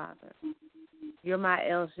Abba Father. You're my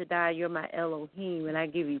El Shaddai. You're my Elohim, and I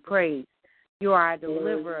give you praise. You are our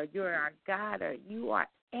deliverer. You're our guider. You are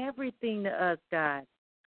everything to us, God.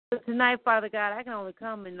 So tonight, Father God, I can only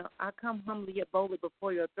come humbly yet boldly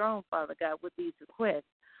before your throne, Father God, with these requests.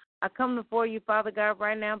 I come before you, Father God,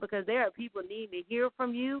 right now because there are people needing to hear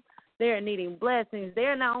from you. They are needing blessings. They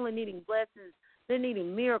are not only needing blessings, they're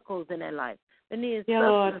needing miracles in their life. They're needing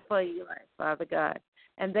substance for your life, Father God.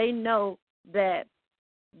 And they know that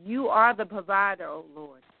you are the provider, oh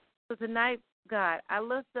Lord. So tonight, God, I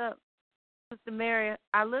lift up Sister Mary.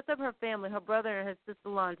 I lift up her family, her brother and her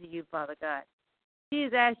sister-in-law to you, Father God. She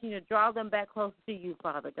is asking you to draw them back closer to you,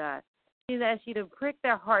 Father God. She is asking you to prick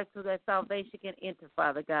their hearts so that salvation can enter,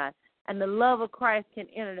 Father God, and the love of Christ can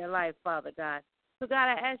enter their life, Father God. So, God,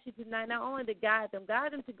 I ask you tonight not only to guide them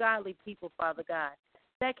to godly people, Father God,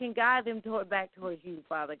 that can guide them back towards you,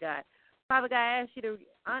 Father God. Father God, I ask you to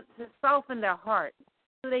soften their hearts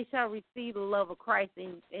so they shall receive the love of Christ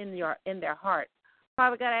in their heart.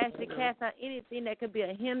 Father God, I ask you to cast out anything that could be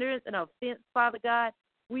a hindrance, an offense, Father God.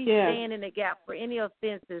 We stand in the gap for any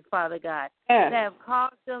offenses, Father God, that have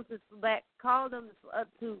caused them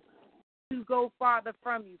to go farther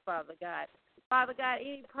from you, Father God. Father God,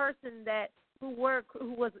 any person who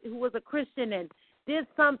was a Christian and did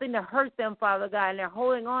something to hurt them, Father God, and they're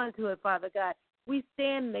holding on to it, Father God. We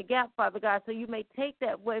stand in the gap, Father God, so you may take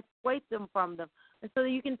that weight them from them, and so that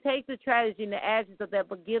you can take the tragedy and the ashes of that,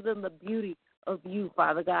 but give them the beauty of you,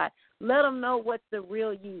 Father God. Let them know what's the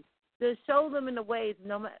real you. Just show them in the ways,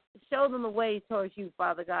 show them the ways towards you,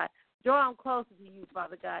 Father God. Draw them closer to you,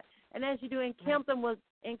 Father God. And as you do, encamp them with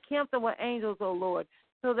angels, oh Lord,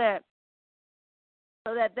 so that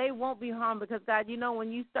they won't be harmed. Because God,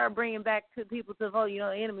 when you start bringing back to people to vote, the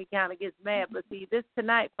enemy kind of gets mad. But see, this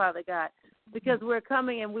tonight, Father God, because we're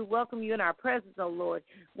coming and we welcome you in our presence, oh Lord.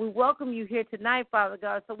 We welcome you here tonight, Father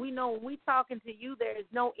God. So we know when we're talking to you, there is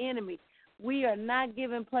no enemy. We are not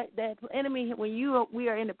giving that enemy. When we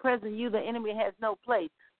are in the presence of you, the enemy has no place,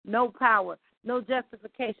 no power, no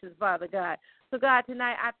justifications, Father God. So, God,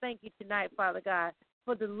 tonight, I thank you tonight, Father God,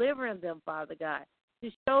 for delivering them, Father God, to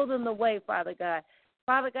show them the way, Father God.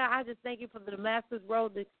 Father God, I just thank you for the Damascus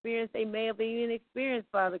Road experience they may have even experienced,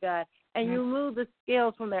 Father God, and you remove the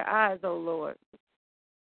scales from their eyes, oh Lord.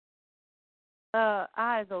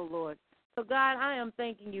 So, God, I am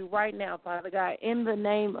thanking you right now, Father God, in the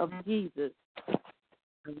name of Jesus.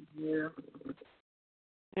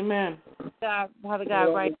 Amen. God, Father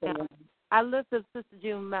God, right now, I lift up Sister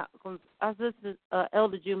June Malcolm,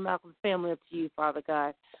 Elder June Malcolm's family up to you, Father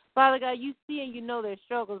God. Father God, you see and you know their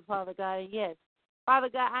struggles, Father God, and yes, Father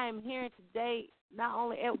God, I am hearing today, not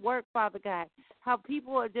only at work, Father God, how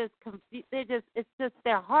people are just confused. It's just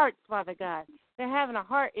their hearts, Father God. They're having a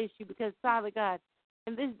heart issue because, Father God,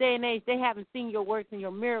 in this day and age, they haven't seen your works and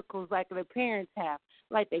your miracles like their parents have,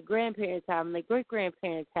 like their grandparents have, and their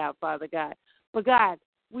great-grandparents have, Father God. But, God,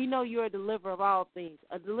 we know you're a deliverer of all things,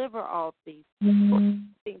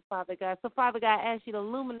 Father God. So, Father God, I ask you to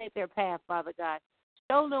illuminate their path, Father God.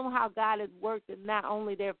 Show them how God has worked in not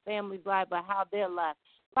only their family's life, but how their life.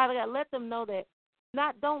 Father God, let them know that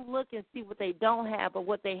don't look and see what they don't have, but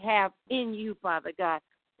what they have in you, Father God.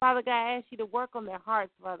 Father God, I ask you to work on their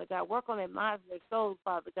hearts, Father God. Work on their minds and their souls,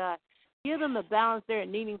 Father God. Give them the balance they're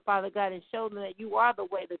needing, Father God, and show them that you are the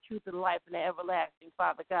way, the truth, and the life, and the everlasting,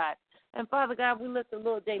 Father God. And, Father God, we lift the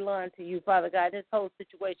little Jaylon to you, Father God, this whole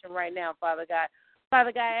situation right now, Father God.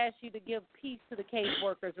 Father God, I ask you to give peace to the case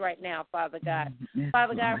workers right now, Father God.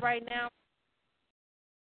 Father God, right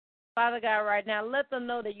now, let them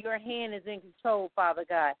know that your hand is in control, Father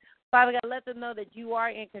God. Father God, let them know that you are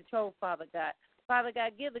in control, Father God. Father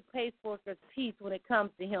God, give the case workers peace when it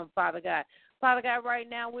comes to him, Father God. Father God, right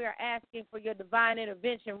now we are asking for your divine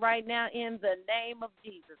intervention right now in the name of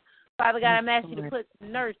Jesus. Father God, I'm asking you to put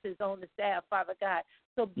nurses on the staff, Father God,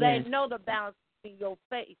 so they know the balance between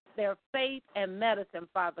their faith and medicine,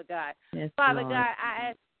 Father God. Father God, I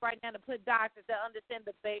ask you right now to put doctors that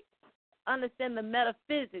understand the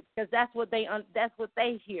metaphysics, because that's what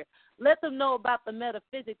they hear. Let them know about the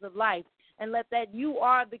metaphysics of life, and let that you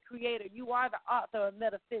are the creator, you are the author of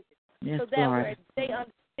metaphysics, so that they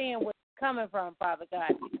understand where it's coming from, Father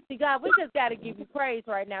God. See, God, we just got to give you praise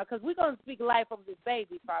right now, because we're going to speak life over this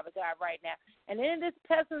baby, Father God, right now. And in this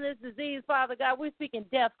pestilence disease, Father God, we're speaking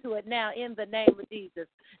death to it now in the name of Jesus.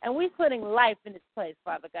 And we're putting life in this place,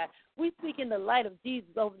 Father God. We're speaking the light of Jesus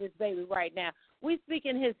over this baby right now. We're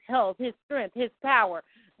speaking his health, his strength, his power.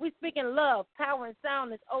 We're speaking love, power, and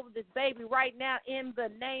soundness over this baby right now in the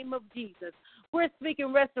name of Jesus. We're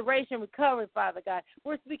speaking restoration, recovery, Father God.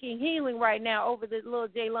 We're speaking healing right now over this little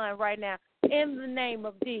Jaylon right now in the name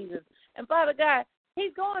of Jesus. And, Father God,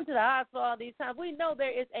 he's going to the hospital all these times. We know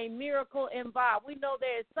there is a miracle involved. We know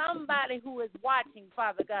there is somebody who is watching,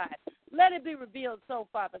 Father God. Let it be revealed so,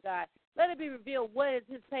 Father God. Let it be revealed what is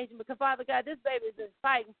his patient, because, Father God, this baby is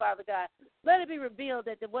fighting, Father God. Let it be revealed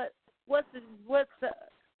that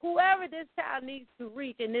whoever this child needs to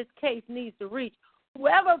reach and this case needs to reach,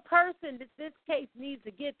 whoever person that this case needs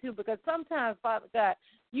to get to, because sometimes, Father God,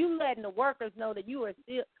 you letting the workers know that you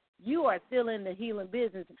are still in the healing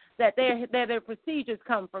business, that their procedures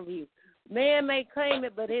come from you. Man may claim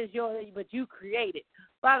it, but you create it.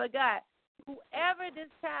 Father God, whoever this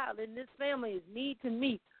child and this family is need to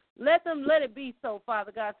meet, let it be so,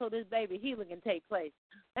 Father God, so this baby healing can take place.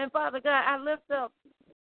 And, Father God, I lift up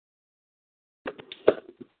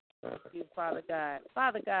you, Father God.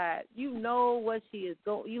 Father God, you know what she is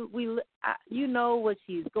you know what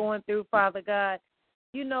she's going through, Father God.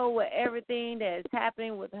 You know what everything that is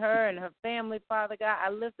happening with her and her family, Father God. I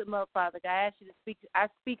lift them up, Father God. I ask you to speak. I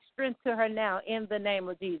speak strength to her now in the name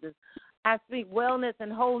of Jesus. I speak wellness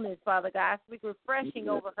and wholeness, Father God. I speak refreshing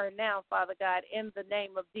over her now, Father God, in the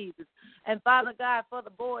name of Jesus. And, Father God, for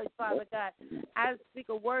the boys, Father God, I speak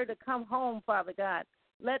a word to come home, Father God.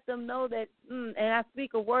 Let them know that, and I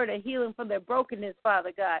speak a word of healing from their brokenness,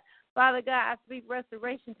 Father God. Father God, I speak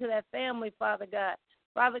restoration to that family, Father God.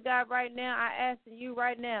 Father God, right now, I ask you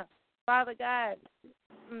right now, Father God,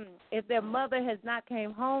 if their mother has not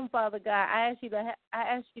came home, Father God, I ask you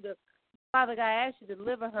to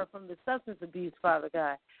deliver her from the substance abuse, Father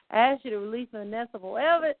God. I ask you to release Vanessa,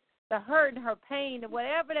 whatever the hurt and her pain and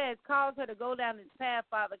whatever that has caused her to go down this path,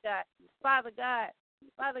 Father God.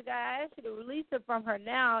 Father God, I ask you to release her from her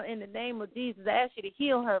now in the name of Jesus. I ask you to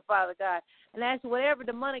heal her, Father God. And I ask you whatever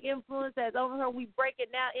demonic influence that's over her, we break it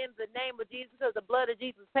now in the name of Jesus, because the blood of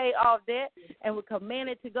Jesus paid all debt, and we command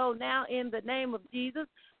it to go now in the name of Jesus,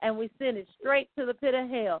 and we send it straight to the pit of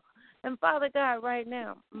hell. And, Father God, right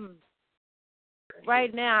now,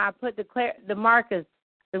 I put the Marcus,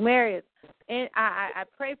 the Marius, and I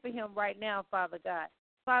pray for him right now, Father God.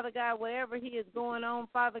 Father God, wherever he is going on,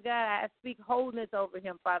 Father God, I speak wholeness over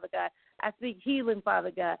him, Father God. I speak healing,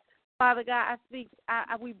 Father God. Father God,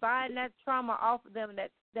 we bind that trauma off of them,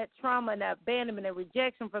 that trauma and that abandonment and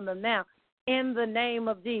rejection from them now, in the name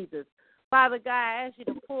of Jesus. Father God, I ask you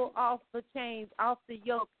to pull off the chains, off the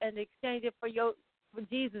yoke, and exchange it for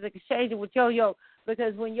Jesus, exchange it with your yoke,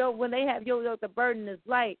 because when they have your yoke, the burden is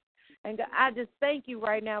light. And God, I just thank you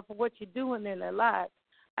right now for what you're doing in their lives.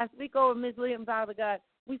 I speak over Ms. Williams, Father God.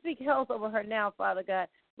 We speak health over her now, Father God.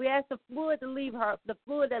 We ask the fluid that leave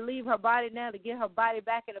her body now, to get her body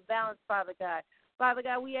back into balance, Father God. Father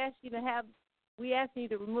God, we ask you to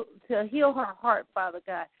heal her heart, Father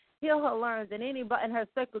God. Heal her lungs and her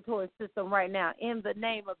circulatory system right now in the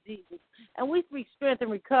name of Jesus. And we speak strength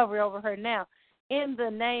and recovery over her now in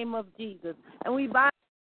the name of Jesus. And we bind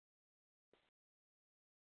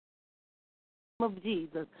of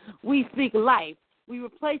Jesus. We speak life. We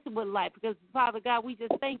replace it with life, because, Father God, we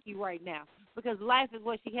just thank you right now, because life is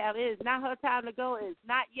what she has. It is not her time to go. It is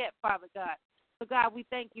not yet, Father God. So, God, we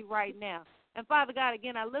thank you right now. And, Father God,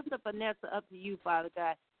 again, I lift up Vanessa up to you, Father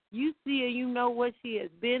God. You see her, you know what she has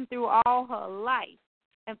been through all her life.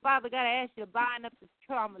 And, Father God, I ask you to bind up the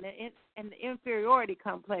trauma and the inferiority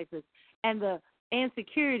complexes and the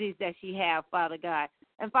insecurities that she has, Father God.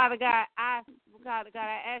 And, Father God, I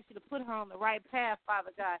ask you to put her on the right path, Father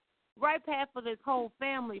God. Right path for this whole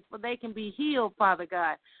family, for they can be healed, Father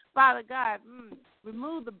God. Father God,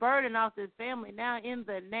 remove the burden off this family now in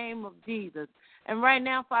the name of Jesus. And right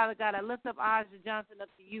now, Father God, I lift up Aja Johnson up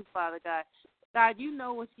to you, Father God. God, you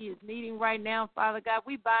know what she is needing right now, Father God.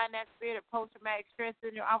 We bind that spirit of post-traumatic stress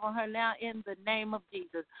syndrome off of her now in the name of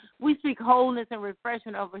Jesus. We speak wholeness and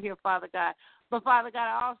refreshment over here, Father God. But, Father God,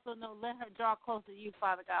 I also know let her draw closer to you,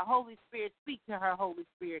 Father God. Holy Spirit, speak to her, Holy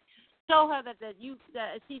Spirit. Show her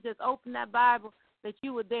that she just opened that Bible, that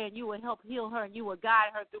you were there and you would help heal her and you would guide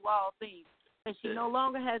her through all things. That she no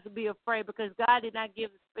longer has to be afraid because God did not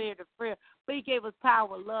give the spirit of fear, but he gave us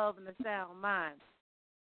power, love, and a sound mind.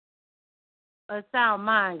 A sound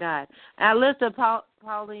mind, God. And I lift up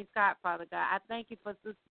Pauline Scott, Father God. I thank you for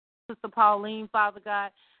Sister Pauline, Father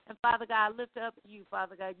God. And, Father God, I lift her up to you,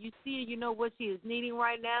 Father God. You see her, you know what she is needing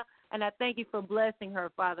right now. And I thank you for blessing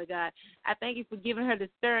her, Father God. I thank you for giving her the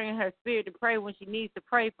stirring in her spirit to pray when she needs to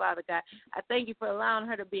pray, Father God. I thank you for allowing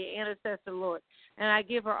her to be an intercessor, Lord. And I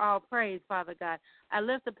give her all praise, Father God. I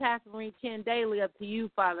lift the Pastor Marie Chen daily up to you,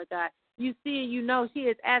 Father God. You see and you know she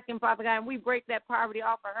is asking, Father God, and we break that poverty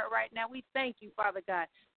off of her right now. We thank you, Father God.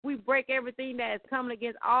 We break everything that is coming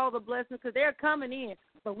against all the blessings because they're coming in.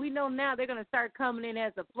 But we know now they're going to start coming in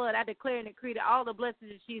as a flood. I declare and decree that all the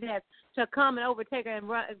blessings that she has shall come and overtake her and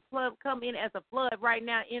come in as a flood right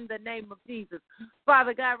now in the name of Jesus.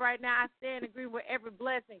 Father God, right now I stand and agree with every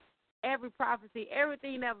blessing, every prophecy,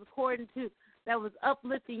 everything that was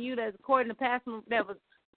uplifting you, that was according to Pastor, that was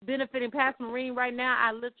benefiting Pastor Marine right now.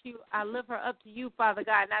 I lift her up to you, Father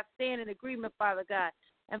God, and I stand in agreement, Father God.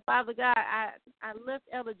 And, Father God, I lift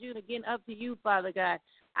Elder June again up to you, Father God.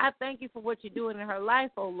 I thank you for what you're doing in her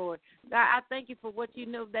life, oh Lord. God, I thank you for what you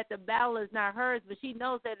know, that the battle is not hers, but she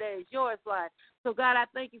knows that it is yours, Lord. So, God, I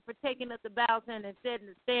thank you for taking up the battle and setting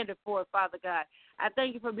the standard for it, Father God. I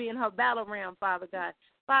thank you for being her battle ram, Father God.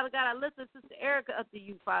 Father God, I lift Sister Erica up to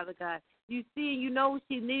you, Father God. You see, you know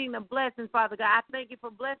she's needing the blessings, Father God. I thank you for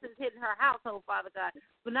blessings hitting her household, Father God.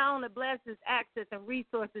 But not only blessings, access, and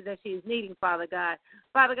resources that she is needing, Father God.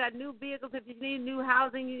 Father God, new vehicles if she needs, new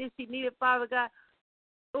housing if she needed, Father God.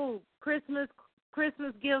 Oh, Christmas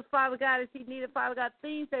gifts, Father God, if she needed, Father God.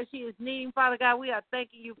 Things that she is needing, Father God, we are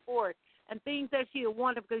thanking you for it. And things that she will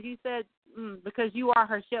want because you said, because you are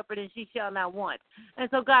her shepherd and she shall not want. And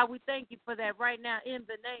so, God, we thank you for that right now in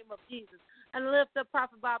the name of Jesus. And lift up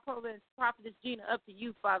Prophet Bob Provo and Prophetess Gina up to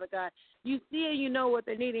you, Father God. You see and you know what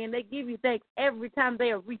they're needing, and they give you thanks. Every time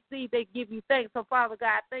they are received, they give you thanks. So, Father God,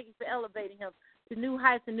 I thank you for elevating him to new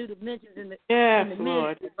heights and new dimensions in the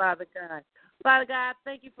ministry, Father God. Father God, I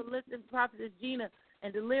thank you for lifting Prophetess Gina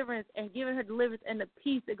and deliverance and giving her deliverance and the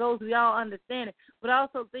peace that goes beyond understanding. But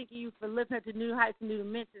also thanking you for lifting her to new heights and new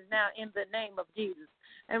dimensions now in the name of Jesus.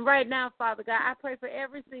 And right now, Father God, I pray for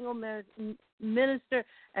every single minister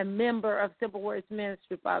and member of Simple Words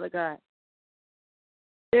Ministry, Father God.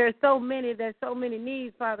 There's so many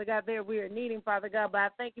needs, Father God, there we are needing, Father God, but I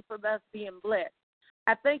thank you for us being blessed.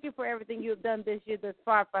 I thank you for everything you have done this year thus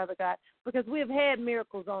far, Father God, because we have had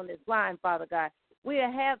miracles on this line, Father God. We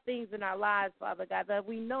have things in our lives, Father God, that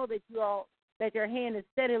we know that that your hand is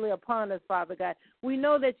steadily upon us, Father God. We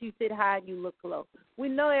know that you sit high and you look low. We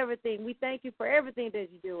know everything. We thank you for everything that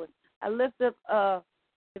you're doing. I lift up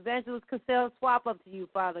Evangelist Cassell Swap up to you,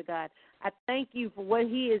 Father God. I thank you for what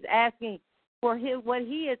he is asking for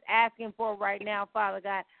right now, Father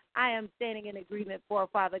God. I am standing in agreement for,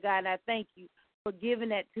 Father God, and I thank you for giving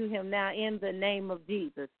that to him now in the name of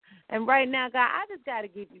Jesus. And right now, God, I just got to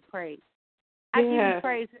give you praise. I give you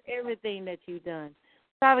praise for everything that you've done.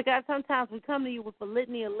 Father God, sometimes we come to you with a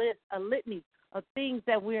litany of things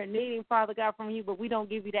that we are needing, Father God, from you, but we don't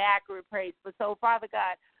give you the accurate praise. But so, Father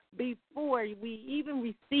God, before we even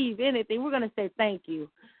receive anything, we're going to say thank you.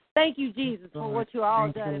 Thank you, Jesus, for what you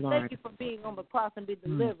all done. And thank you for being on the cross and be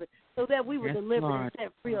delivered so that we were delivered and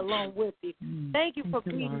set free along with you. Thank you for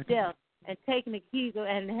being death and taking the keys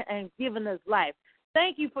and giving us life.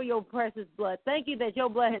 Thank you for your precious blood. Thank you that your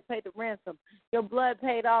blood has paid the ransom. Your blood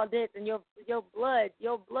paid all debts, and your blood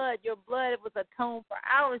was atoned for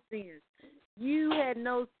our sins. You had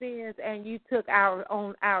no sins, and you took our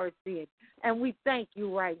sins. And we thank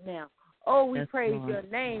you right now. Oh, we praise your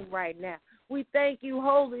name right now. We thank you,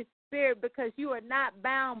 Holy Spirit, because you are not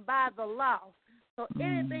bound by the law. So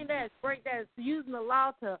anything that is using the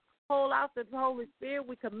law to hold out the Holy Spirit.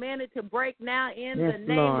 We command it to break now in Yes, the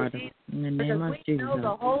name Lord. of Jesus. In the name because of we Jesus. know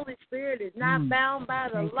the Holy Spirit is not bound by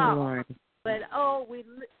the Thank law. you, Lord. But,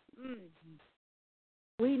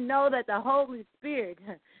 we know that the Holy Spirit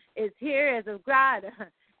is here as a guide.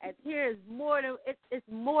 As here is more than it's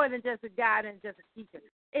more than just a guide and just a teacher.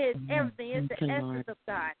 It's everything. It's the essence of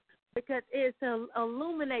God. Because it's to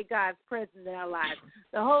illuminate God's presence in our lives.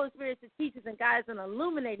 The Holy Spirit is to teach us and guide us and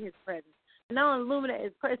illuminate His presence. And not only illuminate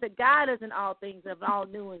His presence, to guide us in all things of all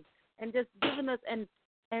doing. And just giving us and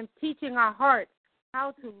teaching our hearts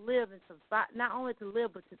how to live and survive, not only to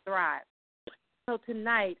live but to thrive. So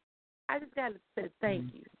tonight, I just got to say thank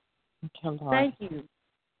you. Thank you.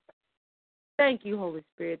 Thank you, Holy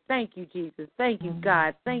Spirit. Thank you, Jesus. Thank you,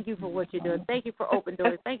 God. Thank you for what you're doing. Thank you for open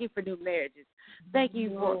doors. Thank you for new marriages. Thank you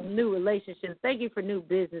for new relationships. Thank you for new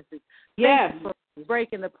businesses. Thank you for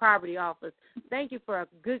breaking the poverty office. Thank you for a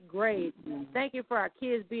good grade. Thank you for our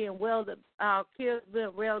kids being well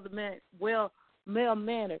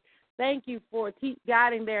mannered. Thank you for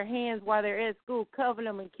guiding their hands while they're at school, covering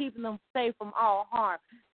them and keeping them safe from all harm.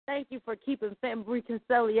 Thank you for keeping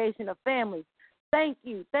reconciliation of families. Thank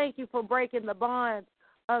you. Thank you for breaking the bonds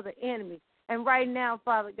of the enemy. And right now,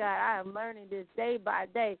 Father God, I am learning this day by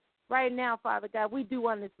day. Right now, Father God, we do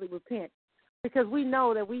honestly repent because we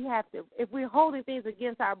know that we have to. If we're holding things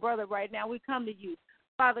against our brother right now, we come to you.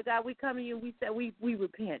 Father God, we come to you and we say we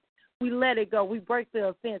repent. We let it go. We break the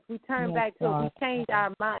offense. We turn back to it. We change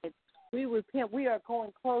our minds. We repent. We are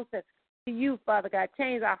going closer to you, Father God.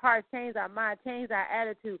 Change our hearts, change our mind, change our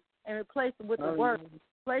attitude, and replace it with the word.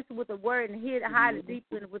 Replace it with the word and hide it deep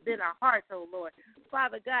within our hearts, oh Lord.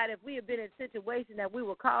 Father God, if we have been in a situation that we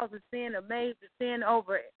were caused to sin or made to sin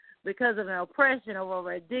over because of an oppression or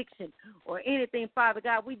over addiction or anything, Father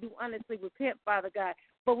God, we do honestly repent, Father God.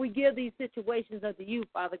 But we give these situations unto you,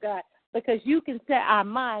 Father God, because you can set our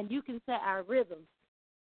mind, you can set our rhythm.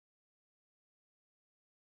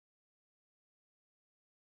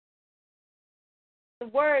 The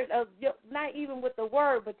word of not even with the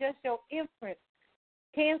word, but just your imprint.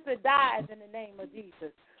 Cancer dies in the name of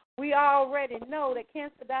Jesus. We already know that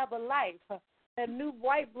cancer dies of life. That new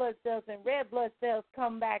white blood cells and red blood cells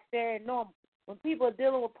come back there and normal. When people are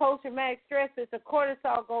dealing with post-traumatic stress, it's the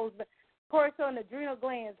cortisol goes back. Cortisol and adrenal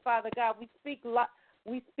glands, Father God, we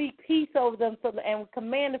speak peace over them and we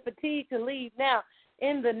command the fatigue to leave now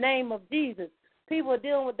in the name of Jesus. People are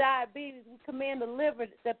dealing with diabetes, we command the liver,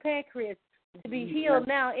 the pancreas, to be healed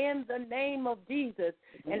now in the name of Jesus.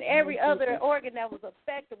 And every other organ that was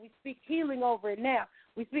affected, we speak healing over it now.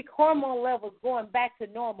 We speak hormone levels going back to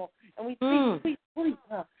normal. And we speak sweet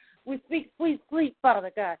sleep. We speak sweet sleep,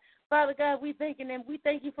 Father God. Father God, we thank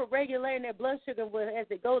you for regulating their blood sugar as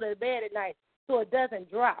they go to bed at night so it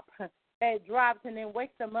doesn't drop. That it drops and then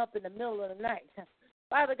wakes them up in the middle of the night.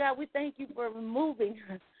 Father God, we thank you for removing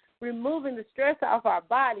the stress off our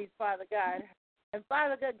bodies, Father God. And,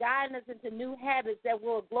 Father God, guiding us into new habits that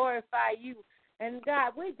will glorify you. And,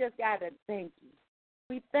 God, we just got to thank you.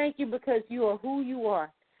 We thank you because you are who you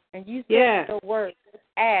are. And you said the word,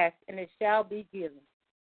 ask, and it shall be given.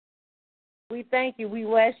 We thank you. We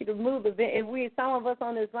will ask you to remove some of us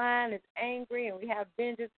on this line is angry and we have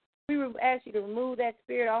vengeance, we will ask you to remove that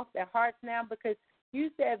spirit off their hearts now because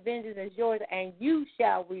you said vengeance is yours and you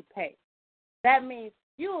shall repay. That means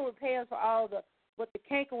you will repay us for all what the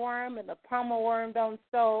cankerworm and the pommel worm don't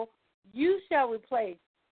sow. You shall replace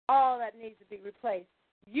all that needs to be replaced.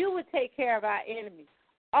 You would take care of our enemies.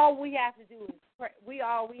 All we have to do is pray.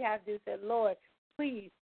 All we have to do is say, Lord,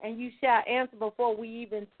 please, and you shall answer before we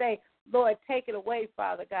even say, Lord, take it away,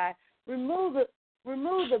 Father God. Remove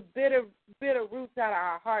the bitter roots out of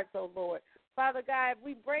our hearts, oh Lord. Father God,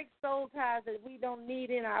 we break soul ties that we don't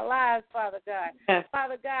need in our lives, Father God. Yes.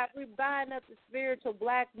 Father God, we bind up the spiritual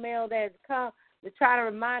blackmail that has come to try to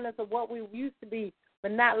remind us of what we used to be,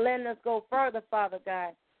 but not letting us go further, Father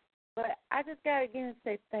God. But I just got to again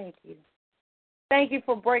say thank you. Thank you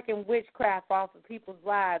for breaking witchcraft off of people's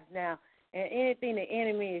lives now and anything the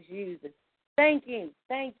enemy is using. Thank you,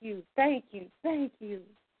 thank you, thank you, thank you.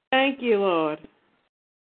 Thank you, Lord.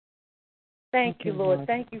 Thank you, Lord.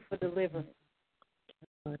 Thank you for deliverance.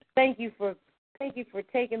 Thank you for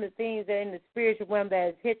taking the things that in the spiritual realm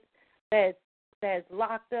that's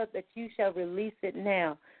locked up, that you shall release it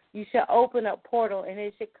now. You shall open up portal and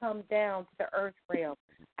it should come down to the earth realm.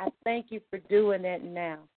 I thank you for doing that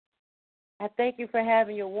now. I thank you for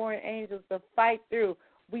having your warring angels to fight through.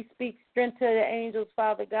 We speak strength to the angels,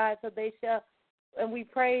 Father God, so they shall, and we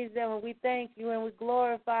praise them and we thank you and we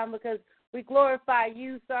glorify them because we glorify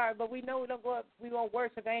you, sorry, but we know we won't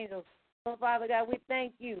worship angels. So, Father God, we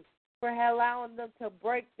thank you for allowing them to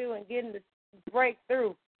break through and getting to break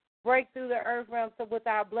through break through the earth realm with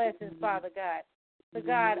our blessings, Father God. So,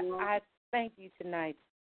 God, I thank you tonight.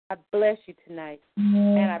 I bless you tonight.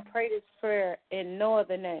 And I pray this prayer in no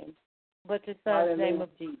other name but your Son's name of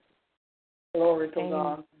Jesus. Glory to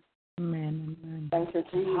God. Amen. Amen. Thank you,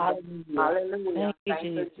 Jesus. Hallelujah. Thank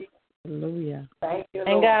you, Jesus. Hallelujah. Thank you, And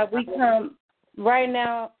Lord. God, we come right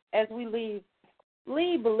now as we leave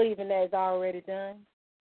believing that it's already done.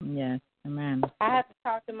 Yes. Amen. I have to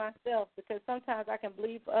talk to myself because sometimes I can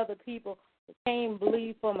believe for other people, but can't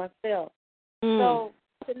believe for myself. So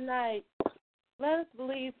tonight, let us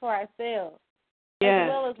believe for ourselves as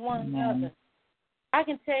well as one another. I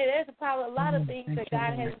can tell you there's probably a lot of things that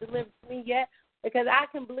God hasn't delivered to me yet because I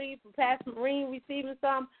can believe for Pastor Marine receiving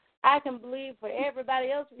some. I can believe for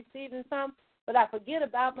everybody else receiving some, but I forget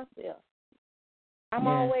about myself. I'm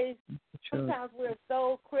always, sometimes we're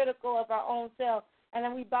so critical of our own self, and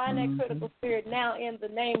then we bind that critical spirit now in the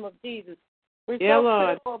name of Jesus. We're so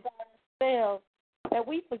critical about ourselves that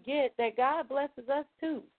we forget that God blesses us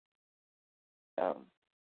too. So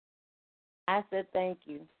I said thank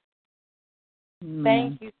you.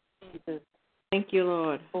 Thank you, Jesus. Thank you,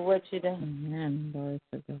 Lord. For what you're doing. Amen. Glory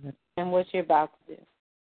to God. And what you're about to do.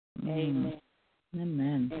 Amen.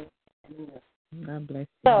 Amen. God bless you.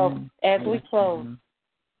 So, as we close,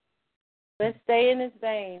 let's stay in this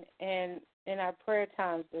vein and in our prayer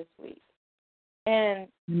times this week. And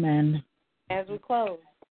as we close,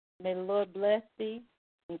 may the Lord bless thee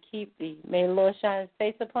and keep thee. May the Lord shine his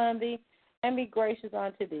face upon thee and be gracious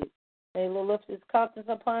unto thee. May the Lord lift his countenance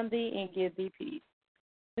upon thee and give thee peace.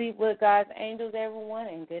 Sleep with God's angels, everyone,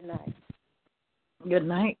 and good night. Good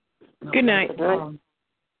night. Good night.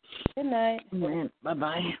 Good night. Amen.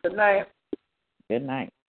 Bye-bye. Good night. Good night.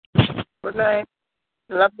 Good night.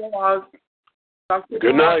 Love you all. Talk to you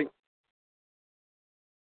Good tomorrow. night.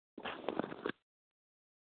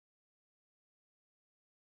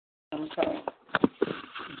 Okay.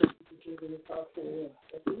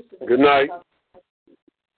 Good night.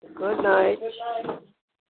 Good night.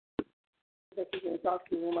 Talk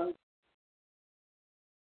to you,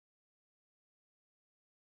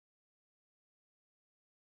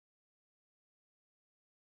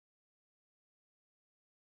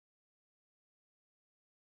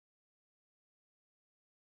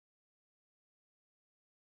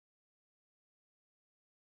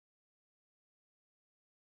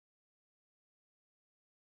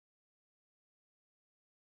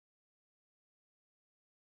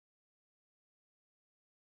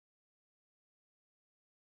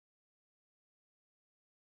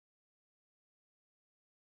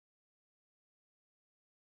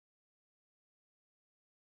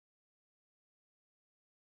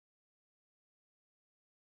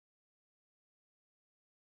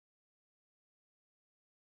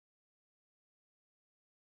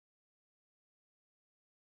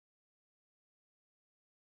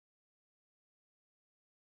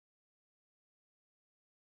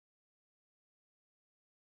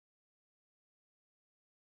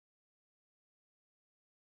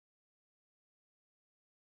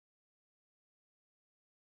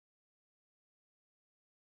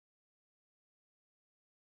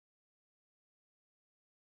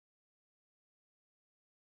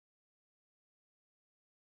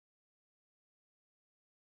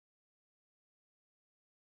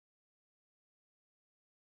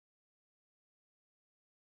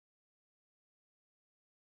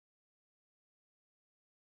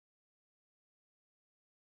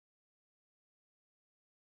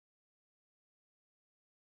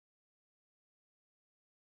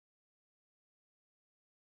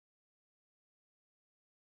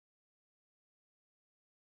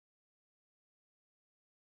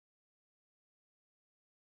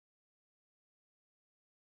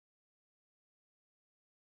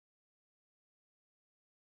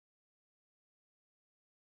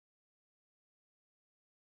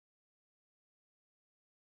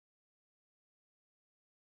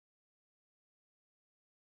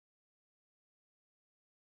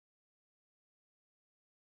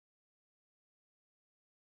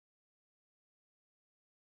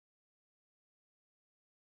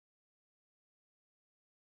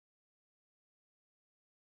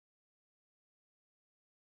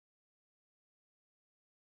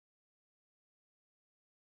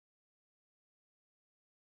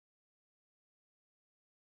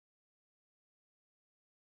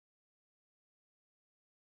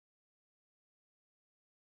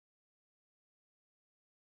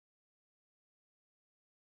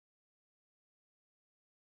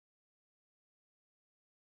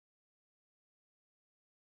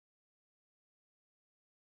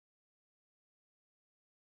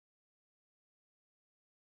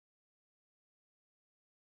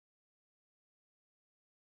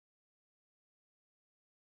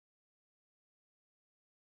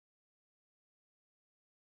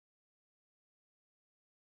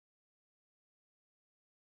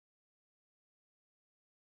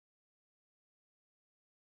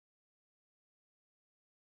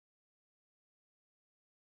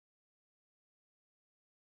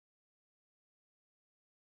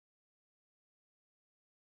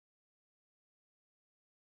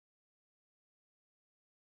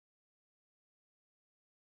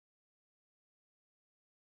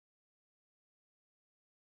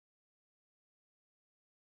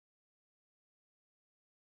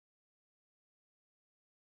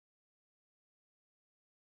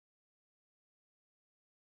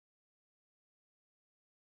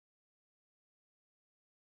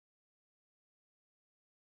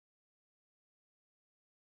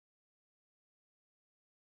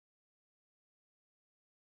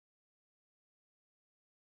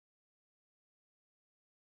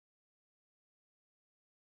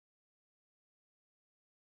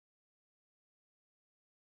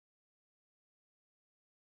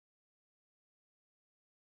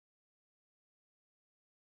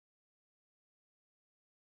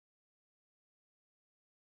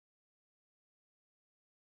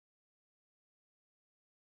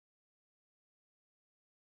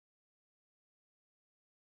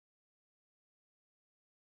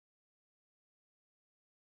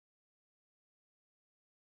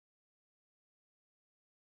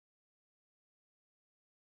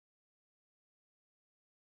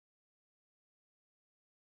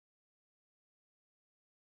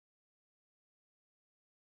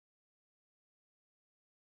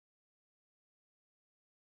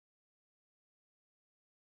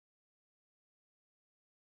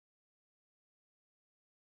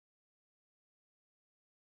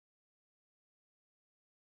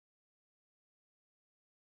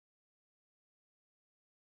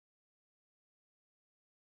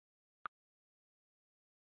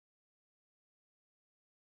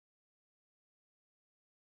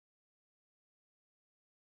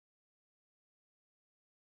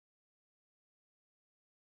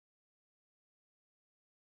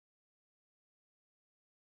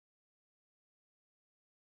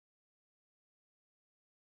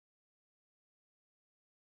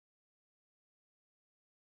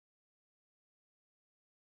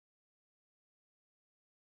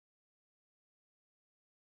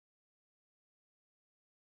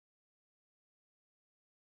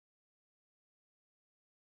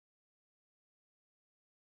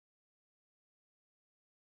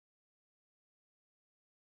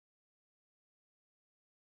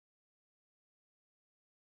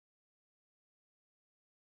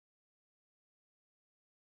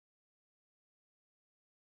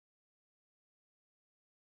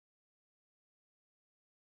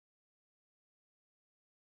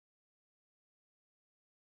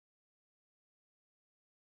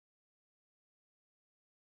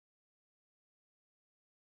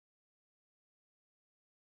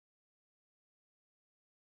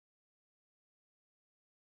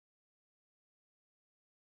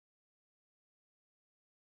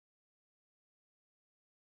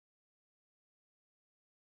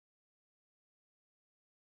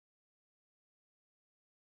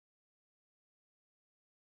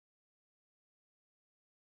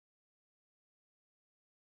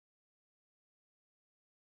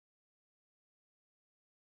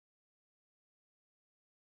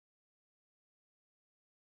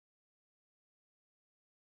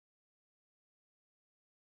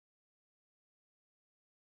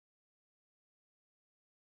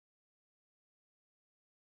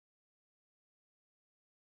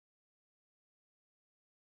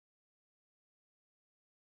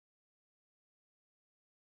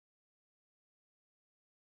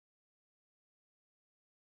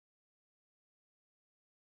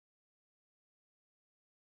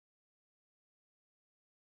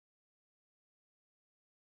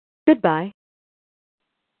 Goodbye.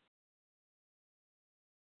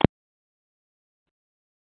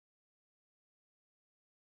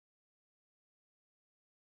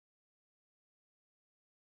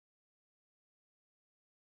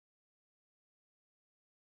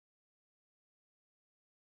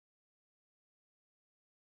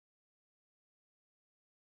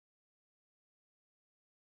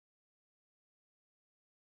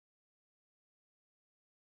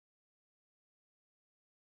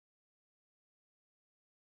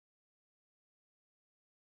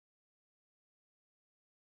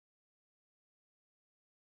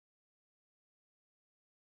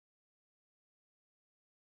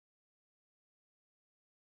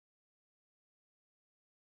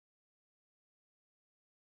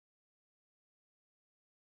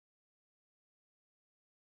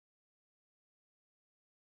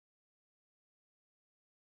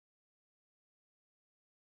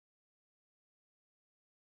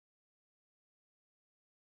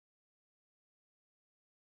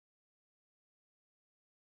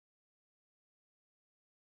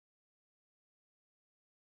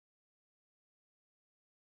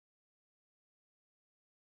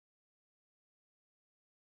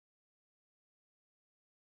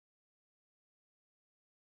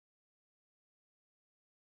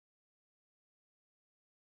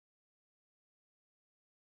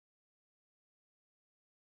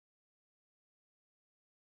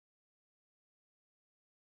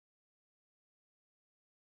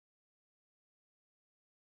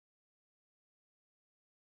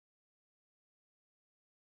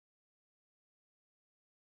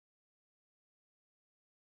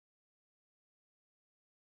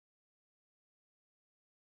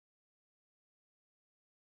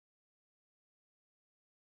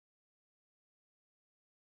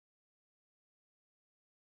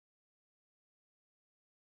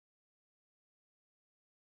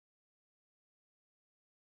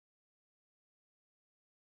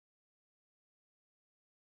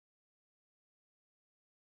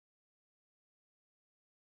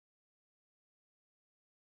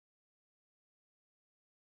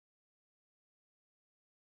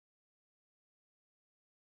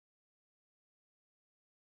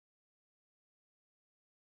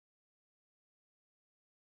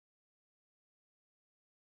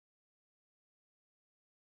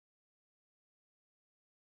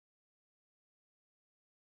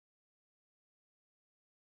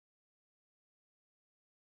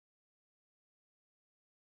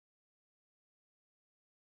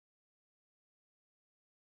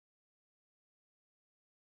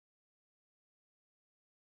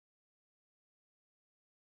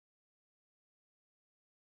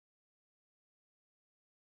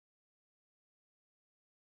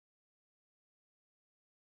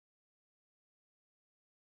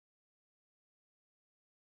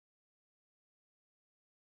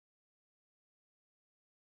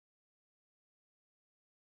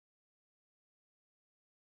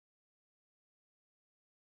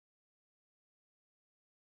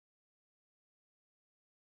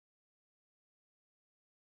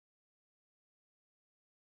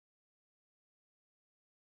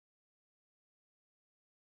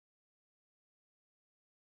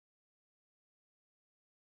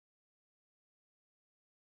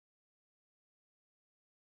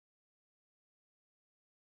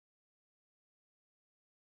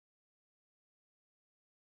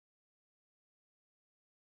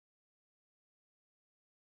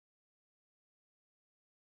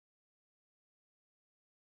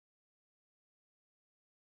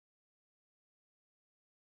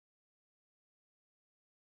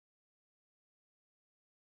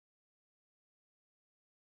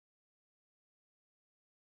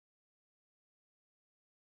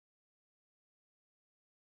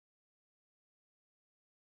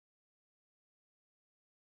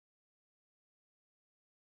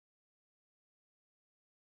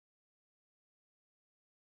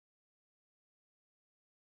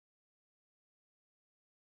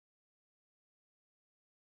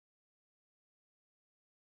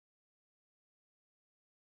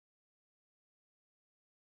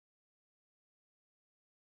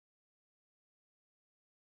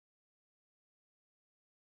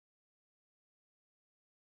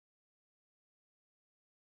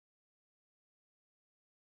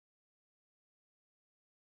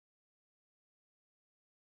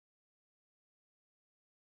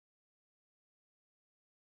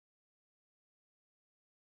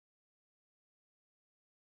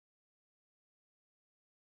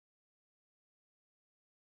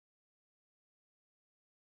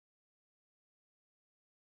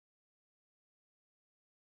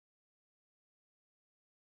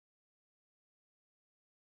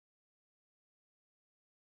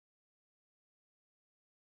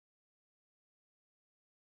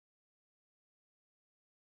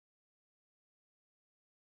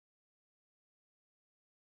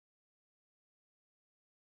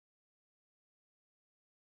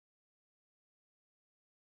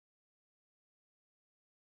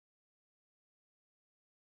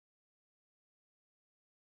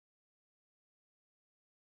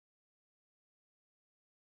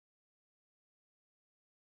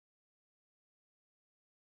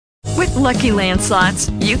 With Lucky Land Slots,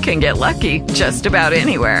 you can get lucky just about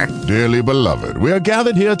anywhere. Dearly beloved, we are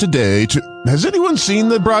gathered here today to... Has anyone seen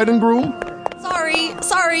the bride and groom?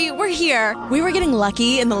 Sorry, we're here. We were getting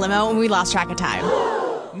lucky in the limo and we lost track of time.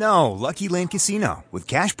 No, Lucky Land Casino, with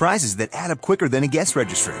cash prizes that add up quicker than a guest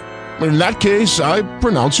registry. In that case, I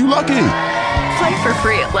pronounce you lucky. Play for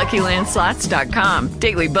free at LuckyLandSlots.com.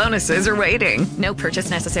 Daily bonuses are waiting. No purchase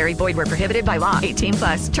necessary. Void where prohibited by law.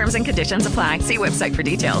 18+. Terms and conditions apply. See website for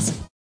details.